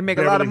Potomac. they make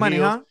a Beverly lot of money,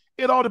 Hills. huh?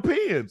 It all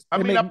depends.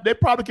 They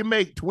probably can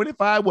make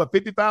 25,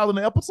 50,000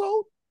 an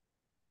episode.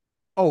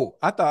 Oh,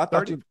 I thought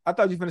 30? you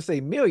were gonna say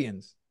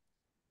millions.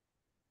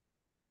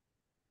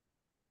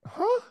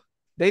 Huh?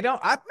 They don't.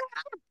 I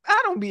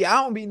don't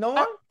be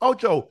knowing.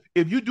 Ocho,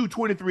 if you do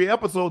 23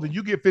 episodes and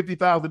you get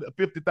 50,000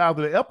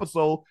 an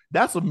episode,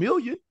 that's $1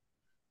 million.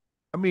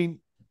 I mean,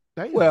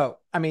 damn.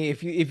 Well, I mean,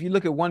 if you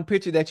look at one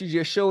picture that you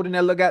just showed in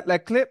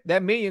that clip,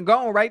 that $1 million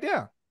gone right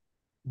there.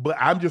 But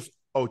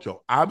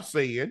Ocho, I'm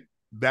saying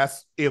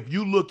that's if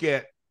you look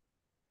at,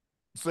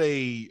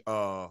 say,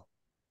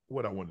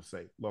 what I want to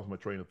say, lost my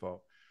train of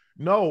thought.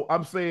 No,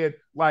 I'm saying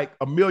like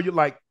 $1 million,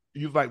 like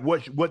you like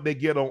what they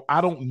get on.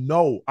 I don't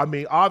know. I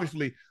mean,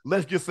 obviously,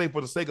 let's just say for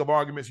the sake of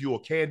arguments, you're a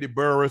Candy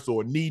Burris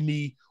or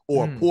Nene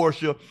or a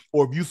Portia,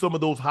 or if you some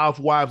of those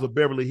Housewives of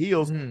Beverly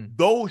Hills,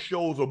 those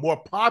shows are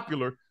more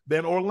popular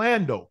than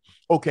Orlando.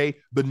 Okay,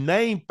 the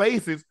name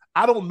faces.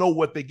 I don't know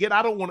what they get.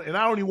 I don't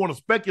even want to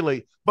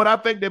speculate, but I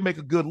think they make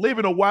a good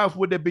living. Or why else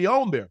would they be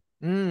on there?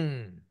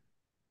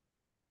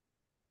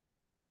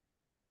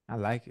 I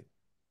like it.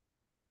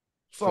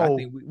 So I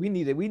think we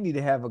need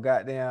to have a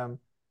goddamn.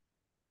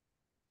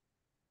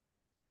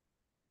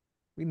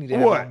 We need to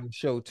have our own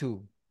show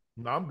too.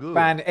 No, I'm good.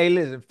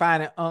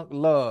 Finding Unc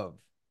love.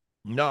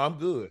 No, I'm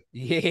good.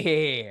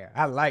 Yeah,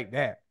 I like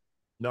that.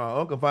 No,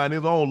 Unc can find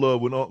his own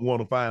love when Unc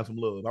want to find some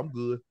love. I'm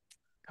good.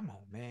 Come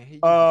on, man.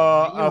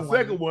 Our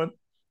second one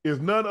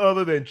is none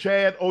other than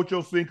Chad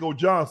Ochocinco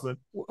Johnson.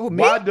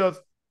 Why does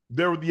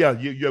there? Yeah,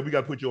 we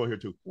got to put you on here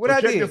too. What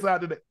I check did? this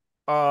out today.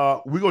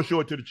 We're gonna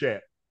show it to the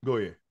chat. Go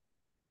ahead.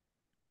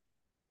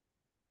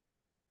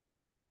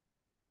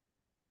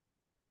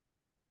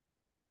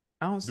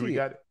 I don't see we it.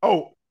 got it?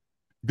 Oh,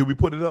 did we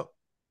put it up?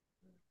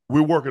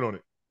 We're working on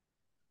it.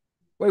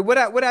 Wait, what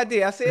I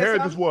did? I said here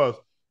something? This was.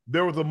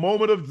 There was a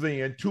moment of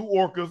zen. Two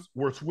orcas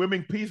were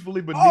swimming peacefully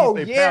beneath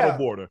a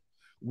paddleboarder.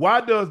 Why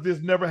does this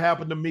never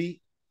happen to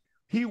me?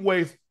 He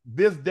wastes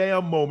this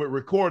damn moment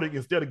recording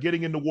instead of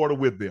getting in the water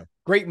with them.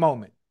 Great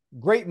moment.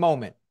 Great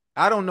moment.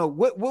 I don't know.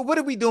 What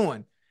are we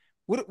doing?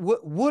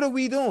 What are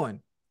we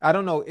doing? I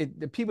don't know.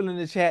 The people in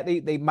the chat,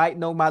 they might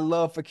know my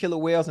love for killer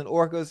whales and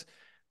orcas.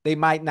 They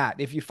might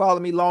not. If you follow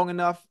me long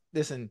enough,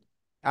 listen,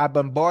 I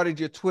bombarded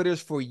your Twitters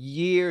for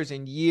years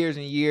and years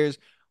and years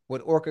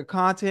with orca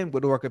content,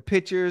 with orca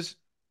pictures,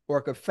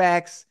 orca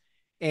facts,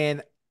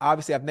 and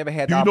obviously I've never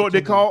had. Do you know what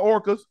they call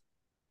orcas?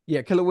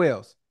 Yeah, killer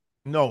whales.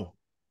 No,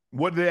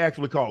 what do they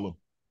actually call them?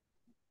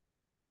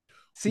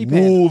 Sea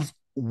wolves.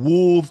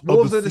 Wolves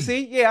of the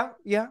sea. Yeah.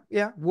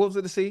 Wolves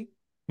of the sea.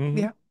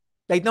 Yeah.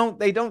 They don't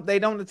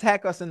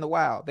attack us in the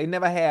wild. They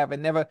never have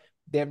and never.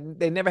 They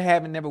never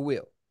have and never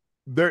will.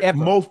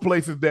 Most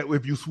places that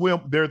if you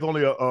swim, there's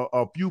only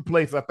a few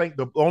places. I think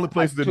the only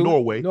places in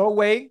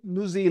Norway,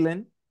 New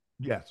Zealand.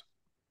 Yes.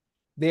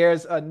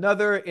 There's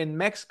another in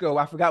Mexico.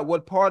 I forgot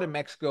what part of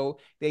Mexico.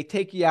 They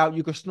take you out.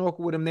 You can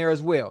snorkel with them there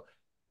as well.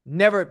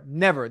 Never.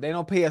 They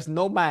don't pay us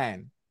no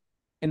mind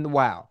in the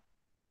wild.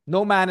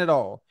 No mind at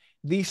all.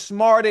 The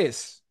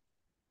smartest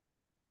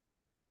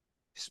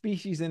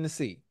species in the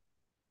sea.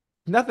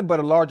 Nothing but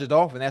a larger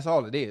dolphin. That's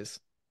all it is.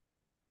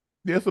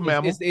 It's a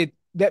mammal.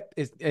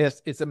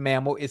 It's a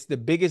mammal. It's the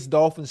biggest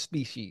dolphin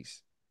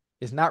species.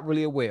 It's not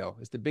really a whale.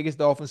 It's the biggest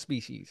dolphin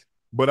species.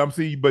 But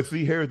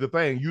here's the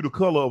thing. You the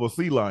color of a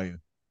sea lion.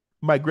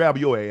 Might grab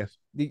your ass.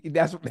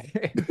 That's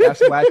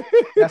why.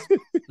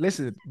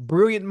 Listen,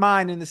 brilliant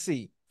mind in the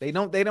sea. They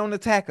don't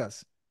attack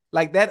us.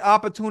 Like that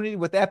opportunity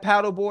with that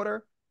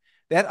paddleboarder.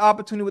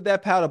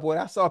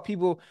 I saw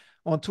people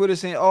on Twitter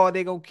saying, "Oh,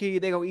 they're gonna kill you.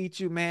 They're gonna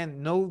eat you."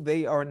 Man, no,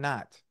 they are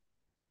not.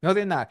 No,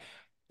 they're not.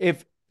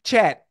 If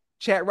chat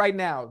right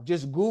now,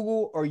 just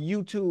Google or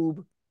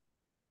YouTube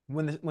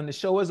when the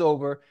show is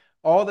over,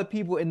 all the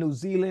people in New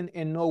Zealand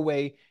and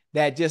Norway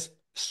that just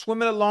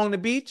swimming along the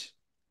beach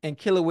and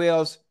killer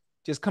whales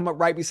just come up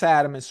right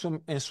beside them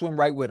and swim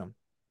right with them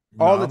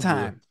all the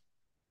time. Good.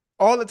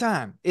 All the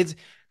time. It's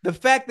the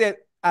fact that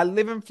I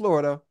live in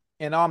Florida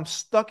and I'm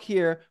stuck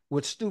here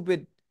with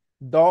stupid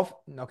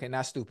dolphin. Okay,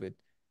 not stupid.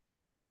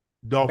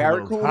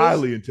 Dolphins are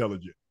highly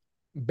intelligent.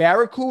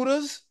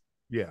 barracudas,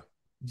 Yeah.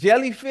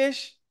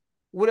 jellyfish.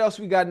 What else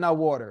we got in our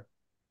water?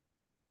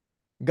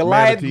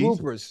 Goliath Manatees.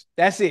 groupers.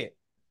 That's it.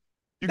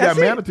 You That's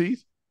got it.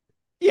 manatees.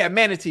 Yeah,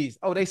 manatees.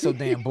 Oh, they so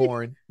damn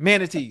boring.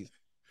 Manatees.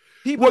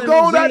 People Well, in New go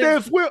on out there Zealand.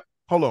 and swim.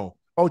 Hold on.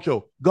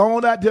 Ocho, go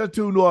on out there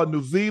to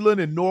New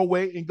Zealand and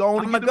Norway and go on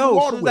I'm and gonna get them the go as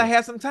water soon as with I them.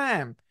 have some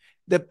time.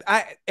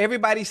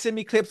 Everybody send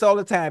me clips all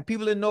the time.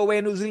 People in Norway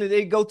and New Zealand,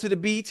 they go to the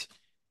beach,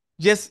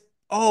 just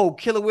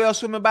killer whale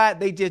swimming by.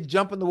 They just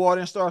jump in the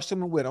water and start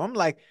swimming with them. I'm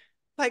like,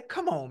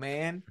 come on,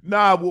 man.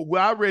 Nah,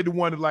 well, I read the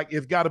one that like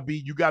it's got to be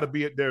you got to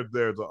be there.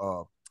 There's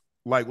a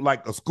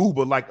like a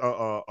scuba like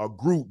a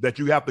group that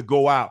you have to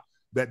go out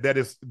that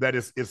is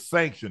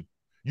sanctioned.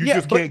 You Yeah,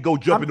 just but can't go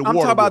jump in the I'm talking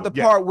water with about the them.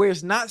 Yeah. part where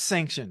it's not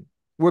sanctioned,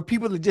 where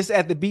people are just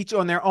at the beach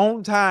on their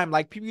own time.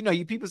 Like people,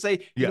 you people say,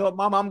 you Yeah. know what,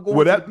 Mama, I'm Well,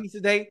 going to the that beach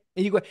today,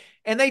 and you go,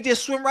 and they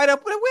just swim right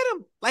up with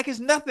them, like it's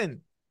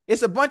nothing.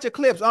 It's a bunch of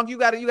clips. You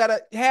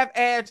gotta have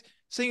ads.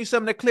 Send you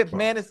some of the clips,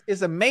 man.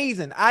 It's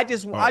amazing. I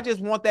just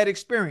want that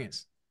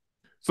experience.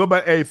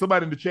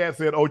 somebody in the chat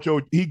said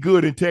Ocho he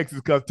good in Texas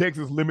because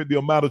Texas limit the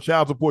amount of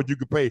child support you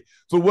can pay.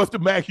 So what's the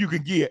max you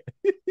can get?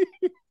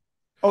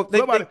 Oh,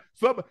 somebody,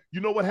 you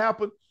know what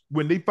happened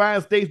when they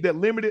find states that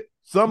limit it?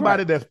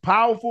 Somebody right, that's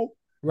powerful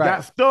right,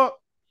 got stuck,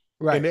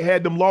 right. and they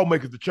had them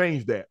lawmakers to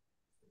change that.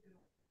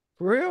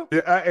 For real?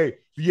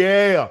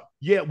 Yeah.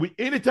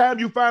 Anytime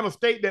you find a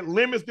state that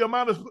limits the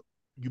amount of,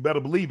 you better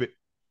believe it.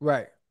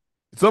 Right.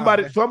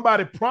 Somebody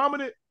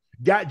prominent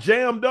got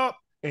jammed up,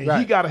 and he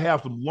Right. got to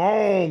have some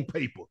long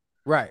paper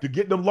Right. to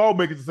get them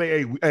lawmakers to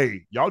say,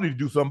 hey, y'all need to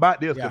do something about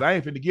this because Yeah. I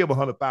ain't finna give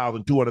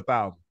 100,000,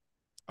 200,000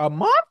 A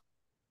month?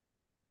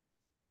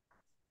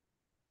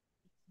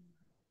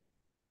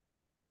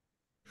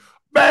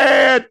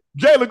 Man,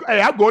 Jalen,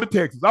 hey, I'm going to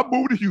Texas. I'm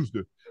moving to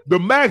Houston. The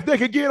max they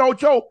can get on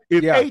Cho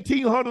is Yeah.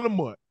 $1,800 a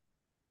month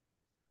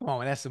Come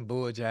on, that's some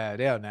bull jive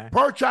there, now.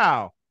 per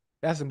child.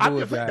 That's some I'm bull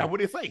just saying, jive. that's what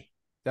they say.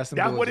 That's some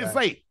That's bull what it jive.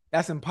 say.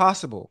 That's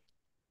impossible.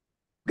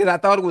 Because I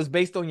thought it was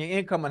based on your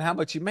income and how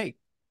much you make.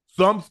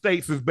 Some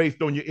states is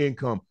based on your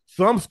income.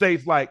 Some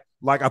states, like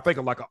I think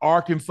like an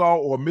Arkansas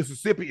or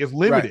Mississippi, is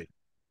limited. Right.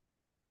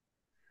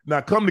 Now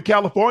come to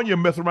California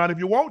and mess around if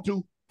you want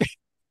to.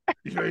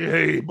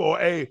 Hey, boy,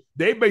 hey,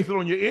 they base it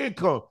on your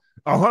income.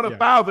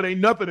 100,000 ain't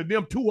nothing to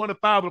them.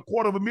 200,000,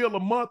 $250,000 a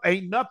month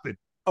ain't nothing.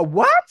 A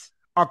what?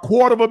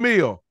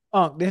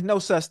 $250,000. There's no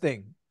such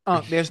thing.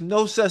 There's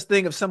no such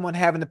thing of someone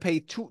having to pay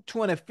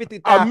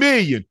 $250,000. $1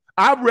 million.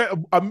 I read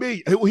 $1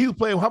 million. He was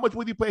paying. How much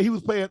was he paying? He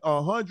was paying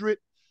 100.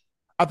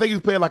 I think he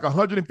was paying like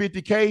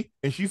 150K,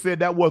 and she said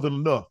that wasn't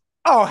enough.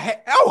 Oh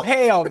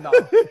hell no.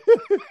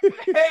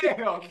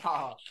 Hell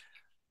no.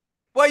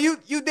 Well,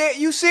 you dead?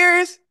 You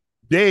serious?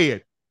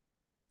 Dead.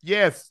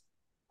 Yes.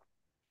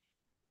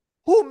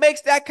 Who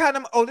makes that kind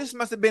of? Oh, this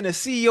must have been a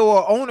CEO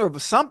or owner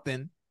of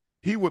something.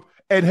 He was,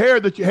 and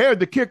here's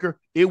the kicker.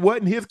 It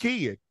wasn't his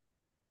kid.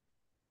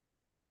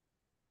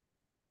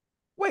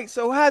 Wait,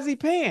 so how's he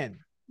paying?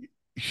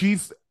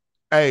 Here's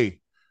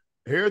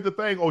the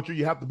thing, Ocho.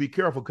 You have to be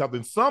careful because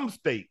in some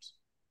states,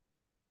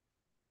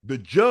 the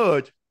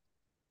judge,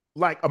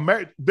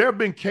 there have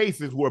been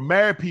cases where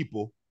married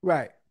people,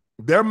 right?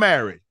 They're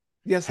married,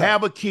 yes, sir.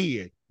 Have a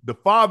kid. The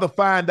father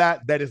find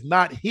out that it's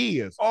not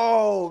his.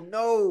 Oh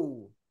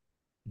no!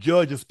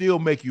 Judges still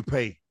make you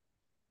pay,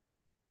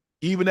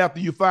 even after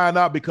you find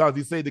out, because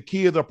he say the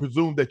kids are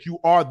presumed that you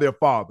are their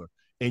father,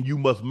 and you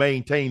must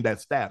maintain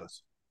that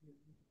status,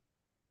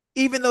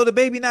 even though the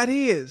baby not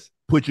his.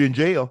 Put you in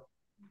jail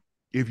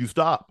if you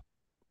stop.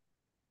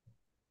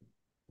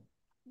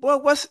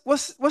 Well,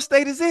 what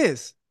state is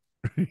this?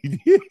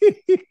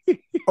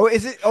 Oh,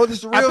 is it? Oh, this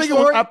is a real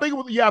story? I think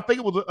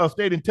it was a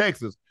state in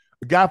Texas.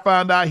 The guy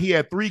found out he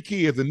had 3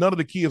 kids and none of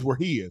the kids were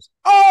his.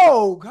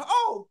 Oh, come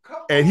on.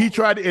 And he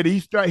tried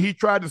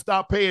to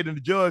stop paying, and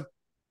the judge,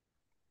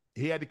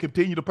 he had to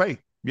continue to pay.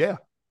 Yeah.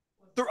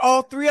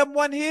 All 3 of them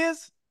weren't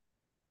his?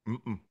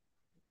 Mm-mm.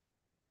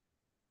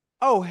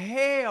 Oh,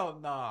 hell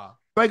no. Nah.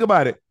 Think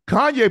about it.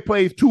 Kanye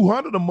pays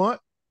 $200 a month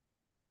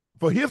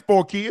for his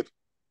 4 kids.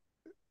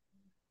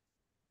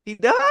 He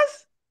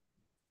does?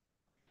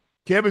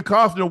 Kevin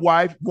Costner's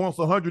wife wants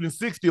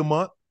 $160 a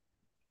month.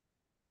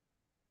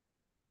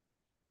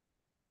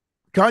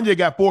 Kanye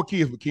got 4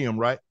 kids with Kim,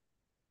 right?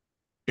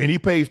 And he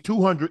pays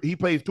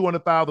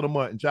 $200,000 a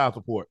month in child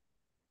support.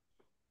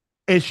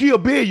 And she a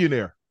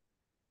billionaire.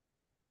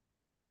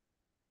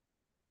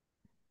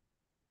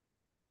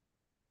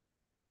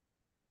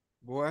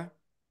 Boy.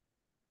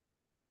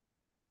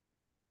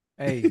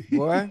 Hey,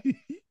 boy.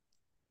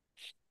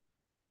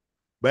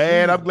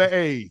 Man, I'm glad.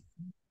 Hey,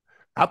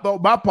 I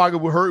thought my pocket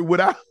would hurt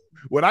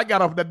when I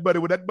got off that money,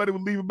 when that money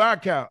was leaving my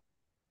account.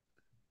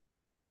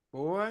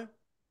 Boy.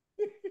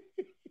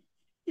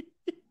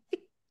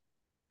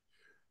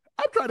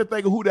 I'm trying to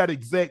think of who that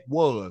exec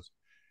was,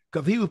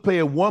 because he was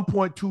paying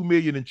 $1.2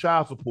 million in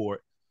child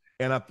support,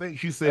 and I think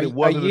she said it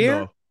wasn't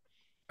enough.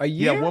 A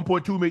year? Yeah,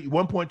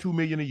 $1.2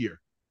 million a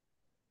year.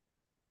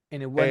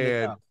 And it wasn't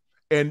enough.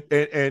 And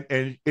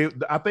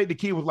I think the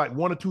kid was like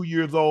 1 or 2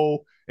 years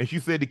old, and she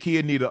said the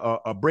kid needed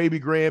a baby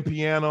grand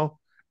piano,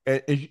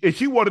 and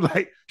she wanted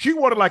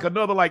like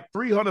another like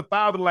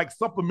 300,000 like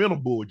supplemental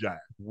bull jive.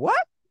 What?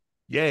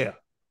 Yeah,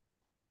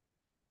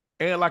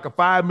 and like a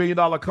 $5 million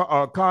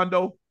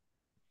condo.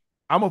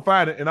 I'm gonna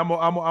find it, and I'm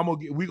gonna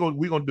get, we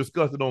gonna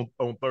discuss it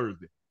on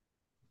Thursday.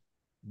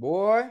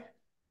 Boy.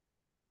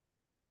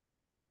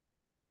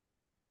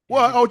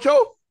 What, Every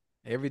Ocho?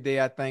 every day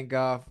I thank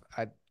God.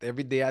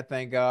 Every day I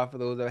thank God for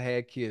those I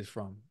had kids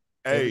from.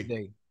 Every Hey,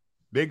 day.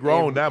 they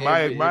grown now.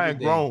 Every Mine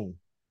day. grown.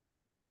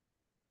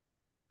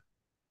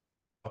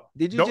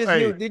 Did you Don't just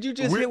hear? hey, Did you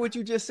just we hear what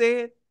you just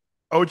said?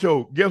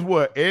 Ocho. Guess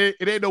what? It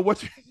ain't no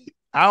what.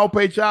 I don't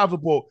pay child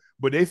support,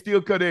 but they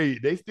still cut.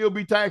 They still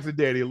be taxing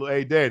daddy.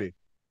 Hey, daddy.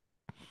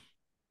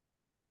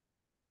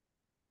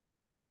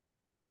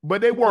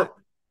 But they 200, work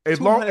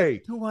as long. Hey,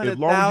 as long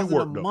as you 200,000 a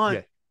work though.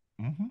 month.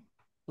 Yeah. Mm-hmm.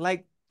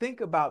 Like,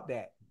 think about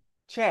that.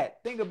 Chat,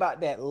 think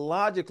about that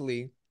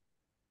logically,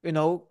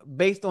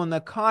 based on the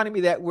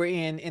economy that we're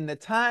in the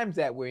times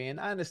that we're in.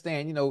 I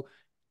understand,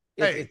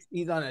 Hey, it's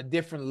he's on a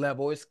different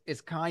level.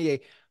 It's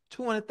Kanye.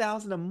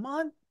 200,000 a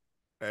month?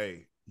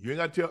 hey, you ain't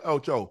got to tell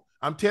Ocho.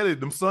 I'm telling you,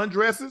 them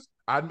sundresses.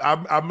 I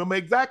remember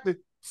exactly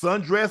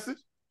sundresses.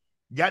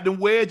 Got them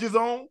wedges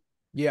on.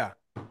 Yeah.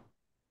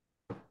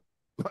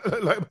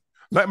 like,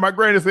 like my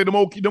granny said,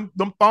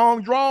 them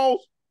thong draws.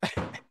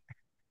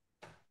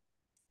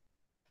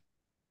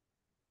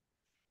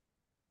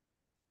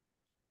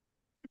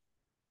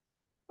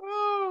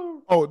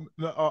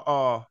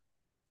 Oh,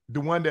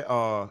 the one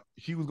that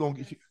she was gonna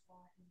get.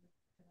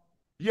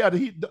 Yeah,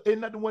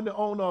 isn't that the one that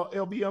owned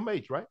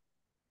LVMH, right?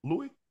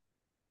 Louis.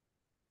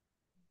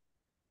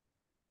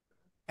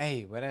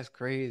 Hey, well, that's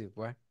crazy,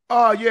 boy.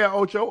 Yeah,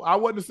 Ocho. I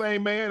wasn't the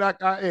same man.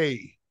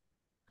 Hey,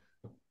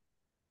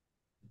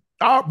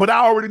 but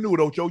I already knew it,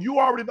 Ocho. You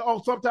already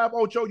know. Sometimes,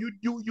 Ocho,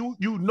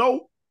 you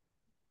know.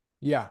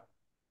 Yeah.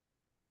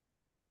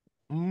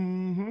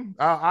 Mm-hmm.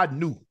 I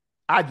knew.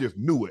 I just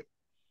knew it.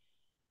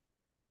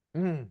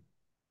 Mm,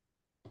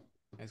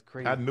 that's I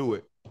crazy. knew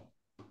it.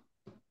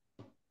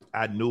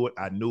 I knew it.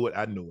 I knew it.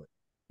 I knew it.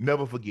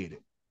 Never forget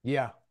it.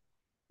 Yeah.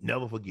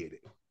 Never forget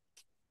it.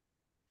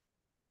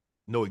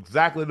 Know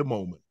exactly the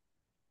moment.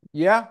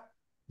 Yeah.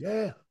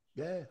 Yeah.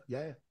 Yeah.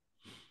 Yeah.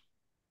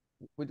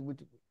 What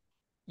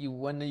you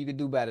wonder you could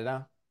do about it,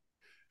 huh?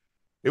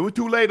 It was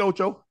too late,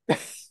 Ocho.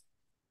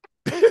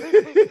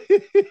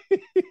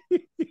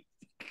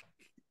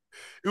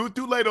 It was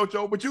too late,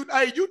 Ocho. But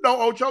hey,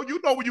 Ocho,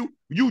 when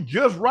you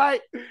just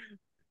right.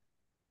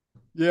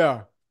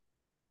 Yeah.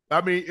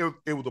 I mean,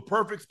 it was a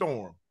perfect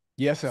storm.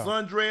 Yes, sir.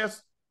 Sundress,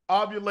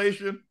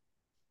 ovulation,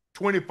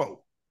 24.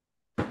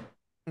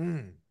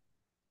 Mm.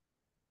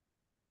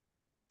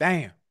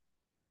 Damn.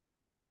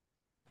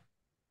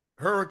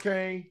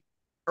 Hurricane,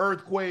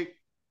 earthquake,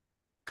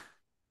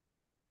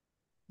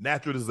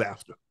 natural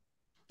disaster.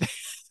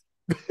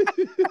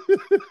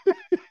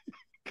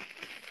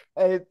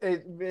 Hey,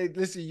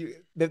 listen,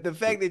 the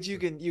fact that you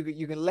can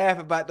laugh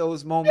about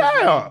those moments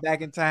Yeah,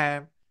 back in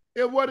time,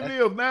 it's what it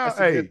that's is now. that's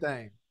a good Hey,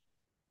 thing.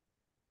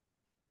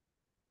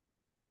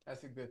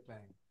 That's a good thing.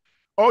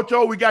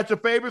 Ocho, we got your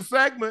favorite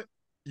segment.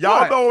 Y'all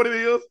What? know what it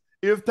is.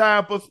 It's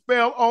time for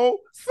Spell on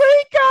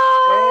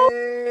Cinco.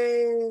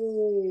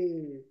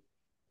 Hey.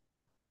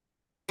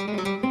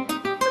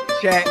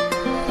 Chat.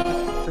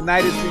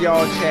 Tonight is for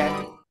y'all,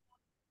 chat.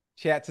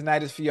 Chat,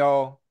 tonight is for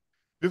y'all.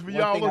 This for One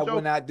y'all, thing I will Ocho.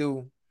 not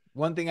do.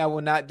 One thing I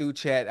will not do,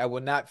 chat. I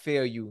will not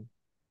fail you.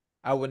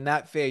 I will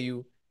not fail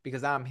you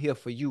because I'm here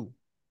for you.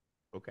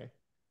 Okay.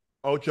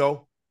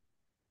 Ocho,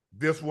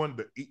 this one,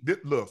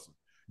 listen,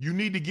 you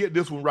need to get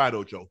this one right,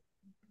 Ocho.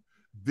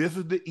 This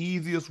is the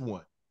easiest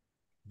one.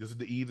 This is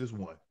the easiest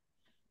one.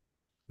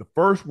 The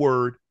first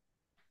word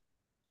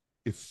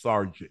is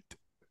sergeant.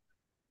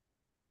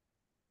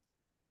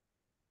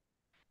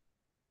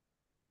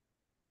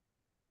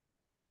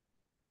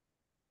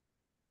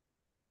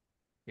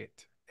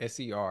 It.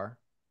 Serge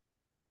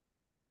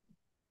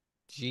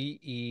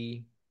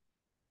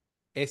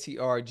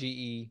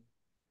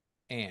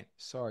and Sergeant.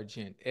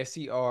 Sergeant.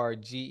 Ser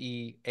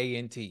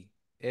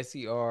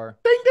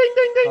Ding, ding,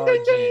 ding, ding, ding,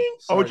 Sergeant. ding.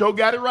 Ocho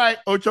got it right.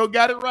 Ocho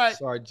got it right. Good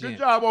Sergeant.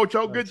 job,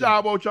 Ocho. Good Sergeant.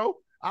 job, Ocho.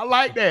 I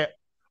like that.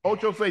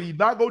 Ocho said he's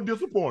not going to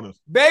disappoint us.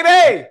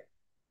 Baby!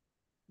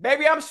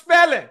 Baby, I'm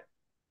spelling.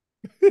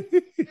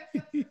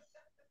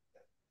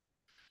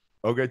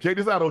 Okay, check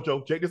this out,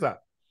 Ocho. Check this out.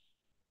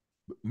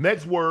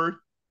 Next word,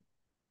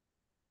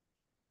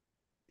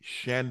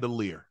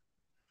 chandelier.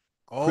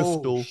 Oh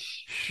Crystal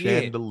shit.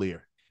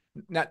 chandelier.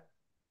 Now,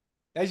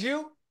 that's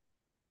you?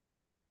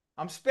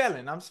 I'm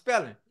spelling. I'm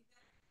spelling.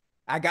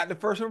 I got the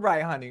first one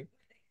right, honey.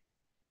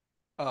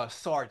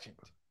 Sergeant.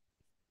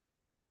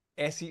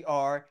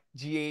 Sergeant.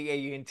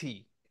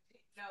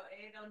 No,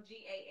 it on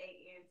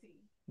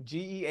Gaant.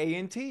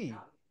 Geant.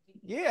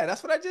 Yeah,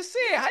 that's what I just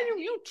said. How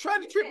you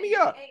trying to trip me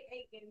up?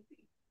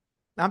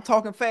 I'm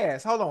talking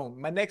fast. Hold on.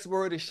 My next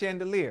word is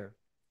chandelier.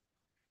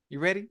 You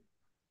ready?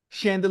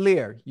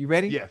 Chandelier. You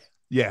ready? Yes.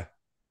 Yeah.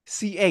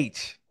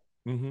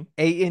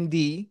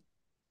 CHANDELIER.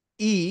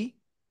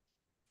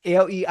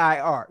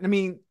 L-E-I-R. I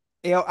mean,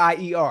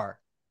 L-I-E-R.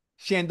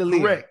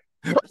 Chandelier. Correct.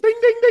 Ding, ding,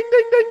 ding,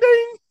 ding, ding,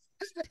 ding.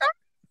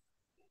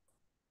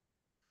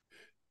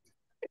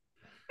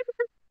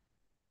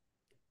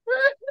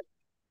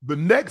 The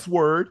next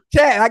word.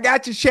 Chad, I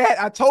got you, Chad.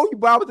 I told you,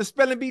 bro, I was the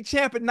spelling bee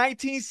champ in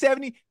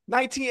 1970,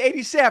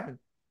 1987.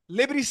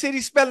 Liberty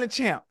City spelling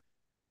champ.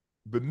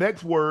 The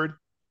next word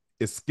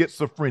is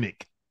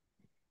schizophrenic.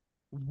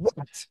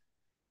 What?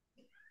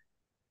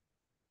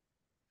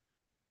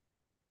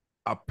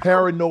 A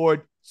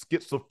paranoid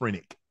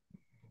schizophrenic.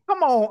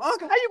 Come on,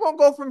 Uncle. How you gonna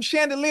go from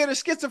chandelier to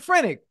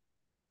schizophrenic?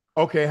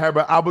 Okay, how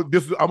about I'm gonna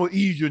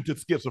ease you into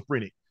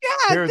schizophrenic.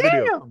 God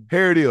damn.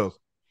 Here it is.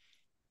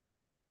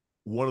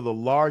 One of the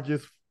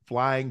largest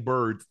flying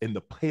birds in the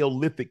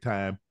Paleolithic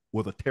time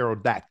was a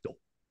pterodactyl.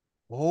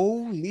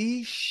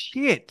 Holy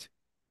shit.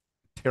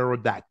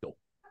 Pterodactyl.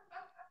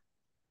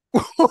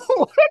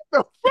 What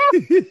the fuck?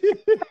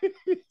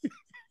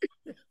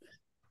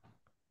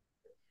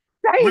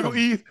 We're gonna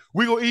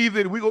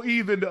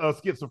ease into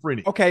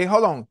schizophrenic. Okay,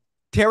 hold on.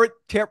 Oh,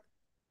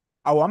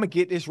 I'm gonna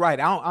get this right.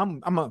 Let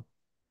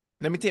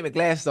me take my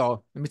glasses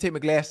off.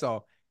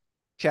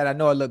 Chad, I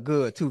know I look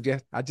good too.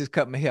 I just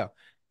cut my hair.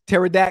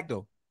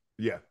 Pterodactyl.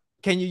 Yeah.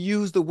 Can you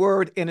use the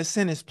word in a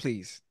sentence,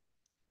 please?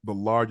 The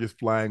largest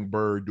flying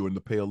bird during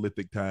the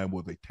Paleolithic time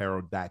was a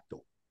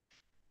pterodactyl.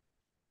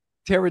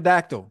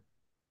 Pterodactyl.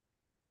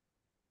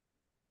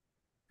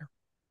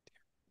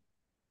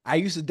 I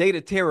used to date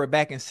a Terra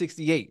back in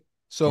 68.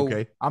 So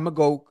okay. I'm going to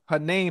go, her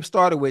name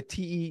started with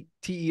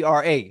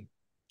T-E-R-A.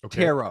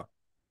 Okay. Terra,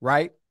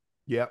 right?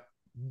 Yep.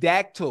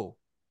 Dactyl.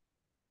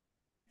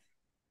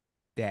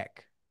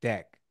 Dac.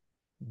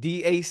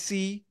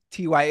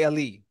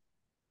 D-A-C-T-Y-L-E.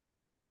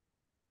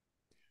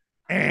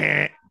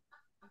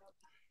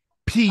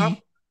 P.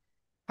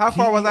 How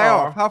far was I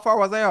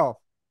off?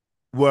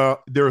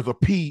 Well, there's a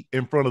P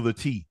in front of the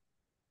T.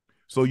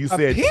 So you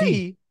said P?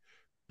 T.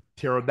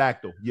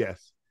 Pterodactyl,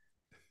 yes.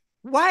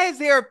 Why is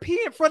there a P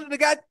in front of the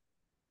guy?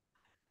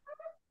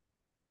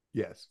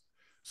 Yes.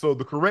 So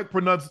the correct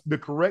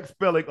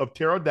spelling of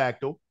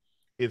pterodactyl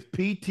is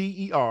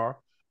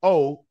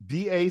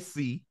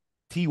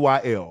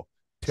P-T-E-R-O-D-A-C-T-Y-L.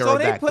 So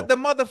they put the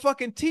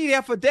motherfucking T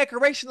there for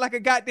decoration like a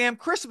goddamn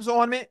Christmas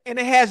ornament, and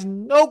it has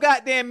no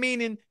goddamn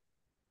meaning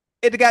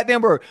in the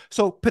goddamn word.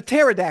 So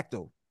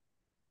pterodactyl.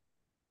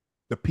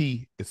 The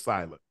P is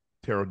silent.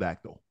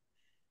 Pterodactyl.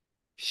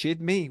 Shit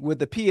me. With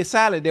the P is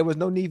silent, there was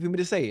no need for me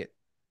to say it.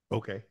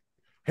 Okay.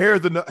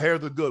 Here's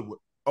a good one.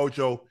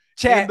 Ocho.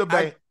 Chad,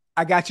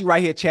 I got you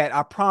right here, Chad.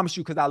 I promise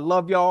you, because I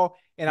love y'all,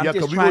 and I'm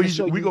just trying to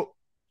show you.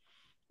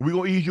 We're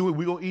gonna ease you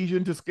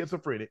into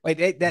schizophrenic.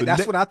 Wait,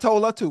 that's what I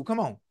told her too. Come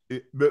on.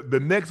 The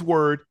next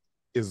word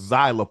is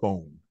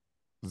xylophone.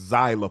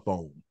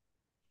 Xylophone.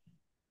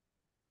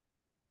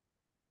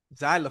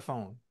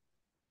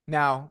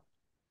 Now,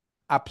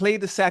 I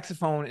played the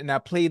saxophone and I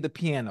played the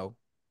piano.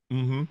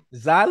 Mm-hmm.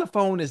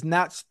 Xylophone is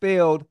not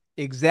spelled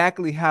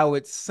exactly how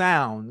it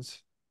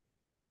sounds,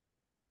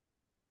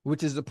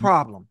 which is the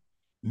problem.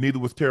 Neither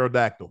was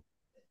pterodactyl.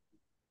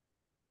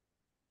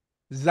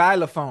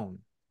 Xylophone.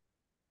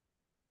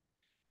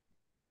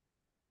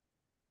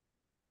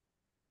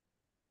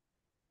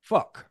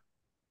 Fuck.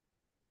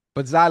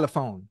 But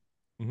xylophone.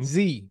 Mm-hmm.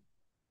 Z.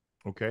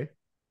 Okay.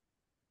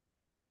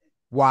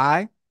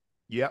 Y.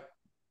 Yep.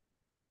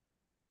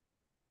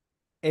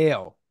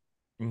 L.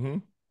 Mm-hmm.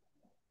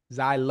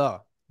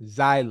 Zyla.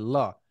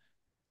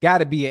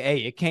 Gotta be an A.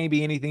 It can't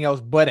be anything else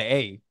but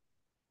an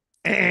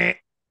A.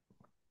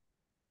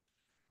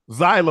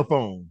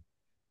 Xylophone.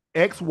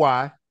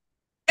 XY.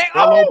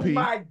 Oh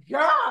my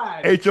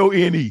God.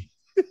 HONE.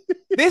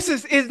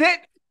 Is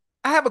that?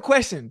 I have a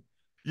question.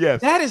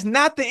 Yes. That is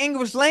not the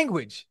English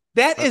language.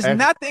 That is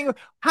not the English.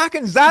 How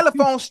can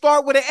xylophone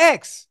start with an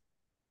X?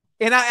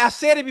 And I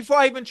said it before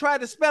I even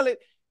tried to spell it.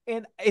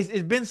 And it's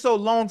been so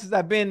long since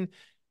I've been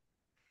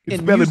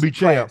in spelling bee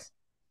champ.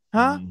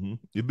 Huh? Mm-hmm.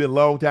 It's been a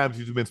long time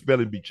since you've been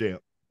spelling bee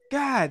champ.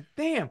 God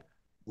damn.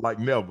 Like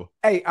never.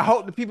 Hey, I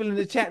hope the people in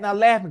the chat not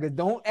laughing, because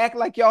don't act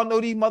like y'all know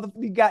these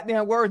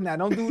goddamn words now.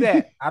 Don't do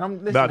that. I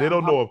don't listen. No, they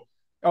don't know.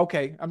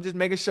 Okay, I'm just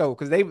making sure,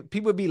 because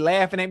people be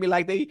laughing at me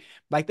like they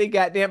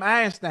goddamn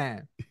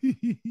Einstein.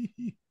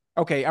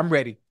 Okay, I'm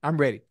ready.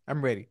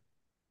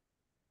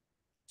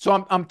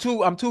 So I'm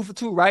two for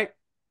two, right?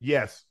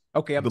 Yes.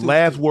 Okay, the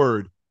last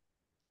word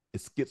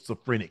is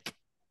schizophrenic.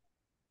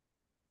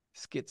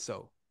 Skit.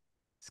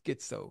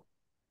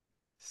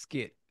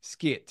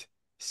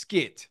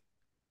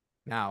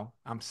 Now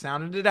I'm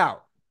sounding it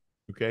out.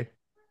 Okay.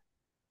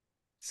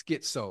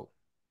 Schizo.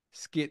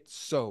 CH.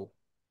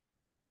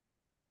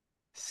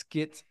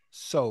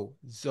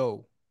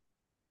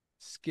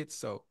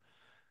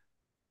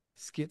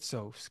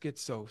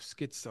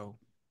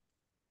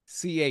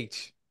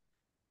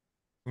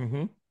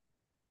 Mm-hmm.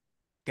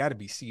 Gotta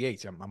be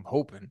CH. I'm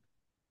hoping.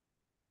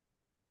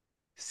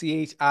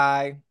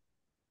 CHI.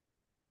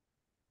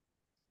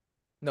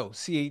 No,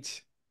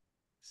 CH.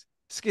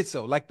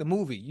 Schizo, like the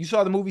movie. You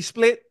saw the movie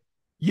Split?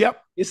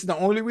 Yep. It's the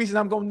only reason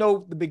I'm gonna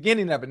know the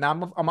beginning of it. Now I'm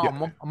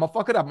gonna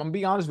fuck it up. I'm gonna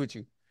be honest with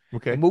you.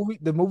 Okay.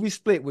 The movie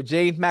Split with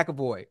James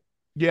McAvoy.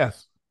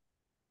 Yes.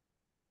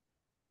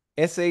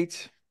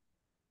 SHSCH.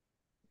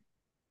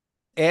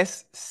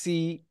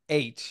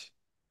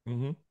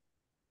 Mm-hmm.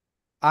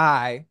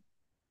 I,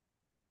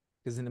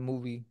 because in the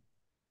movie,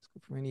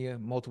 schizophrenia,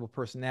 multiple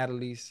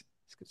personalities,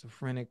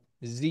 schizophrenic.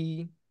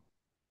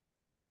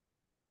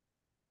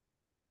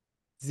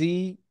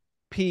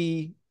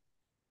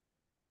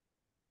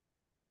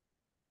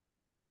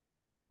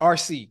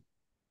 ZPRC.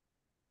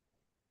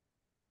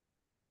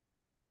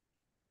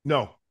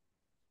 No.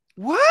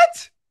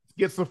 What?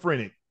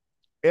 Schizophrenic.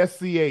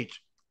 SCHIZOPHRENIC.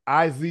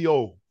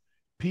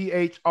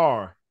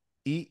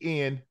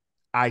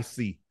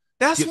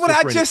 That's what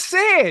I just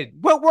said.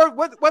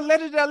 What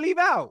letter did I leave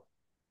out?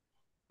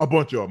 A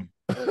bunch of them.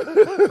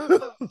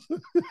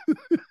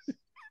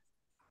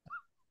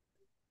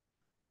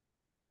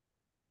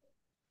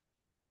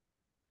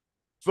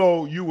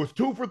 So you was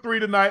 2 for 3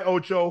 tonight,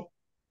 Ocho.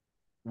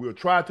 We'll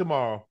try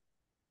tomorrow.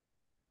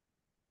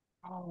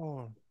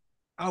 Oh,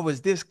 I was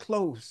this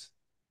close.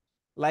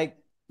 Like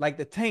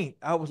the taint.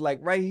 I was like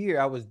right here.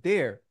 I was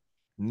there.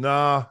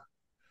 Nah,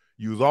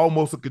 you was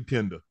almost a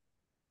contender.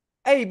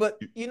 Hey, but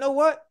you know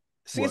what?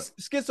 What?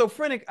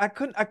 Schizophrenic, I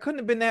couldn't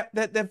have been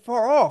that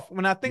far off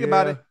when I think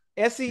about it.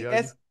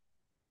 SCHIZOPHRNIC.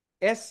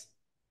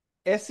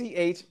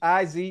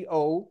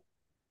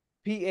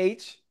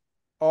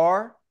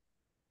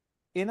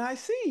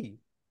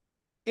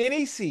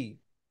 NEC.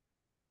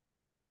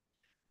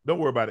 Don't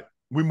worry about it.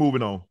 We're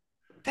moving on.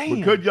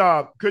 Damn. But good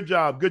job,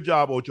 Ocho.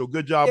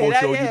 Good job,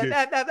 Ocho. You did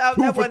that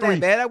 2 for wasn't 3.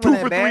 that bad. That 2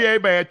 wasn't for that 3 bad.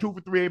 ain't bad. 2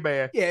 for 3 ain't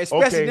bad. Yeah,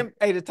 especially okay. them.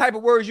 Hey, the type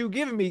of words you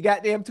giving me,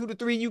 goddamn 2 to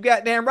 3, you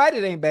goddamn right,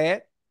 it ain't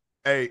bad.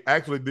 Hey,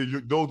 actually,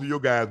 those are your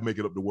guys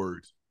making up the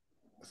words.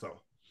 So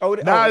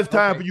now it's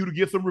time for you to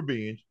get some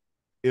revenge.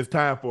 It's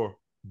time for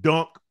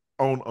Dunk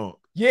on Unc.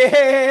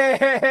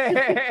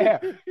 Yeah,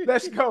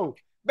 let's go,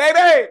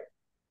 baby.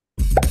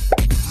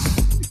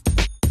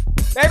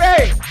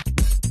 Baby.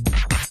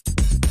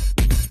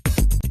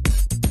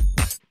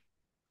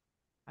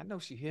 I know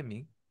she hear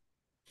me.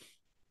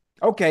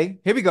 Okay,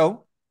 here we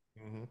go.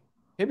 Mm-hmm.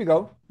 Here we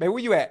go. Baby,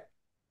 where you at?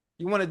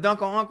 You want to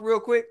dunk on Unc real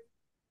quick?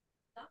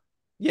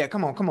 Yeah,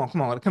 come on. Come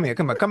here.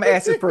 Come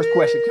ask this first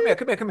question. Come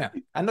here.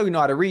 I know you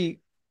know how to read.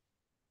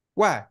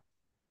 Why?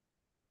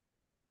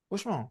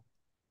 What's wrong?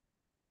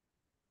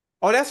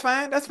 Oh, that's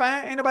fine.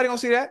 Ain't nobody gonna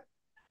see that.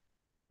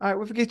 All right,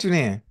 we'll forget you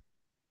then.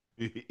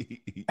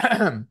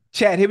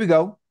 Chad, here we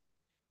go.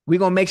 We're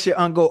gonna make sure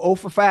Unc go 0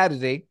 for 5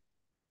 today.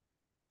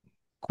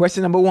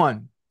 Question number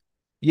 1.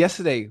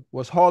 Yesterday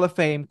was Hall of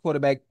Fame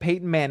quarterback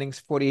Peyton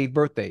Manning's 48th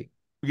birthday.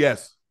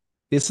 Yes.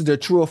 This is the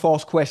true or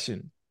false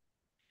question.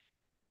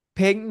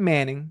 Peyton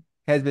Manning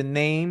has been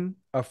named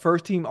a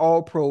first-team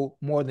All-Pro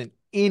more than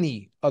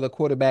any other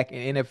quarterback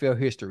in NFL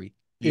history.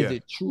 Is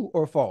it true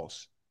or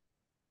false?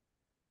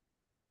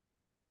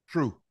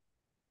 True.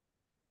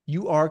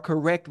 You are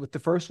correct with the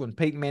first one.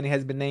 Peyton Manning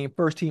has been named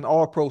first-team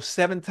All-Pro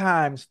 7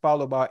 times,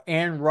 followed by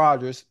Aaron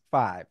Rodgers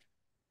 5.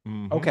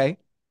 Mm-hmm.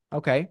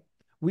 Okay.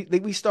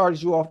 We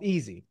started you off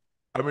easy.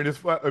 I mean, it's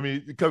fun. I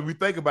mean, because we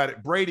think about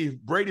it,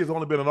 Brady's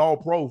only been an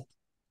All-Pro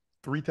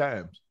 3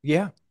 times.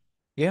 Yeah.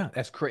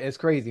 That's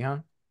crazy, huh?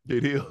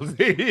 It is.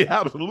 It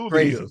absolutely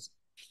crazy. is.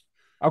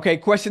 Okay,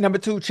 question number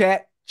 2,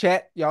 chat,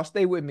 y'all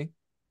stay with me.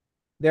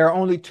 There are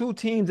only 2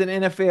 teams in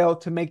the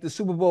NFL to make the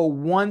Super Bowl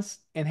once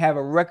and have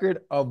a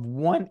record of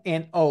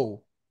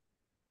 1-0.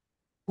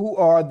 Who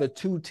are the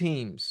 2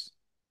 teams?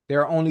 There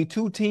are only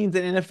 2 teams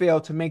in the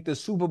NFL to make the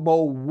Super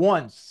Bowl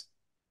once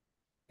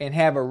and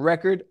have a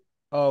record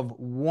of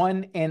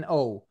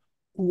 1-0.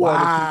 Who are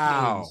the 2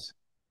 teams?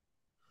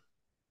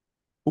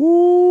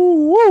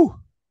 Ooh, woo.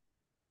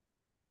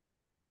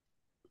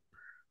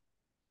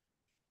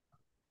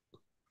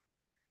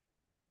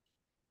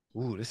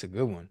 Ooh, this is a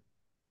good one.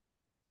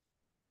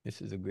 This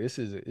is a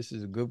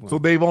good one. So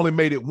they've only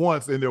made it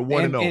once, and they're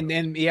 1-0.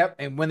 And yep.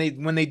 And when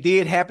they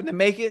did happen to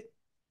make it,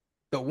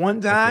 the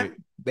one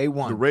time they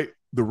won.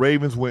 The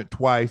Ravens went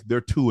twice.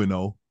 They're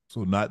 2-0,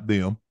 so not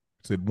them.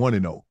 Said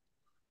 1-0.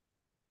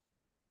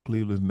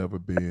 Cleveland's never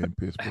been.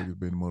 Pittsburgh has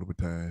been multiple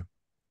times.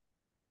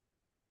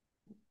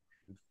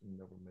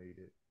 Never made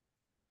it.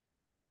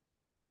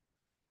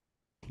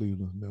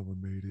 Cleveland's never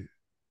made it.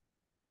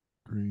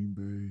 Green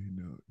Bay,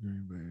 no.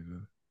 Green Bay,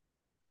 no.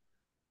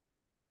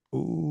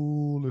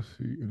 Oh, let's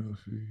see.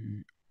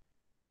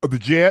 The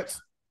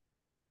Jets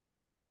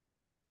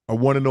are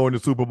 1-0 in the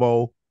Super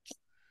Bowl.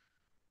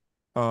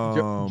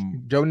 Joe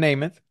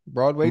Namath,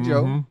 Broadway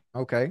Joe.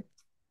 Okay.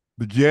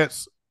 The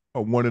Jets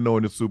are 1-0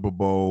 in the Super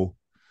Bowl.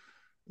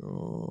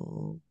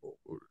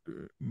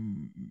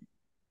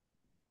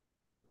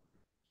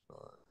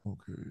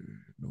 Okay.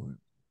 No.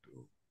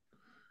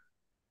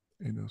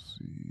 NFC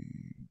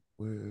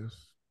West.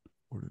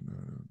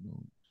 49.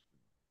 No.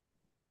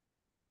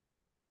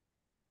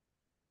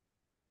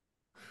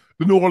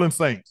 The New Orleans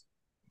Saints.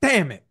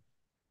 Damn it.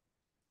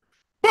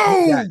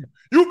 Boom!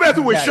 You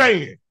messing with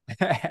Shane.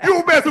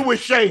 You messing with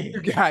Shane.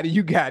 You got it.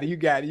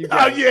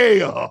 Oh,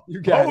 yeah.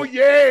 You got it.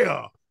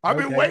 Yeah. I've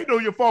been waiting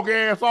on your fucking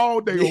ass all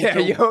day.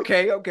 Yeah,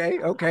 okay.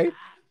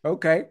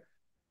 Okay.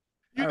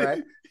 You All right.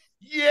 did-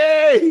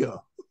 Yeah.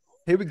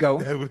 Here we go.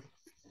 That was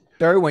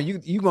Third one.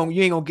 You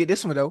ain't gonna get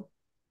this one though.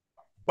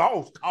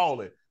 boss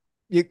calling.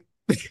 You,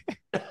 is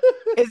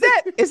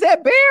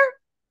that Bear?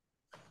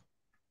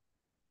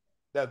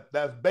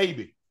 That's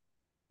baby.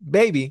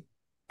 Baby.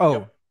 Oh,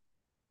 Yep.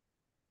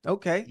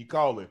 okay. He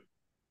calling.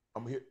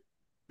 I'm hit.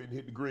 Been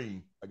hit the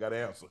green. I got to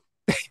answer.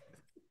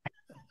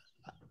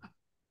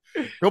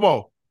 Come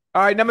on. All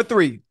right, number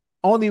 3.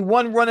 Only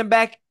one running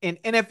back in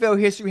NFL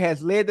history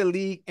has led the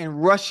league in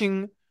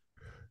rushing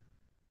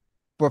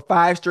for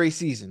 5 straight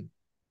seasons.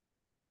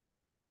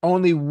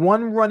 Only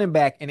one running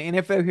back in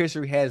NFL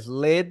history has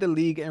led the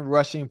league in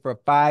rushing for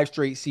 5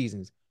 straight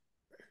seasons.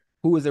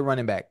 Who is the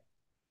running back?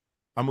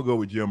 I'm gonna go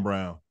with Jim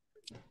Brown.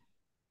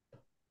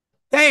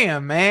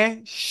 Damn,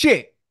 man.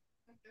 Shit.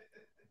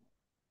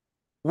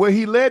 Well,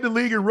 he led the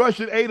league in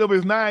rushing 8 of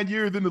his 9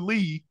 years in the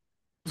league.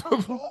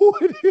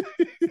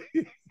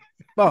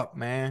 Fuck,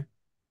 man.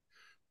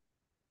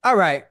 All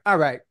right.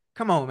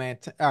 Come on, man.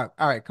 All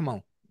right, come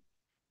on.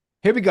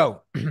 Here we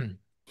go.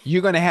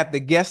 You're going to have to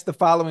guess the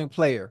following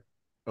player.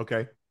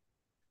 Okay.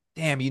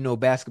 Damn, you know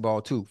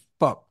basketball too.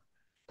 Fuck.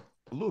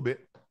 A little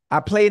bit.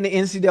 I played in the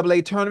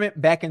NCAA tournament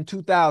back in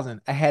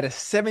 2000. I had a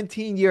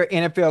 17-year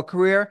NFL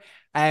career.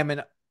 I'm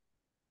in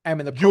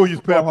the Julius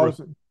Peppers.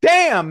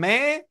 Damn,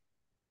 man.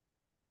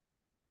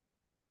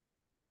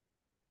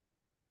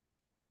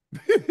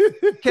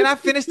 Can I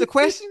finish the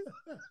question?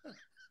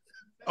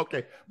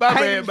 Okay. My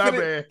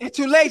bad. It's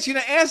too late. You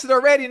done answered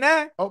already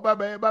now. Oh, my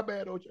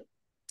bad, Ocho.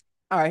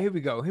 All right, here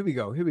we go.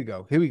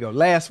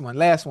 Last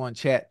one,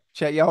 chat.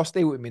 Chat, y'all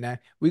stay with me now.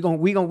 We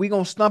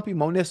gonna stump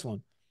him on this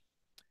one.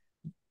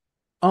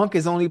 Unc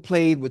has only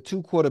played with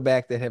 2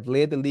 quarterbacks that have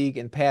led the league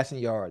in passing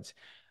yards.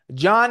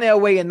 John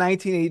Elway in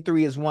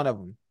 1983 is one of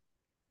them.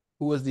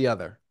 Who was the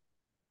other?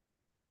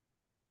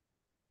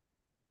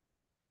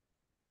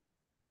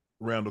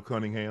 Randall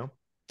Cunningham.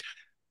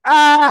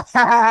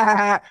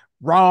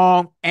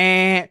 Wrong.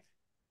 And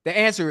the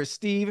answer is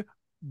Steve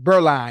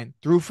Berline.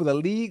 Threw for the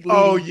league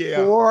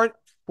leading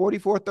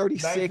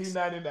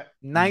 44-36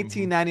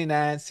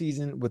 1999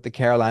 season with the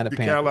Carolina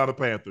Panthers. Carolina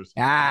Panthers.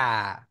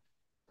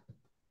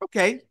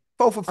 Okay.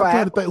 4 for 5. I'm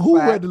trying to think, who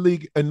led the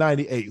league in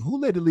 98? Who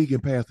led the league in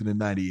passing in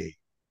 98?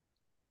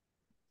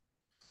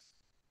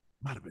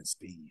 Might have been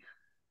Steve.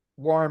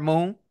 Warren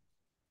Moon.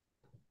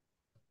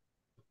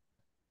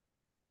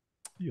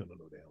 You don't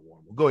know damn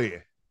Warren Moon. Go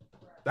ahead.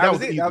 That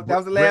was it. That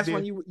was the last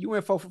one. You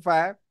went 4 for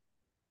 5.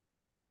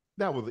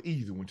 That was an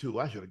easy one too.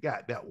 I should have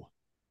got that one.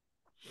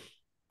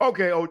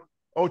 Okay,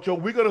 Ocho,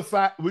 we're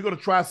gonna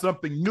try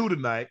something new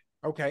tonight.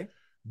 Okay.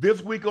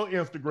 This week on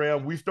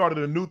Instagram, we started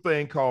a new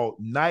thing called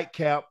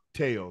Nightcap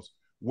Tales,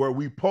 where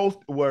we post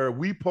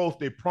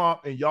a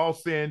prompt and y'all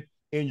send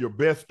in your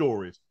best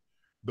stories.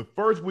 The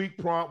first week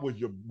prompt was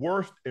your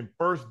worst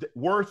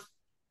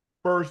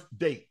first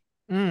date.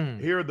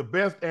 Here are the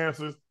best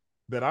answers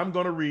that I'm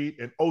gonna read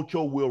and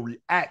Ocho will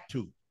react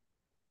to.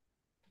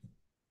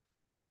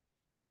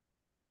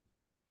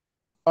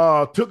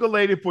 Took a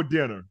lady for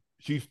dinner.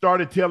 She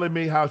started telling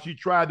me how she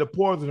tried to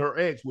poison her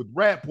ex with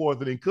rat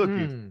poison in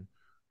cookies.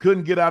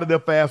 Couldn't get out of there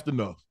fast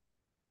enough.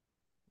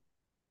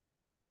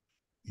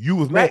 You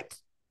was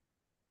next.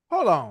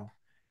 Hold on.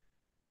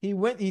 He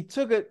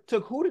took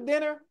who to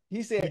dinner?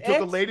 He said he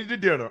took a lady to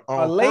dinner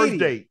on first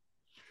date.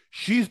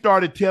 She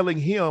started telling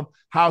him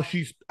how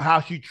she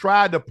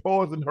tried to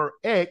poison her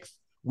ex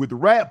with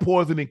rat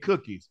poison in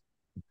cookies.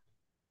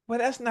 Well,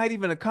 that's not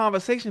even a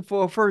conversation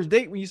for a first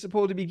date when you're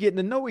supposed to be getting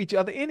to know each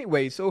other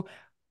anyway. So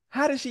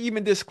how did she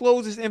even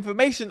disclose this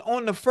information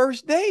on the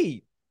first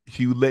date?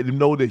 She would let him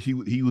know that he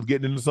was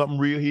getting into something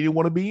real he didn't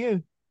want to be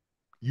in.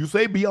 You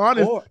say be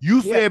honest.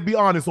 Said be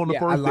honest on the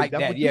first I like date.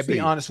 That's that. Be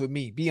honest with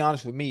me. Be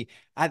honest with me.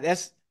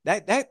 That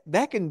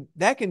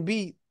can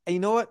be, you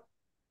know what?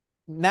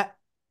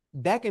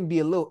 That can be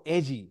a little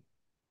edgy.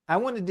 I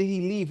wonder, did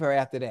he leave her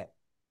after that?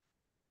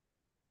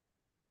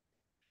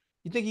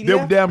 You think he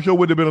left? Damn sure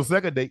would have been a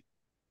second date.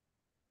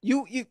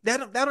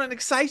 That don't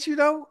excite you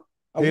though?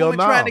 A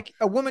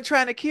woman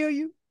trying to kill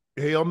you?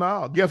 Hell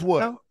no. Guess what?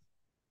 No.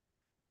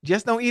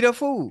 Just don't eat her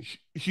food.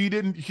 She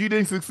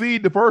didn't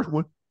succeed the first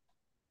one.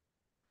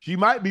 She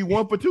might be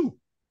 1 for 2.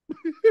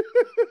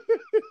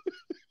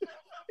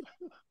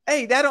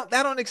 Hey, that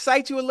don't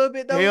excite you a little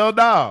bit though? Hell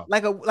no.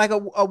 Like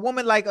a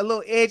woman like a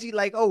little edgy,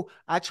 like, oh,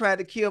 I tried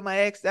to kill my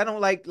ex. That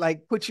don't like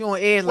put you on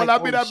edge. Well,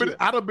 like,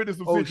 I done been in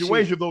some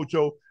situations,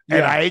 Ocho,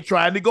 and I ain't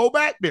trying to go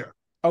back there.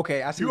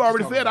 Okay, I see. You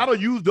already said I done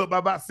used up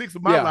about 6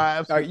 of my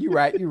lives. You're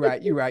right.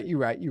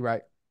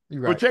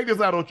 But check this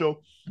out,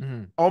 Ocho.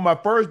 Mm-hmm. On my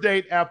first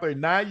date after a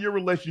 9-year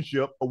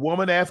relationship, a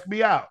woman asked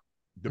me out,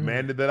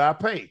 demanded that I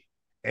pay,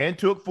 and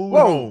took food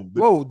home.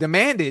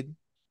 Demanded?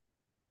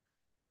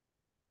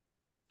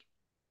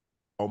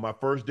 On my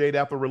first date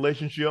after a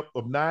relationship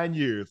of 9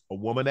 years, a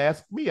woman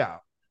asked me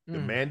out,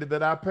 demanded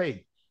that I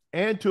pay,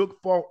 and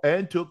took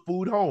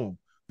food home.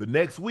 The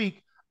next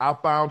week, I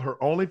found her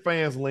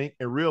OnlyFans link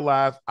and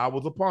realized I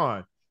was a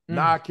pawn.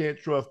 Now I can't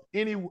trust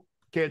any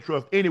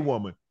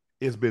woman.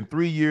 It's been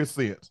 3 years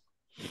since.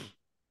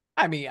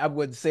 I mean, I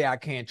wouldn't say I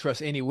can't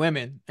trust any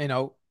women. You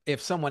know,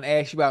 if someone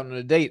asks you out on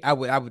a date, I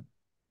would.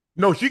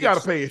 No, she got to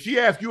Yes. pay. If she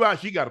asks you out,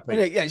 she got to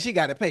pay. Yeah, she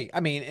got to pay. I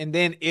mean, and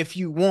then if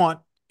you want,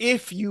 you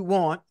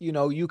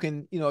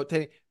can,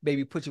 take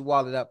baby, put your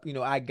wallet up.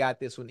 I got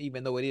this one,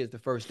 even though it is the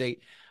first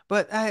date.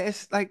 But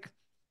it's like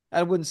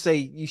I wouldn't say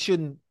you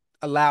shouldn't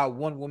allow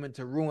one woman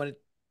to ruin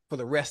it for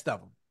the rest of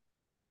them.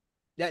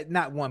 That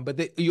not one,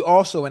 but you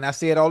also, and I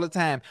say it all the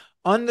time,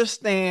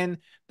 understand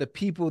the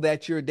people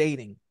that you're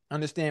dating.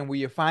 Understand where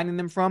you're finding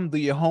them from. Do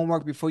your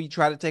homework before you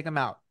try to take them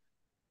out.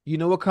 You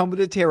know what comes with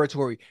the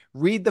territory.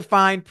 Read the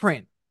fine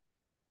print.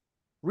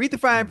 Read the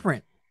fine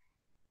print.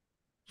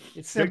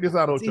 It's Check this simple.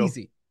 out, It's Ocho.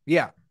 easy.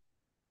 Yeah.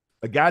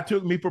 A guy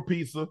took me for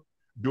pizza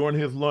during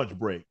his lunch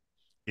break.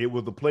 It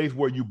was the place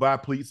where you buy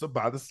pizza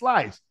by the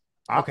slice.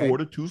 I Okay.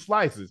 ordered 2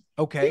 slices.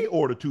 Okay. He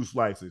ordered 2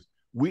 slices.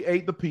 We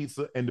ate the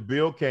pizza and the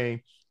bill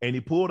came and he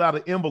pulled out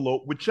an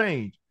envelope with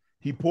change.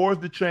 He pours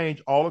the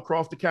change all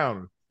across the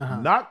counter.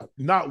 Not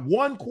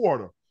one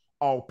quarter,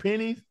 all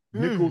pennies,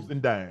 nickels,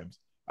 and dimes.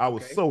 I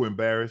was so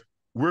embarrassed.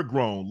 We're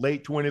grown,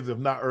 late 20s, if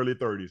not early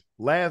 30s.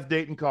 Last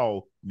date and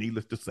call,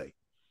 needless to say.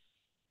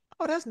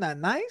 Oh, that's not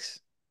nice.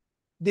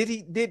 Did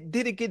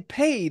it get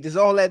paid? Is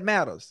all that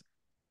matters.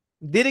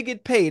 Did it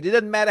get paid? It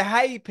doesn't matter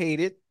how he paid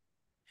it.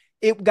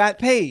 It got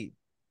paid.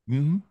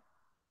 Mm-hmm.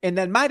 And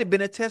that might have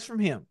been a test from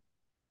him.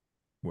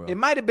 Well, it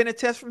might have been a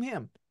test from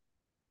him.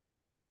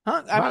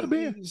 Huh? I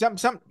mean,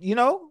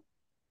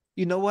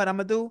 you know what I'm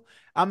gonna do?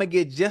 I'm gonna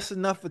get just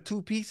enough for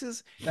 2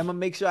 pieces, and I'm gonna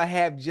make sure I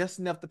have just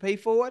enough to pay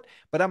for it,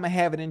 but I'm gonna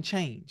have it in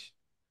change.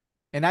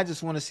 And I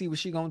just want to see what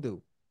she gonna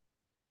do.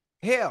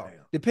 Hell,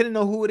 depending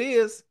on who it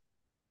is,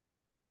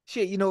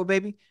 shit, you know what,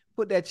 baby?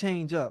 Put that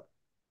change up.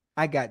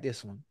 I got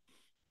this one.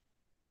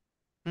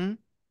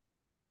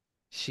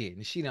 Shit,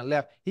 and she done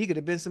left. He could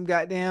have been some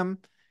goddamn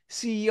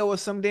CEO of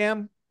some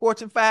damn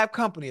Fortune 5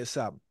 company or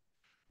something.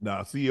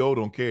 Nah, CEO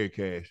don't carry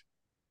cash.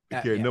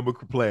 They carry number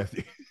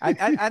plastic.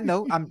 I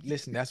know.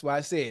 Listen, that's why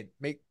I said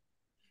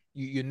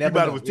you never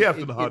know. know. Was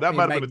testing her. That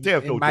might have been a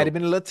test, It might have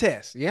been a little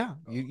test. Yeah.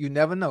 You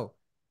never know.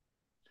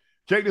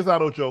 Check this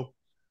out, Ocho.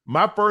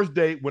 My first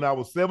date when I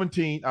was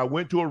 17, I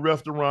went to a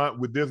restaurant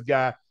with this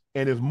guy,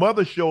 and his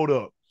mother showed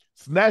up,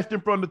 snatched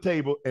him from the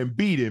table, and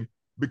beat him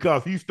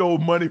because he stole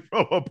money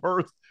from her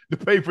purse to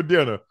pay for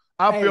dinner.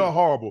 I felt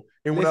horrible.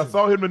 And when I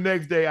saw him the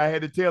next day, I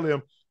had to tell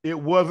him it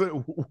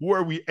wasn't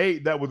where we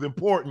ate that was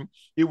important.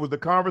 It was the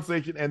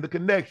conversation and the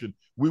connection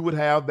we would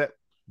have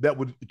that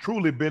would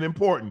truly been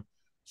important.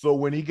 So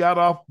when he got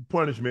off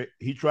punishment,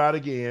 he tried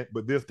again,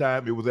 but this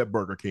time it was at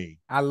Burger King.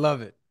 I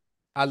love it.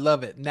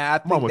 Now I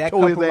think Mama that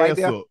tore couple his right ass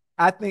there. up.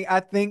 I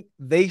think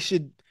they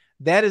should.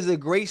 That is a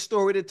great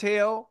story to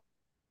tell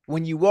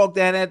when you walk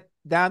down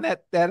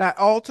that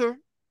altar,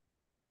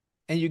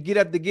 and you get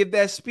up to give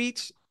that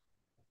speech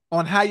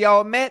on how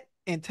y'all met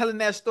and telling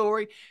that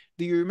story.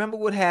 Do you remember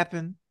what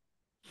happened?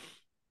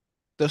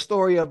 The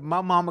story of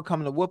my mama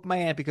coming to whoop my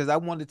aunt because I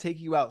wanted to take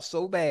you out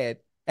so bad,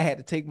 I had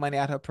to take money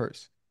out of her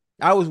purse.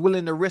 I was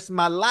willing to risk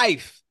my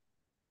life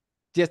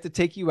just to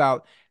take you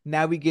out.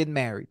 Now we get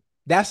married.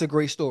 That's a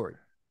great story.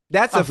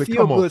 That's a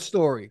feel-good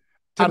story.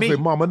 I'd say,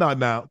 Mama, not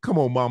now. Come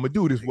on, Mama,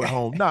 do this at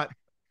home.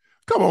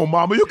 Come on,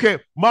 Mama. You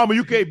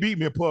can't beat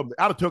me in public.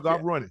 I'd have took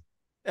off running.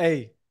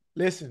 Hey,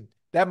 listen,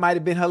 that might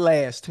have been her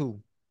last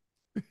too.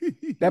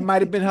 That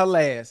might have been her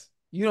last.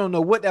 You don't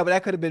know what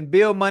that could have been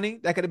bill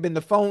money. That could have been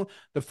the phone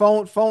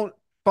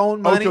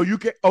money.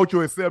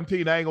 Ocho at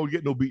 17, I ain't gonna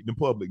get no beating in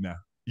public now.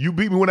 You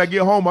beat me when I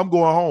get home, I'm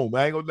going home.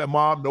 I ain't gonna let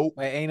mom know.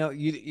 Well, ain't no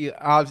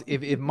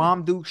if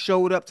Mom Duke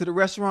showed up to the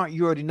restaurant,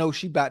 you already know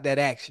she about that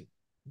action.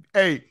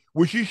 Hey,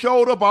 when she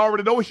showed up, I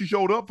already know what she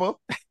showed up for.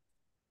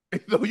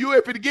 So you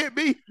ain't finna get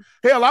me.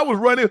 Hell, I was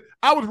running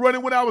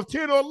when I was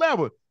 10 or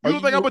 11. You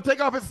don't think I'm gonna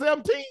take off at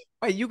 17?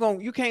 Wait,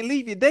 you can't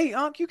leave your date,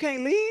 Unc. You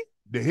can't leave.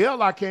 The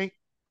hell I can't.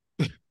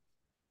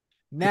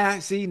 Now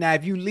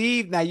if you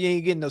leave, now you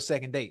ain't getting no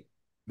second date.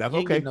 That's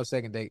you okay. No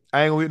second date.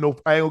 I ain't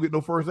gonna get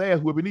no first ass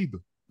whipping either.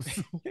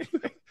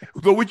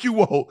 So what you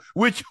want?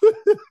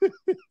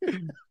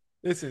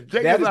 Listen,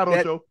 check this out,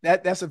 Ocho.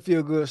 That's a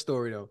feel-good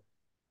story though.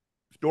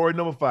 Story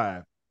number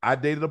 5. I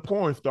dated a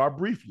porn star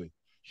briefly.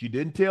 She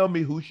didn't tell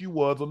me who she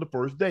was on the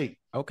first date.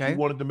 Okay. She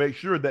wanted to make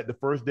sure that the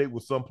first date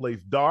was someplace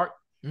dark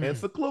and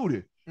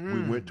secluded.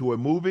 We went to a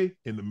movie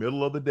in the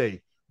middle of the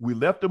day. We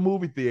left the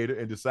movie theater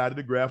and decided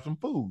to grab some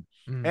food.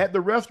 At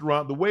the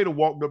restaurant, the waiter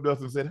walked up to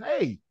us and said,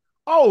 "Hey,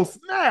 oh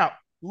snap,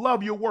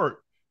 love your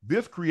work."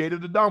 This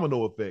created a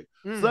domino effect.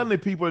 Suddenly,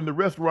 people in the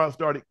restaurant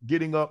started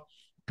getting up,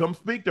 come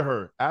speak to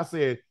her. I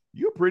said,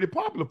 "You're pretty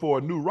popular for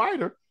a new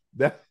writer."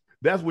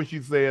 That's when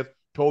she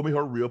told me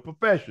her real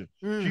profession.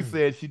 She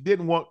said she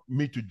didn't want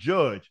me to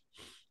judge.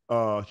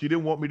 I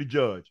didn't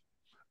really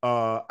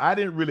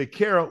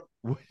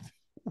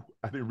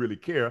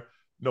care.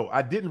 No,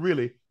 I didn't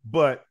really,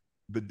 but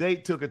the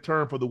date took a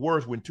turn for the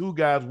worse when 2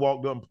 guys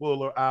walked up and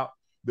pulled her out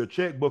their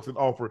checkbooks and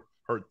offered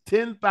her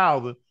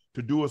 $10,000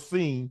 to do a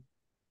scene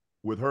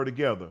with her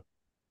together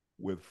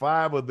with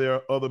 5 of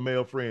their other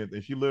male friends,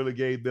 and she literally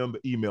gave them the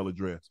email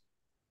address.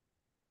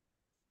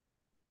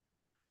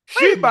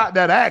 She about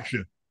that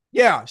action.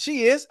 Yeah,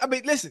 she is. I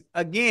mean, listen,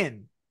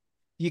 again,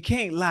 you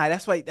can't lie.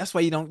 That's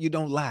why you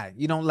don't lie.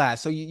 You don't lie.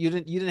 So you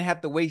didn't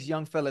have to waste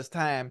young fellas'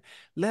 time.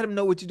 Let them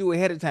know what you do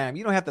ahead of time.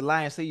 You don't have to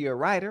lie and say you're a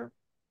writer.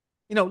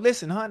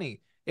 Listen,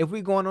 honey, if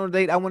we're going on a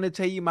date, I want to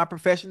tell you my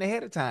profession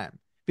ahead of time.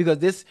 Because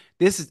this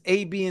is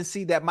A, B, and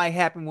C that might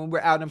happen when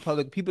we're out in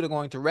public. People are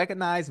going to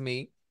recognize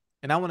me,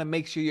 and I want to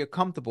make sure you're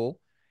comfortable.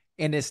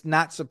 And it's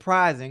not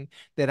surprising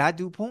that I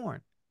do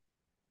porn.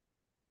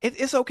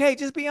 It's okay.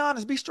 Just be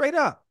honest. Be straight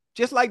up.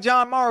 Just like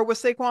John Morrow with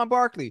Saquon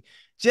Barkley.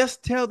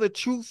 Just tell the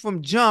truth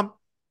from jump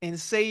and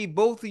save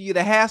both of you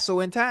the hassle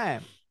and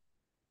time.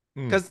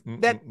 Because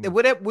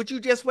whatever what you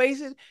just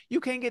wasted, you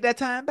can't get that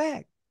time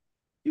back.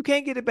 You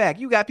can't get it back.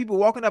 You got people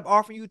walking up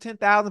offering you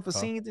 $10,000 for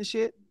scenes and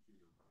shit.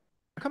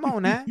 Come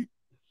on now.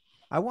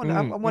 I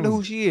wonder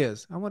who she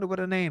is. I wonder what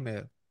her name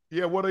is.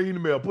 Yeah, what her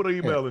email? Put her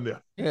email in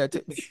there. Yeah,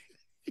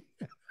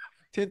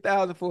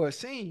 $10,000 for a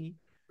scene.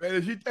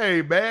 Man, she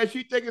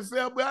taking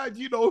self out,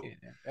 she doing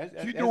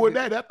good.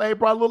 that. That thing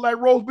probably look like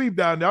roast beef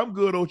down there. I'm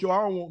good, Ocho.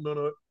 I don't want none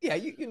of it. Yeah,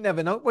 you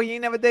never know. Well, you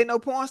ain't never date no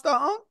porn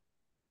star, Unc?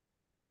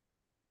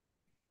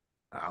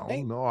 I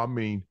don't know. I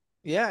mean,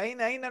 yeah, ain't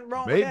nothing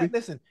wrong maybe. with that.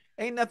 Listen,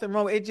 ain't nothing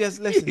wrong. It just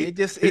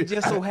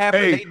so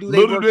happened hey, they do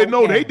little work they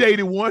know camera. they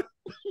dated one.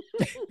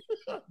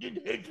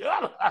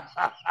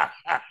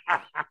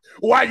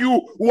 Why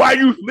you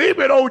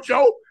sleeping,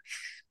 Ocho?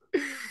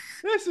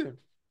 Listen,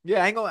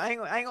 yeah, I ain't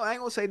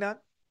gonna say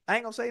nothing. I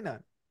ain't gonna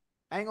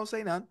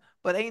say nothing.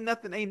 But ain't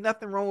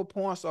nothing wrong with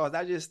porn stars.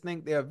 I just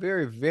think there are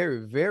very, very,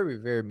 very,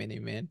 very many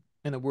men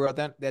in the world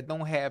that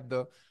don't have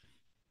the.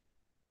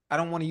 I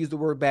don't want to use the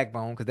word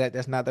backbone because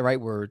that's not the right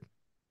word.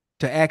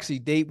 To actually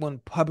date one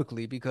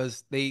publicly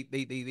because they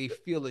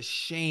feel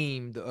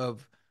ashamed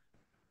of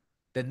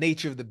the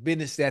nature of the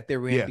business that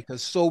they're in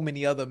because so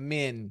many other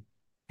men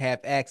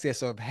have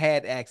access or have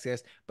had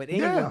access. But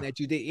anyone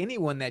that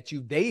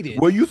you dated.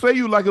 Well, you say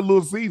you like a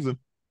little season.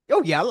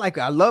 Oh yeah,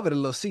 I love it a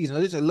little season.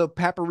 There's a little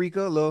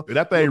paprika, a little.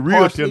 That thing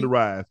real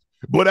tenderized.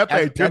 But that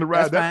thing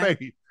tenderized. That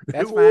thing.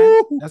 That's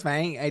fine. That's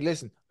fine. Hey,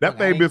 listen. That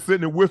thing been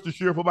sitting in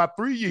Worcestershire for about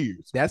 3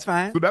 years. That's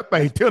fine. So that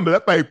thing tender.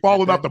 That thing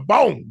falling off the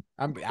bone.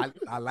 I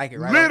like it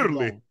right.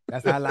 Literally.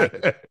 That's how I like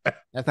it.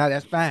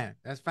 That's fine.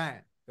 That's fine.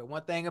 But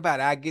one thing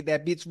about it, I get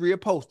that bitch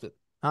reupholstered.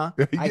 Huh?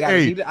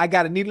 I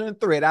got a needle and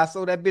thread. I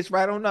sew that bitch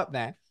right on up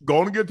now. Go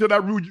on and get to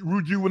that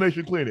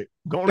rejuvenation clinic.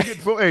 Go on and get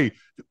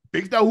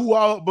fix that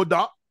hoo-ha up, but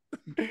doc.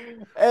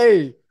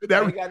 Hey,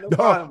 I ain't got no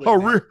problem with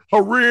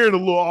her rear end a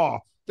little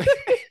off.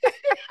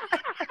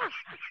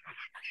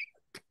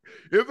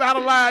 It's out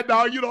of line,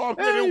 dog. You know what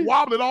I'm saying? It's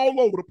wobbling all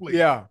over the place.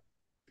 Yeah.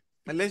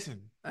 But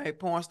listen, hey,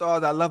 porn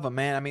stars, I love them,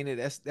 man. I mean,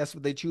 that's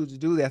what they choose to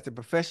do. That's their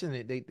profession.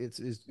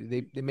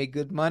 They make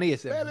good money.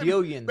 It's $1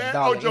 billion. Man,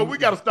 Ocho, we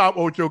gotta stop,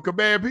 Ocho. Cause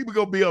man, people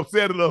gonna be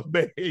upset at us,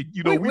 man.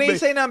 You know, we ain't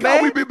say nothing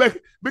bad.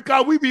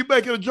 Because we be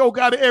making a joke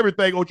out of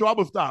everything, Ocho. I'm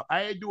gonna stop.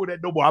 I ain't doing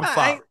that no more. I'm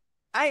sorry.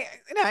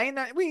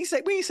 We ain't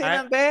say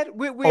nothing bad.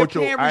 We're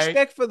paying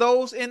respect for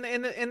those in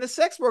the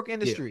sex work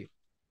industry.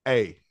 Yeah.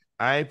 Hey,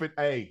 I ain't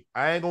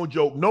gonna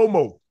joke no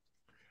more.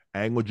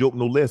 I ain't gonna joke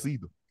no less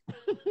either.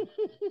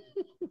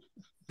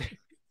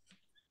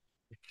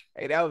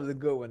 Hey, that was a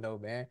good one though,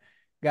 man.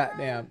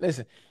 Goddamn.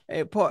 Listen,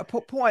 hey, porn.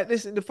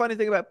 Listen, the funny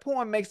thing about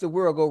porn makes the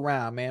world go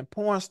round, man.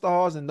 Porn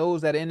stars and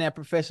those that are in that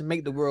profession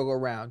make the world go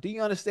round. Do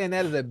you understand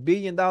that is a $1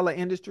 billion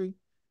industry?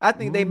 I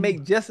think they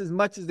make just as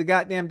much as the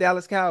goddamn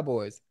Dallas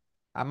Cowboys.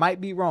 I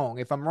might be wrong.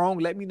 If I'm wrong,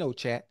 let me know,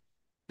 chat.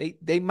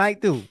 They might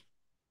do.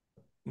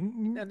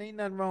 Ain't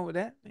nothing wrong with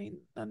that. Ain't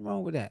nothing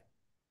wrong with that.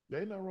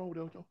 There ain't nothing wrong with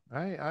it, Ocho.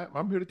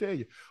 I'm here to tell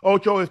you.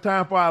 Ocho, it's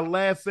time for our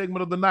last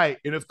segment of the night,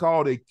 and it's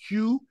called a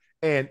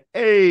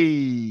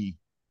Q&A.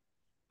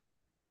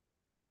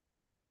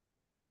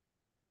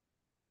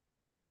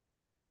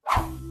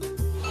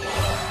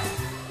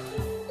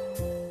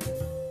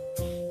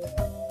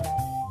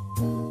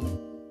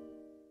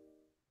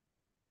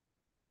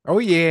 Oh,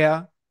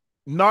 yeah.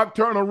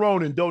 Nocturnal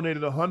Ronin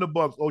donated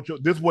 $100. Ocho,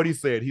 this is what he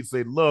said. He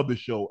said, love the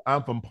show.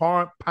 I'm from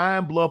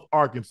Pine Bluff,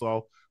 Arkansas,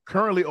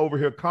 currently over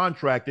here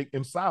contracting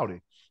in Saudi.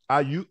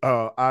 I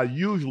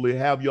usually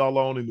have y'all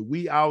on in the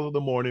wee hours of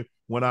the morning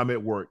when I'm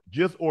at work.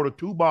 Just ordered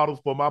 2 bottles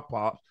for my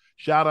pops.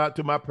 Shout out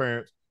to my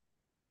parents,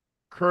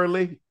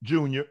 Curly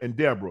Jr. and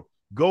Deborah.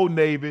 Go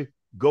Navy,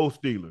 go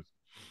Steelers.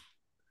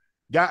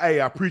 Hey,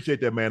 I appreciate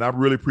that, man. I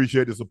really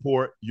appreciate the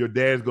support. Your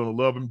dad's gonna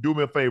love him. Do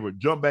me a favor,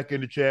 jump back in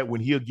the chat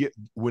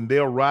when they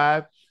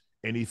arrive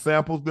and he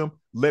samples them.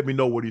 Let me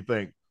know what he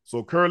thinks.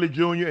 So Curly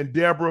Jr. and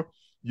Deborah,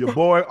 your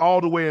boy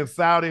all the way in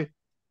Saudi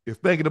is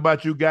thinking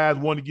about you guys.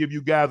 Want to give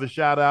you guys a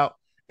shout out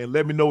and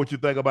let me know what you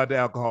think about the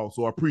alcohol.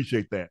 So I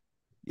appreciate that.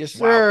 Yes,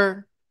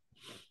 sir.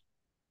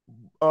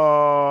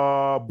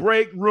 Wow.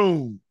 Break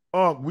room.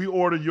 We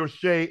ordered your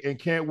shade and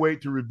can't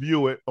wait to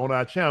review it on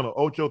our channel.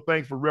 Ocho,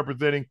 thanks for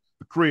representing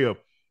the crib.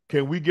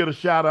 Can we get a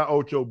shout out,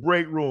 Ocho?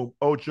 Break room.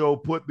 Ocho,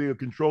 put the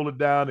controller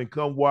down and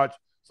come watch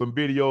some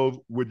videos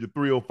with your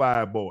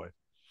 305 boys.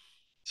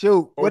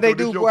 Shoot, what Ocho, they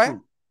do, boy?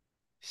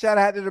 Shout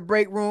out to the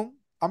break room.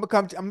 I'm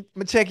gonna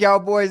check y'all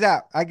boys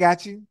out. I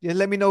got you. Just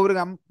let me know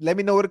let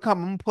me know where to come.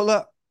 I'm gonna pull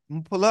up. I'm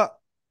gonna pull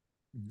up.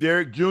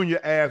 Derek Jr.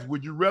 asks,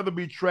 would you rather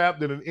be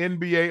trapped in an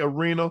NBA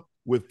arena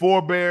with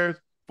 4 bears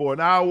for an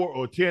hour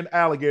or 10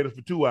 alligators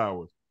for 2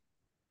 hours?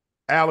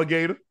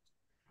 Alligator.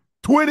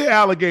 20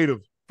 alligators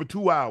for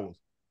 2 hours.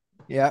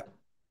 Yeah.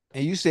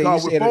 And you said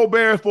With 4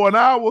 bears for an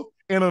hour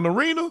in an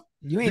arena,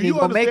 you ain't do you even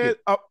gonna make understand?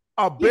 it.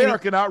 A bear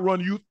can outrun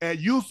you at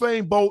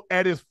Usain Bolt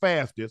at his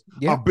fastest.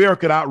 Yep. A bear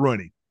can outrun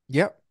him.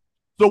 Yep.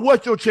 So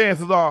what your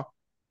chances are?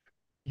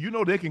 You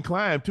know they can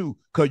climb too,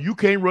 because you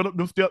can't run up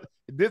them steps.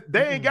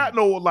 They ain't got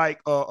no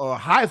like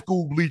high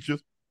school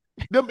bleachers.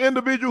 Them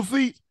individual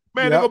seats,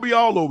 man, they're gonna be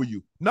all over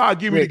you. Nah,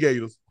 give me the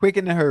Gators. Quick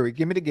in a hurry.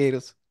 Give me the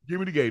Gators. Give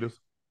me the Gators.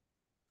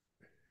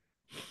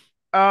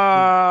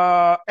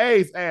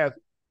 Ace asks,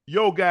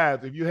 yo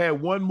guys, if you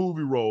had one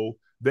movie role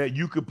that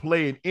you could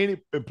play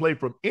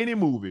from any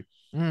movie,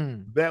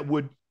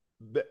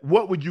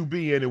 what would you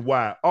be in and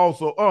why?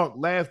 Also, Unc,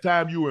 last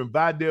time you were in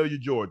Vidalia,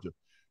 Georgia.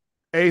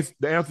 Ace,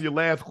 to answer your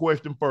last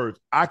question first,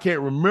 I can't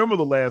remember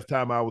the last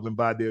time I was in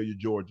Vidalia,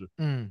 Georgia.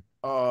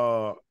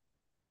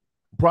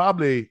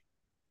 Probably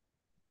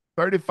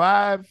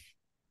 35,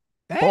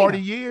 40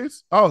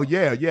 years. Oh,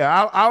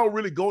 yeah. I don't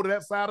really go to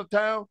that side of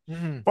town.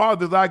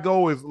 Farthest as I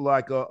go is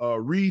like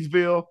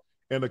Reedsville,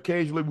 and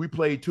occasionally we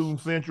played Toon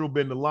Central,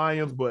 been to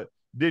Lions, but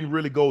didn't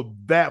really go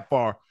that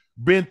far.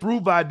 Been through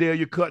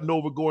Vidalia, cutting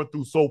over, going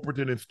through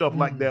Soperton and stuff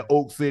like that,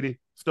 Oak City,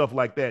 stuff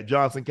like that,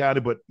 Johnson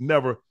County, but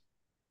never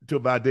to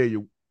Vidalia.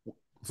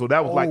 So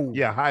that was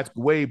high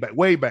school, way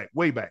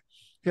back.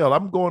 Hell,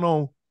 I'm going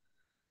on.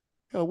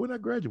 Hell, when I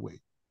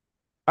graduate?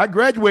 I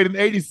graduated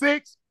in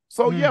 86.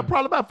 So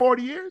probably about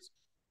 40 years.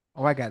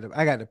 Oh, I got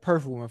the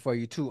perfect one for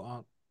you too,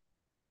 Unc.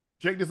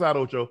 Check this out,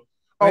 Ocho.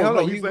 Wait, hold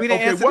on. We didn't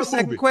answer the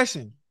second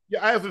question.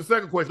 Yeah, I answered the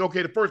second question.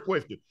 Okay, the first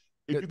question.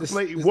 If you could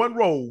play one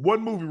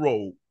movie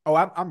role. Oh,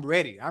 I'm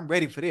ready. I'm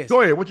ready for this.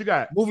 Go ahead. What you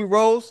got? Movie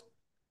roles.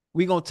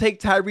 We gonna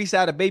take Tyrese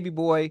out of Baby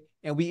Boy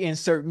and we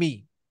insert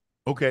me.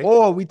 Okay.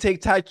 Or we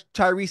take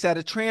Tyrese out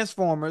of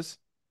Transformers,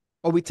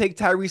 or we take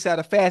Tyrese out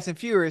of Fast and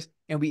Furious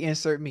and we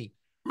insert me.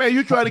 Man,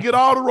 you trying to get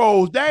all the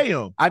roles.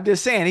 Damn. I'm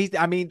just saying.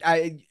 I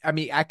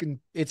can.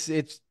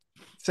 It's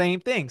same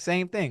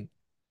thing.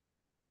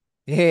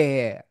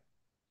 Yeah.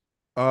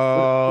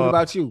 What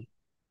about you?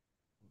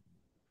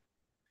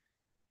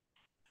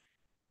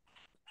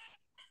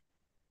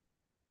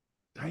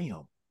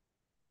 Damn.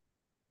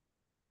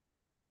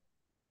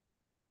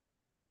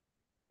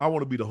 I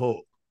want to be the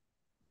Hulk.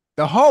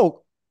 The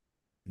Hulk?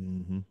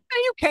 Mm-hmm. Man,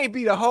 you can't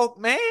be the Hulk,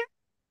 man.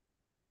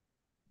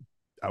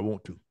 I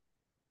want to.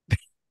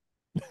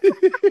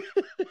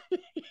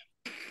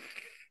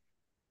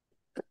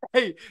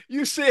 Hey,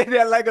 you said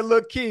that like a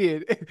little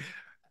kid.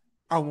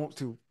 I want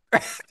to. Yeah,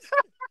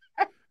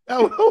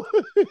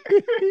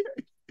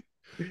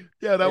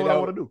 that's what I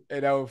want to do.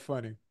 Hey, that was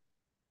funny.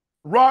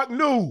 Rock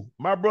New,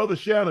 my brother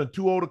Shannon,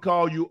 too old to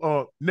call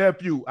you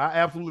nephew. I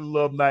absolutely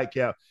love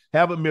Nightcap.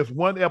 Haven't missed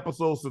one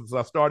episode since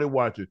I started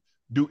watching.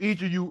 Do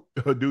each of you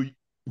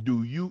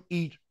do you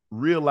each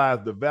realize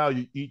the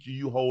value each of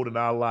you hold in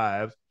our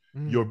lives,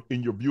 in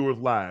your viewers'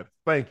 lives?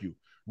 Thank you.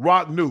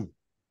 Rock New.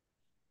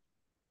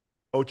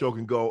 Ocho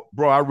can go,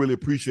 bro. I really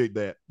appreciate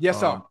that. Yes,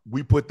 sir.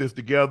 We put this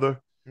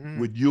together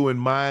with you in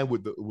mind,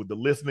 with the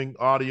listening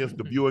audience,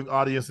 the viewing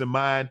audience in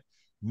mind.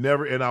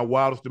 Never in our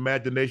wildest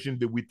imagination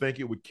did we think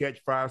it would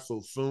catch fire so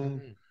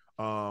soon.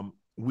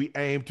 We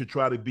aim to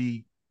try to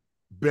be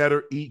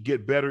better,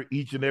 get better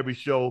each and every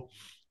show.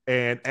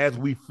 And as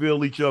we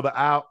fill each other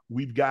out,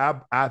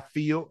 I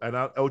feel, and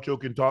Ocho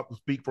can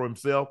speak for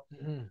himself,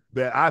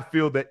 that I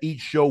feel that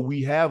each show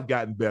we have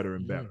gotten better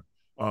and better.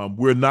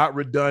 We're not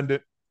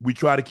redundant. We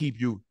try to keep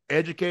you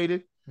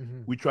educated.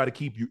 We try to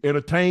keep you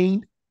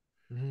entertained.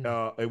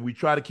 And we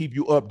try to keep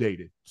you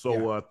updated.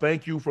 So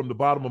thank you from the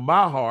bottom of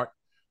my heart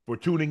for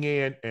tuning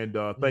in. And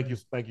thank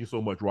you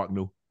so much, Rock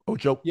New.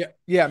 Ocho.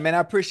 Yeah, man. I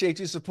appreciate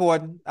you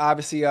supporting.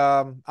 Obviously,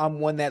 I'm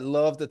one that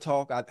loves to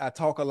talk. I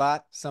talk a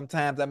lot.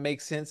 Sometimes I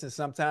make sense and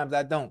sometimes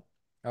I don't.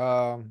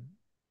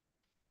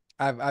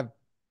 I've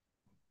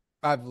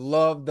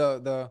loved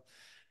the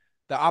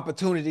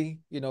opportunity,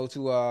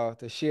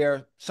 to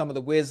share some of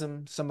the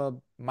wisdom, some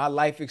of my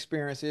life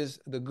experiences,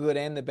 the good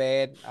and the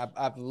bad.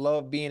 I've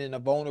loved being in a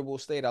vulnerable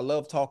state. I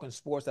love talking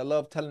sports. I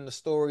love telling the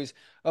stories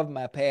of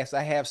my past.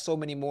 I have so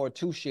many more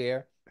to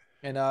share.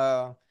 And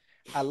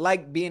I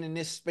like being in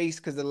this space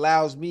because it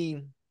allows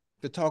me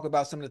to talk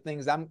about some of the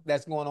things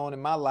that's going on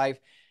in my life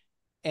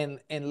and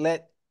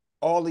let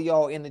all of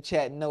y'all in the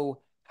chat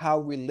know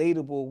how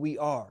relatable we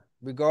are,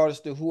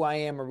 regardless to who I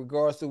am or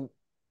regardless to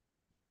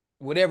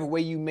whatever way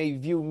you may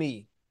view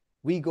me.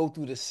 We go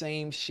through the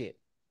same shit,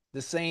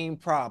 the same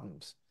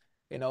problems,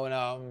 and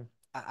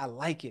I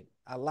like it.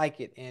 I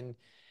like it. And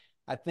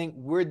I think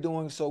we're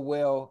doing so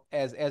well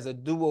as a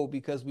duo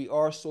because we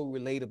are so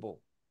relatable.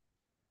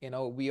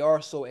 We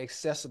are so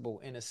accessible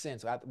in a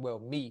sense.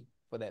 Me,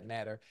 for that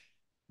matter,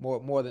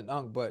 more than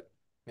Unc, but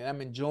man,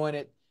 I'm enjoying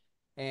it,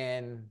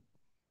 and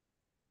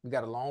we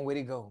got a long way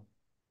to go.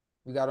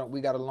 We got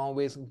a long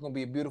way. It's gonna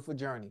be a beautiful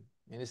journey,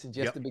 and this is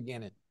just Yep. the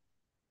beginning.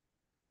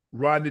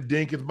 Rodney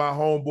Dink is my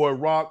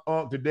homeboy. Rock,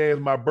 today is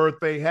my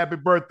birthday. Happy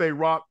birthday,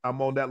 Rock.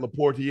 I'm on that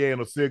Laportier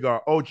and a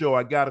cigar. Ocho,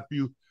 I got a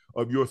few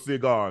of your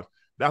cigars.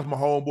 That's my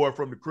homeboy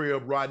from the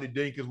crib, Rodney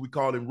Dinkins. We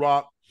call him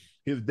Rock.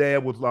 His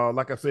dad was,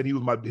 like I said,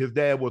 his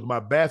dad was my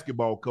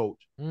basketball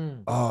coach.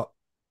 Hell,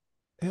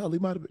 he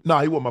might have been. No,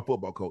 he wasn't my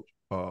football coach.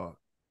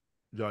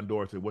 John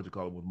Dorsey, what you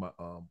call him, was my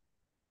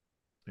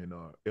and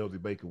Elsie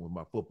Bacon was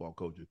my football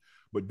coaches.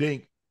 But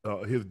Dink,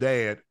 his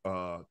dad,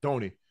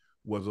 Tony,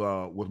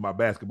 was my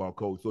basketball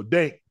coach. So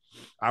Dink,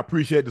 I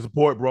appreciate the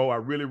support, bro. I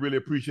really, really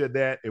appreciate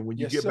that. And when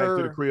you get back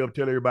to the crib,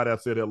 tell everybody I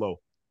said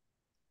hello.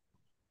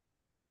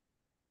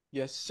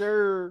 Yes,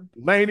 sir.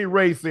 Laney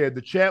Ray said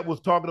the chat was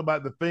talking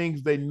about the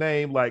things they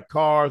name like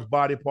cars,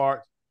 body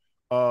parts.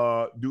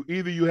 Do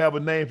either you have a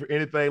name for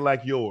anything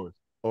like yours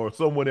or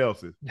someone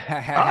else's? Oh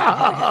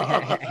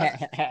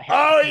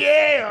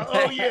yeah.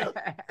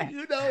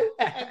 You know,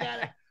 I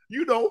got it.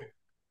 You know,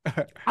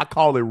 I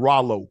call it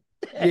Rollo.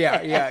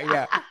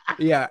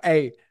 Yeah.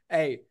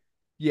 Hey.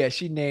 Yeah,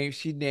 she named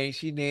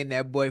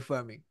that boy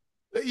for me.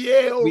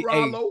 Yeah, Rollo.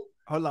 Hey,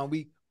 hold on.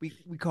 We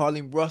call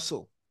him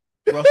Russell.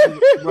 Russell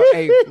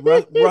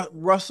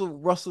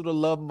the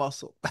love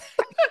muscle.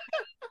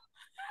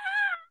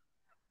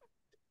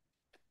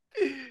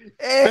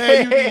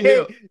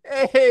 Hey.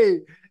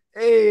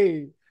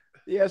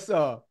 Yes,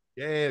 sir.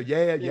 Yeah.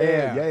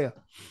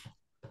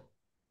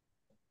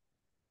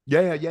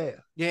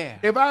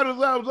 If I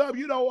was up,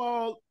 you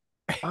know,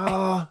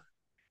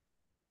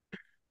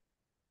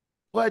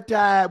 what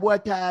time,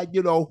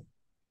 you know,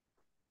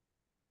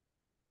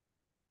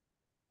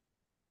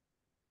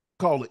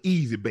 call it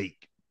easy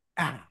bake.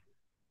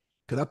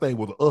 Because that thing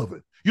was an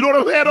oven. You know what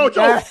I'm saying,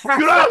 Ocho? You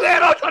know what I'm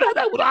saying, Ocho?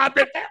 That was I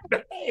bet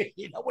that.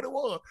 You know what it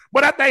was.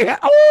 But that thing had,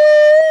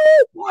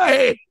 oh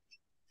boy.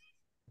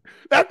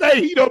 That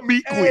thing heat up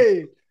meat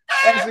quick.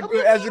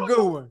 That's a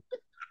good one.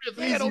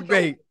 Easy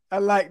bake. I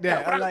like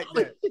that. I like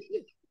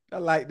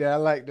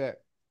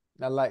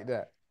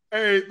that.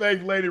 Hey,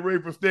 thanks, Lady Ray,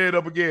 for staying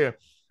up again.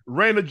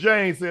 Raina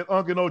Jane said,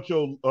 Unc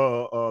Ocho,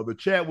 the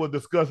chat was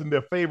discussing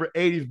their favorite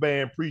 80s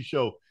band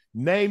pre-show.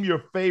 Name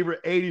your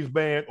favorite 80s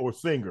band or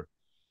singer.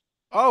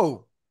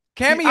 Oh,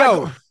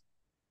 Cameo.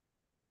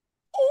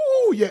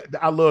 Oh, yeah.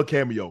 I love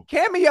Cameo.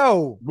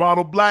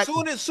 Ronald Black.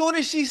 Soon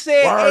as she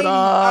said 80s,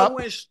 I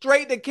went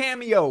straight to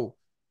Cameo.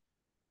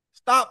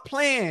 Stop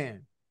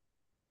playing.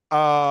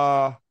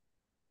 Damn.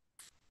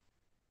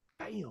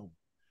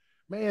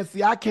 Man,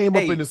 see, I came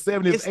up in the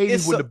 70s,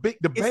 80s with the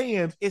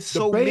bands.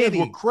 The bands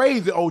were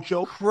crazy,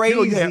 Ocho. Crazy. You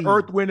know, you had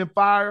Earth, Wind, and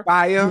Fire.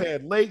 You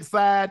had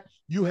Lakeside.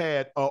 You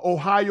had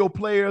Ohio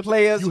players.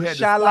 You had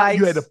Shy-Lights.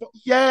 You had the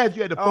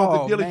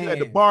Funkadelics. You had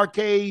the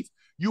Barcades.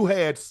 You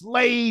had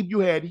Slave. You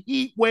had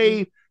Heat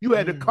Wave. You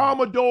had the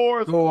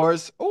Commodores.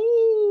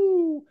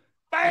 Ooh.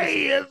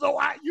 Man, so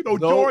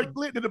George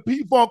Clinton, the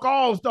P-Funk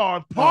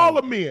All-Stars,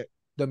 Parliament.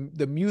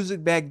 The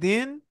music back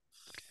then.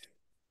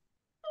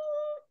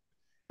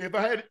 If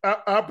I had,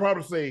 I'd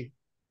probably say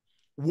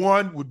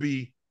one would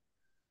be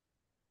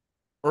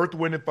Earth,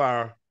 Wind, and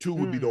Fire. Two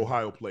would be the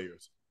Ohio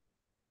players.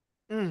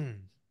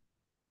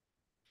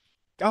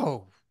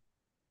 Oh,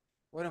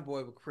 what them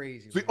boy were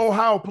crazy. See,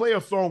 Ohio player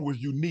song was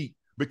unique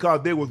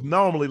because there was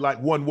normally like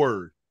one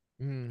word.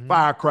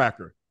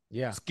 Firecracker.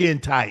 Yeah. Skin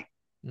tight.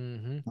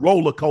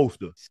 Roller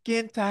coaster.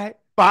 Skin tight.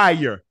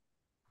 Fire.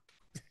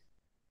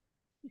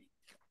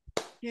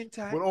 Skin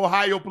tight. With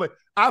Ohio play,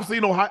 I've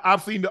seen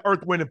the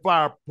Earth, Wind, and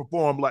Fire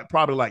perform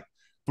probably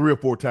 3 or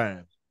 4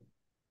 times.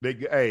 They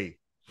get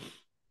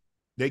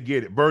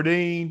it.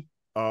 Verdine,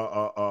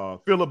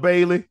 Philip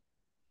Bailey.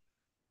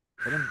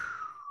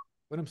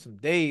 With him some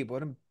Dave,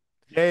 but him.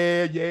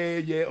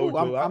 Yeah. Ooh,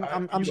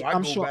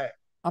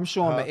 I'm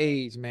showing my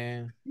age,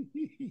 man.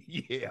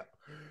 Yeah.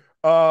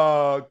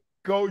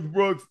 Coach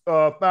Brooks,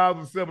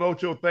 1007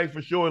 Ocho, thanks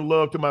for showing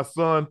love to my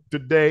son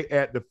today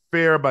at the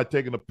fair by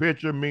taking a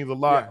picture. Means a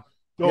lot.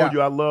 Told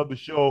you I love the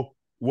show.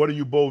 What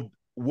you both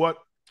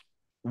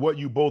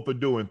are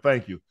doing.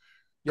 Thank you.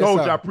 Yes,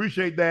 Coach, sir. I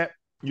appreciate that.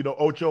 You know,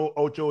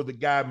 Ocho is the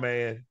guy,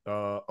 man.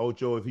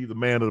 He's a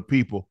man of the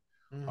people.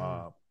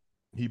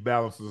 He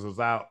balances us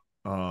out.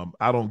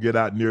 I don't get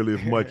out nearly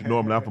as much.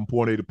 Normally I'm from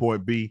point A to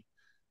point B.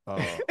 So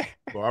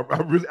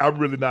I'm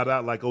really not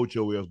out like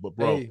Ocho is, but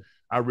bro,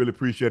 I really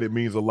appreciate it. It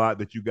means a lot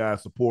that you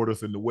guys support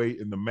us in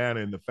the manner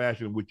and the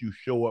fashion in which you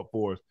show up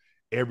for us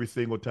every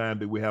single time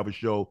that we have a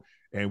show.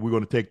 And we're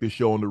going to take this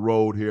show on the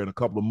road here in a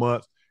couple of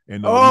months.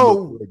 And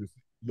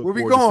where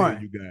we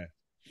going? You guys.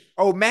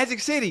 Oh, Magic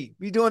City.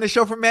 We doing a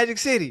show from Magic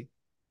City.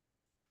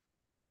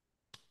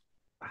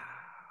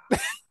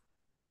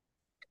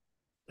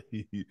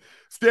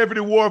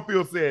 Stephanie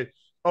Warfield said,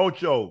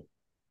 Ocho,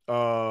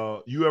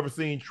 you ever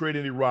seen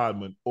Trinity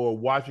Rodman or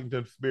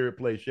Washington Spirit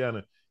play?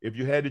 Shannon, if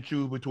you had to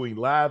choose between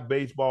live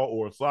baseball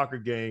or a soccer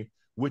game,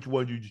 which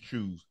one would you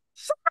choose?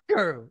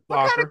 Soccer.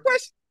 What kind of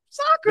question?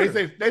 Soccer.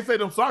 They say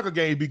them soccer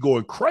games be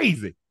going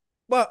crazy.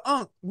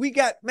 But we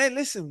got, man,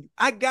 listen,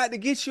 I got to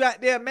get you out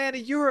there, man, to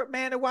Europe,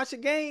 man, to watch a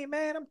game,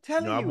 man. I'm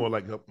telling No, you. I'm more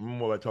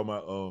like talking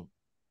about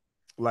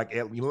like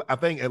I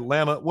think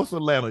Atlanta. What's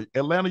Atlanta?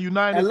 Atlanta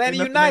United. Atlanta Ain't that the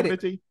name of United.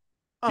 that team?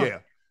 Yeah,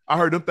 I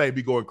heard them things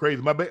be going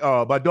crazy. My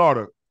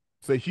daughter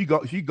say she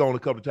gone a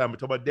couple of times and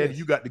talk about, Daddy, Yes.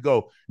 you got to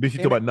go. Then she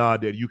talk about, nah,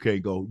 Daddy, you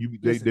can't go.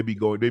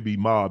 They be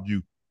mobbed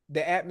you.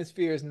 The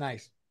atmosphere is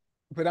nice,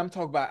 but I'm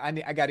talking about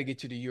I got to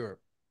get you to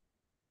Europe.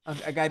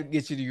 I got to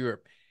get you to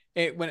Europe.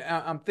 And when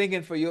I'm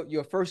thinking for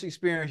your first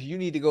experience, you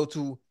need to go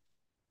to,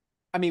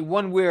 I mean,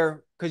 one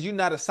where, because you're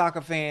not a soccer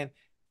fan,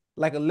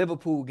 like a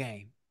Liverpool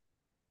game.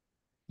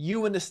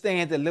 You in the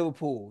stands at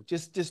Liverpool.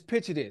 Just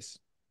picture this.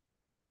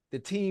 The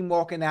team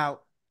walking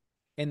out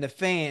and the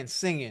fans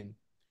singing,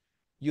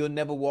 "You'll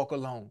Never Walk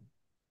Alone."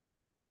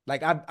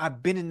 Like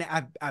I've been in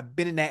that, I've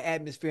been in that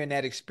atmosphere and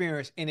that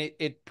experience, and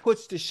it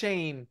puts to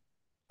shame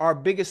our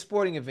biggest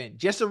sporting event.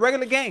 Just a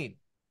regular game.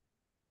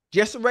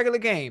 Just a regular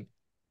game.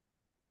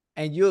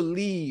 And you'll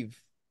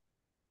leave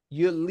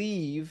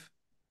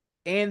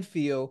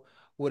Anfield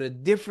with a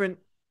different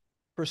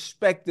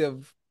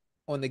perspective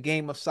on the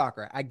game of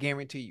soccer. I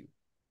guarantee you.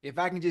 If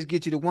I can just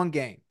get you to one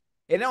game.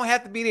 It don't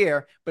have to be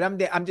there, but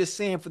I'm just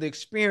saying for the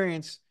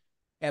experience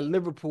at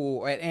Liverpool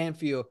or at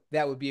Anfield,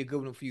 that would be a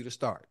good one for you to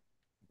start.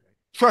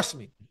 Trust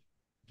me.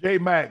 J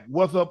Mac,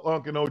 what's up,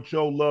 Unc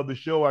Ocho? Love the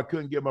show. I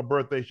couldn't get my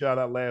birthday shout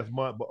out last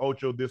month, but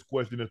Ocho, this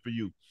question is for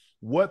you.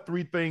 What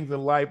three things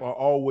in life are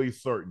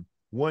always certain?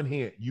 One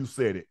hint, you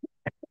said it.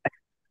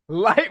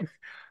 Life.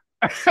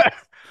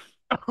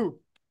 Well,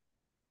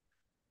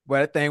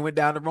 that thing went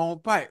down the wrong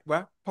pipe,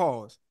 right?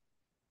 Pause.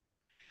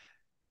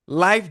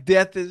 Life,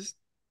 death, and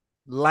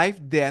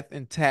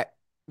tax.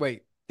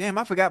 Wait, damn,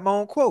 I forgot my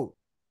own quote.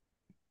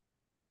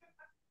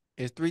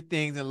 There's three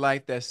things in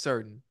life that's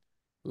certain.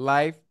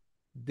 Life,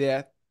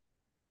 death.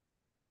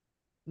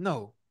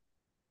 No.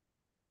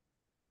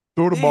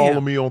 Throw the ball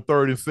on me on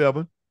 3rd and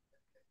 7.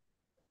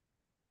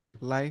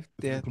 Life,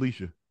 death,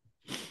 completion,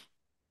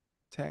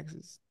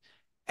 taxes.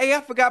 Hey, I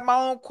forgot my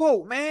own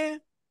quote,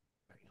 man.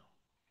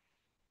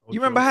 You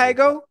remember how it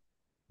go?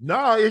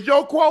 Nah, it's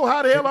your quote.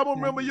 How the hell I'm gonna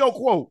remember your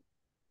quote?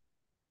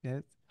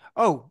 Yes.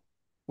 Oh,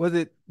 was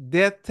it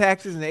death,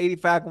 taxes, and the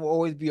 85 will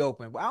always be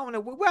open? Well, I don't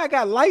know where I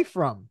got life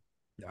from.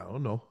 I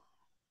don't know.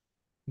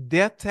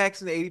 Death,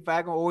 taxes, and the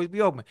 85 will always be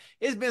open.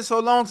 It's been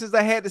so long since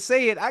I had to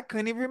say it, I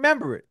couldn't even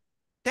remember it.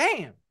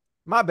 Damn,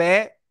 my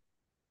bad.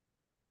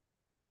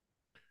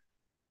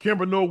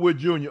 Kimber Norwood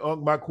Jr.,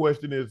 my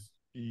question is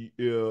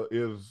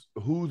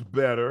who's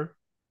better,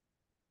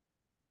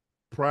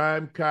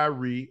 Prime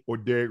Kyrie or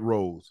Derrick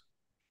Rose?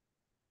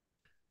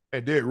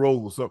 And Derrick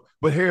Rose was something.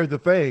 But here's the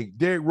thing.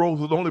 Derrick Rose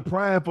was only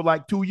prime for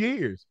like 2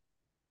 years.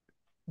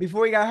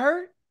 Before he got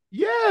hurt?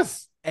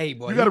 Yes. Hey,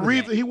 boy. You got a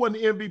reason he won the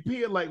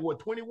MVP at like,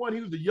 21?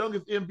 He was the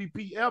youngest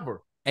MVP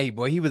ever. Hey,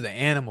 boy, he was an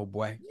animal,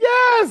 boy.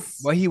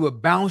 Yes. Boy, he was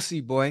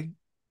bouncy, boy.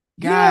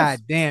 God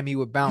damn, he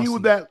was bouncy. He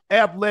was that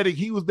athletic.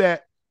 He was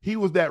that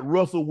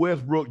Russell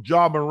Westbrook,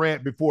 Ja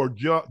Morant before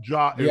Ja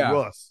and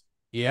Russ.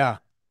 Yeah.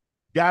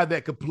 Guy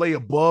that could play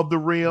above the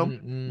rim.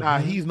 Mm-hmm. Now,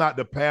 he's not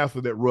the passer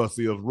that Russ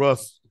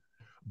is.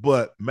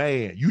 But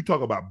man, you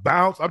talk about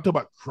bounce. I'm talking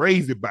about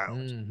crazy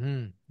bounce.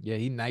 Mm-hmm. Yeah,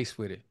 he nice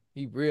with it.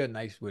 He real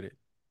nice with it.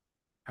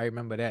 I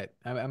remember that.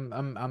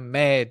 I'm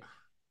mad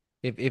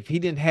if he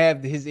didn't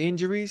have his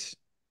injuries.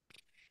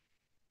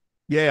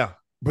 Yeah,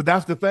 but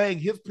that's the thing.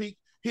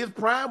 His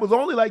prime was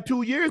only like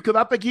 2 years because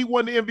I think he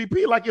won the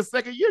MVP like his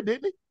second year,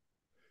 didn't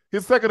he?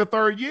 His second or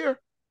third year,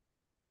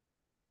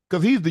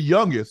 because he's the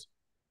youngest.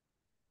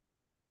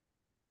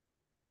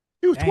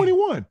 He was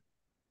 21.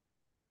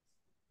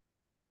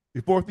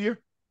 His fourth year?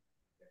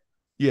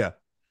 Yeah.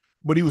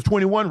 But he was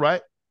 21,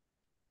 right?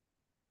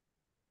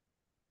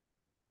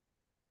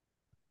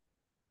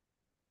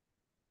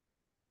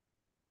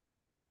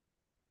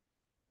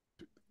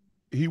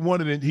 He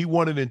won it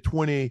in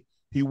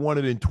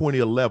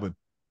 2011.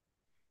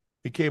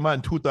 He came out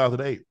in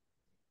 2008.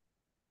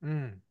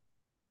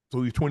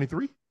 So he's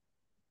 23?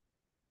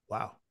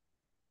 Wow.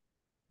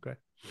 Okay.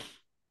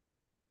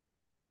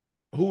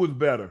 Who is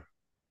better?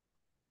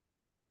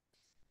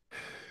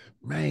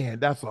 Man,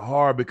 that's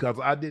hard because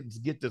I didn't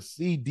get to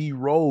see D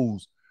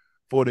Rose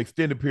for an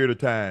extended period of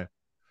time.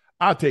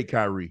 I'll take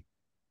Kyrie.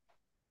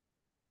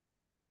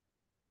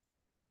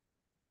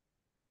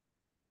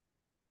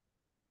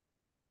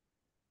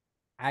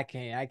 I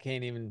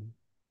can't even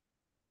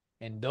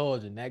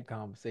indulge in that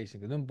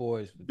conversation because them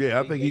boys. Yeah,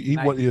 I think he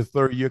won his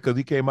third year because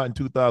he came out in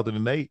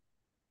 2008.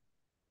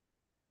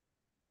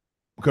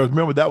 Because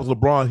remember, that was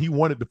LeBron. He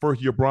won it the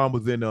first year LeBron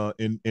was in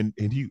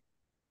Houston.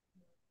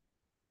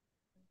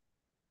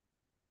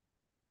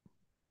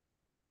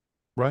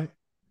 Right?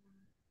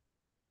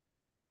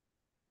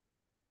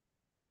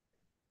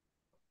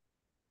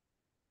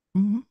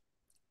 Mm-hmm.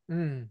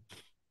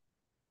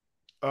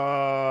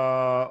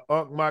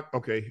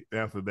 Okay,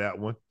 answer that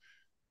one.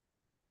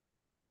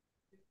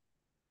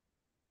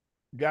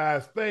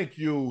 Guys, thank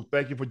you.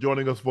 Thank you for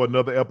joining us for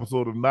another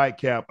episode of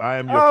Nightcap. I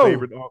am your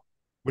favorite.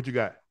 What you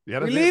got? Yeah,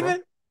 we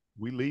leaving?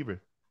 We leaving.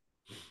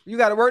 You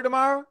got to work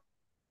tomorrow?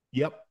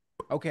 Yep.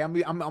 Okay, I'm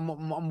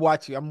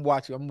watch you. I'm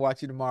watch you. I'm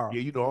watch you tomorrow.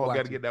 Yeah, you know, I got to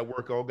Watch you. get that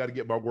work on. Got to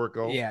get my work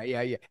on. Yeah,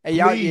 yeah, yeah. Hey,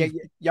 Please,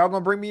 y'all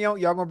gonna bring me on?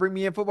 Y'all gonna bring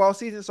me in football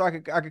season so I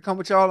could come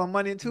with y'all on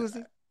Monday and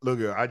Tuesday? look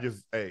here. I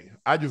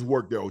just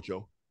worked there,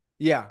 Ocho.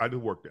 Yeah. I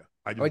just worked there.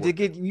 I just Or just worked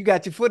there. get you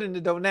got your foot in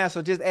the door now.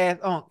 So just ask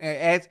Unc and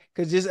ask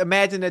because just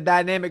imagine the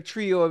dynamic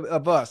trio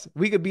of us.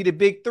 We could be the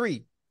big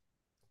three.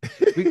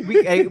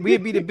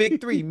 We'd be the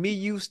big three. Me,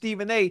 you,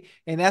 Stephen A.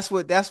 And that's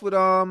what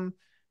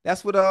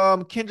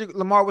Kendrick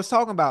Lamar was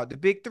talking about. The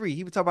big three.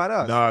 He was talking about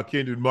us. Nah,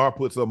 Kendrick Lamar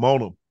put something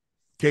on him.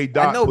 K. I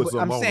Dot know, put but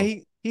I'm something on saying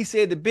him. he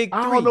said the big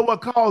I don't know three.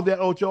 what caused that,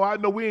 Ocho. I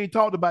know we ain't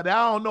talked about that.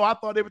 I don't know. I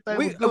thought everything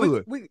was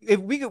good. If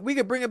we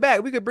could bring it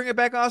back. We could bring it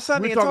back on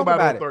Sunday We'll and talk talk about it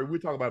about on it. Thursday. We'll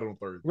talk about it on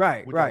Thursday.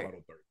 Right, We'll right. talk about it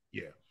on Thursday.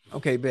 Yeah.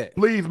 Okay, bet.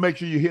 Please make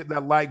sure you hit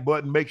that like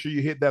button. Make sure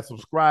you hit that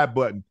subscribe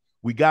button.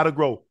 We gotta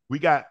grow. We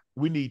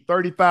need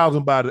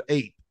 30,000 by the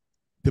 8th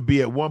to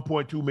be at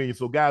 1.2 million.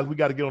 So guys, we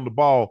got to get on the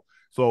ball.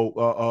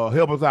 So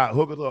help us out.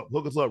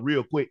 Hook us up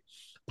real quick.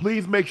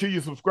 Please make sure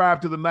you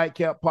subscribe to the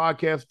Nightcap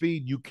podcast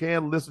feed. You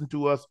can listen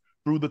to us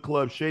through the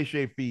Club Shay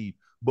Shay feed,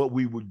 but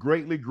we would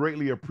greatly,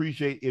 greatly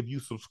appreciate if you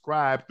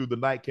subscribe through the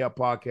Nightcap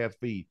podcast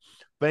feed.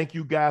 Thank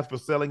you guys for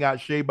selling out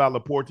Shea by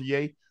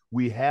Laportier.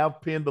 We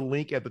have pinned the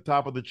link at the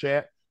top of the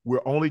chat.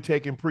 We're only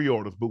taking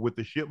pre-orders, but with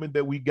the shipment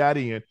that we got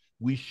in,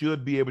 we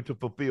should be able to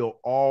fulfill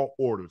all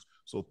orders.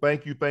 So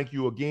thank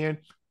you again.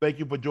 Thank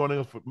you for joining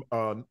us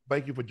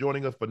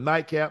for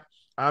Nightcap.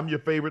 I'm your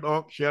favorite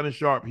Unc, Shannon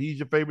Sharpe. He's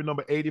your favorite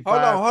number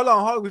 85. Hold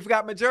on. We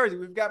forgot my jersey.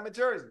 Who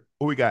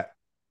we got?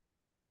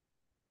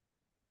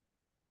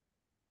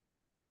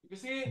 You can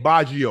see it?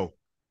 Baggio.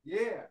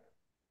 Yeah.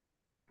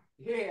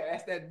 Yeah,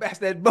 that's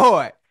that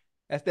boy.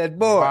 That's that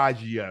boy.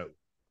 Baggio.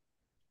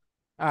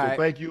 All so right.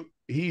 thank you.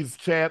 He's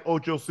Chad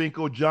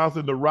Ochocinco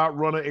Johnson, the route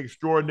runner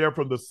extraordinaire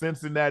from the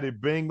Cincinnati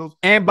Bengals.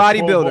 And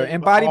bodybuilder.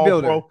 And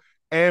bodybuilder.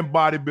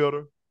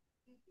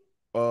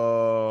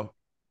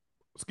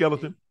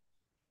 Skeleton.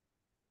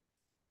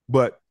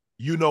 But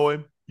you know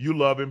him. You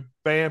love him.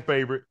 Fan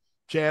favorite.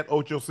 Chad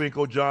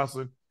Ochocinco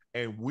Johnson.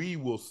 And we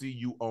will see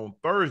you on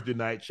Thursday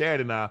night.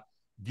 Chad and I,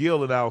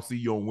 Gil and I will see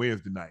you on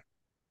Wednesday night.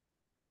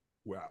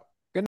 We're out.